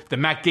world, the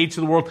Matt Gaetz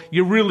of the world.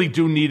 You really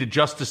do need a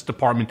Justice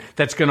Department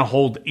that's going to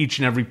hold each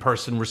and every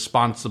person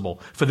responsible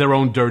for their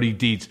own dirty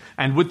deeds.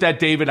 And with that,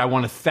 David, I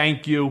want to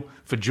thank you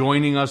for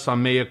joining us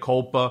on Mea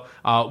Culpa.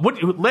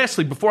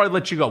 Lastly, before I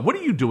let you go, what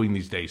are you doing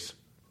these days?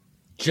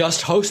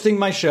 Just hosting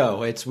my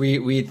show.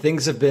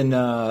 Things have been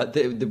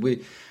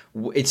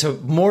it's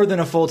more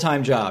than a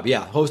full-time job.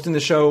 Yeah, hosting the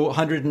show,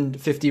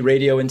 150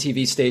 radio and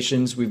TV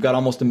stations. We've got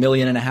almost 1.5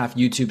 million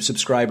YouTube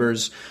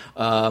subscribers.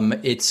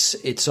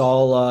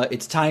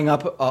 It's tying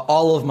up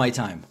all of my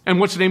time. And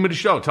what's the name of the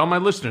show? Tell my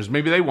listeners.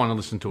 Maybe they want to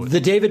listen to it. The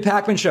David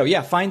Pakman Show.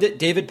 Yeah, find it,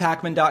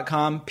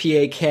 davidpakman.com,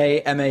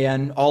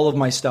 Pakman. All of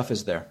my stuff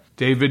is there.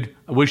 David,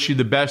 I wish you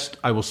the best.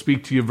 I will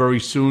speak to you very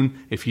soon.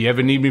 If you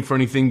ever need me for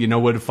anything, you know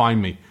where to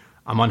find me.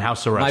 I'm on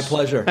house arrest. My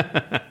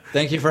pleasure.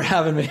 Thank you for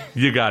having me.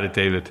 You got it,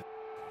 David.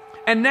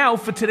 And now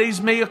for today's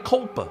Mea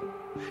Culpa.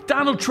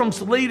 Donald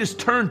Trump's latest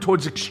turn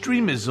towards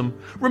extremism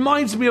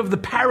reminds me of the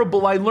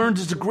parable I learned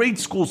as a grade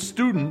school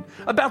student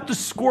about the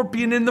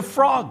scorpion and the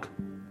frog.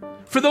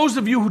 For those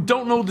of you who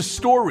don't know the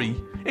story,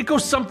 it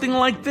goes something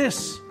like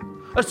this.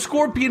 A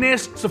scorpion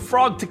asks a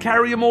frog to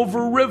carry him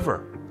over a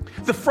river.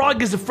 The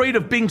frog is afraid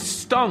of being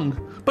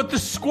stung, but the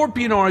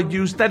scorpion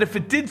argues that if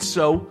it did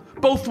so,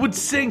 both would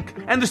sink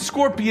and the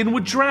scorpion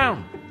would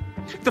drown.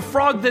 The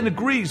frog then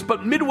agrees,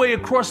 but midway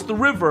across the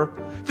river,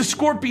 the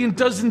scorpion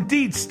does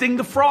indeed sting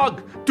the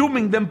frog,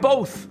 dooming them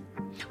both.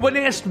 When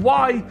asked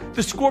why,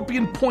 the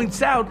scorpion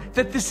points out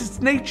that this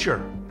is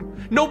nature.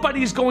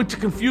 Nobody is going to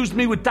confuse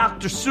me with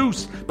Dr.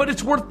 Seuss, but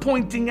it's worth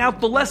pointing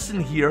out the lesson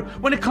here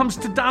when it comes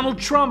to Donald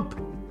Trump.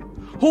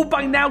 Who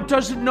by now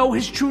doesn't know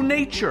his true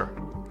nature?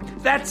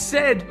 That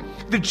said,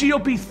 the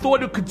GOP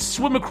thought it could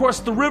swim across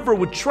the river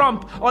with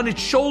Trump on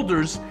its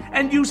shoulders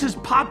and use his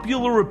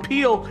popular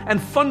appeal and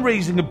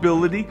fundraising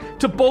ability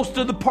to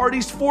bolster the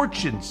party's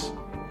fortunes.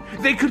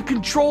 They could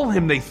control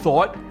him, they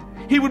thought.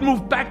 He would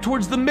move back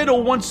towards the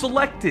middle once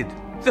elected.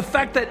 The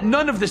fact that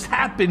none of this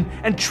happened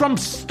and Trump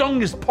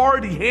stung his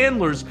party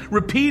handlers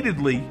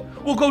repeatedly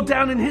will go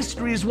down in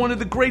history as one of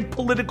the great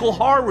political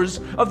horrors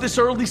of this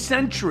early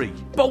century.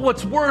 But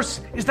what's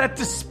worse is that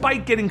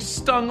despite getting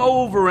stung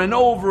over and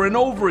over and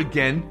over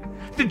again,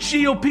 the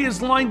GOP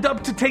is lined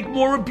up to take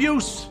more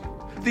abuse.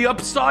 The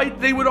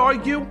upside, they would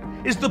argue,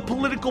 is the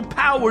political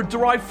power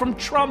derived from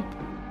Trump.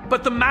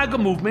 But the MAGA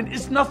movement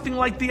is nothing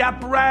like the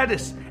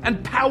apparatus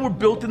and power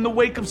built in the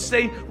wake of,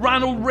 say,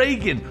 Ronald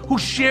Reagan, who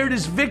shared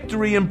his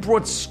victory and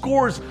brought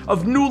scores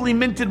of newly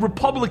minted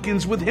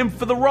Republicans with him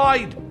for the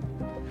ride.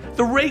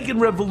 The Reagan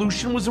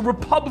Revolution was a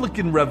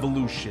Republican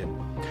revolution.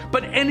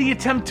 But any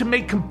attempt to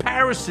make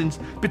comparisons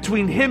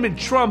between him and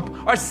Trump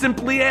are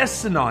simply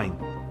asinine.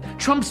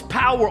 Trump's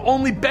power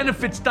only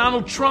benefits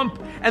Donald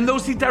Trump and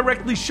those he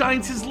directly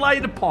shines his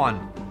light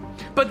upon.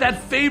 But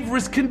that favor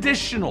is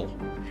conditional.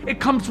 It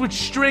comes with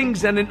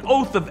strings and an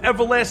oath of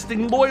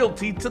everlasting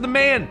loyalty to the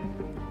man.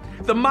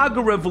 The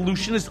MAGA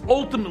revolution is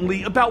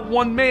ultimately about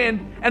one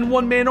man and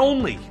one man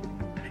only.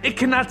 It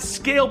cannot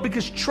scale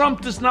because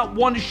Trump does not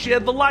want to share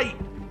the light.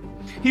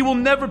 He will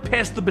never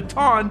pass the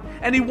baton,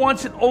 and he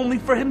wants it only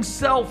for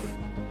himself.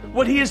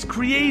 What he has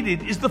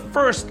created is the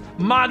first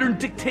modern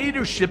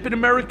dictatorship in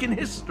American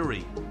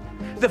history.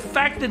 The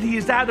fact that he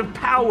is out of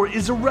power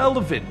is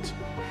irrelevant.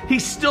 He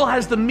still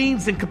has the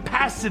means and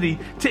capacity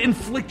to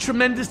inflict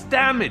tremendous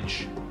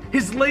damage.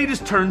 His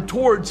latest turn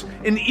towards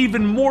an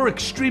even more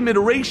extreme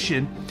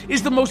iteration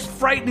is the most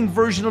frightening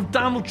version of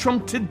Donald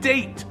Trump to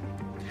date.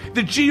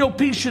 The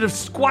GOP should have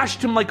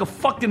squashed him like a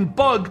fucking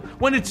bug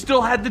when it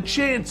still had the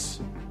chance.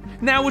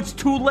 Now it's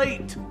too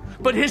late,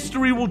 but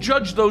history will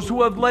judge those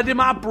who have let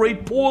him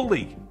operate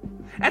poorly.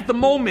 At the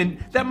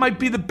moment, that might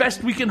be the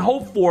best we can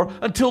hope for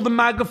until the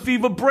MAGA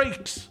fever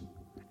breaks.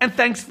 And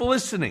thanks for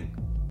listening.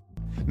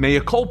 Mea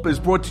Culpa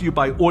is brought to you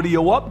by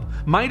Audio Up,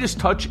 Midas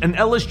Touch, and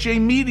LSJ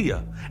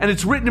Media, and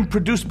it's written and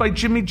produced by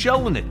Jimmy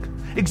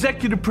Jelinek.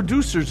 Executive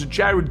producers are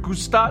Jared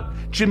Gustat,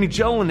 Jimmy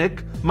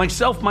Jelinek,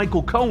 myself,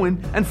 Michael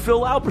Cohen, and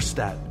Phil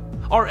Alberstadt.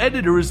 Our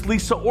editor is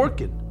Lisa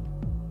Orkin.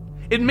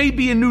 It may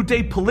be a new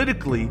day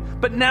politically,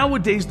 but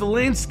nowadays the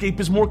landscape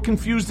is more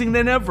confusing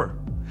than ever.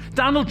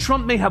 Donald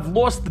Trump may have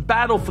lost the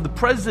battle for the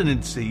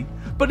presidency,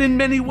 but in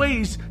many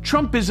ways,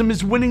 Trumpism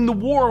is winning the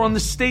war on the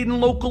state and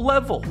local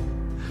level.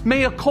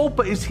 Mea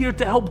Culpa is here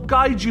to help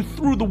guide you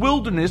through the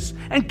wilderness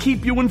and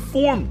keep you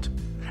informed.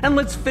 And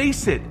let's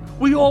face it,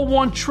 we all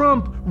want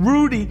Trump,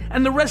 Rudy,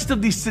 and the rest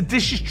of these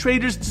seditious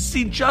traitors to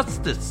see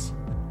justice.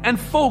 And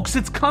folks,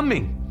 it's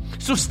coming.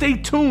 So stay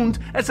tuned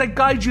as I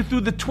guide you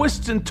through the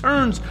twists and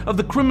turns of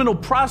the criminal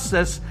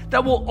process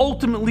that will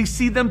ultimately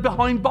see them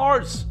behind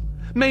bars.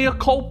 Mea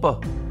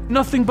Culpa,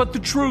 nothing but the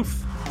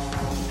truth.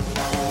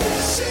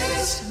 This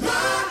is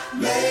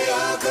my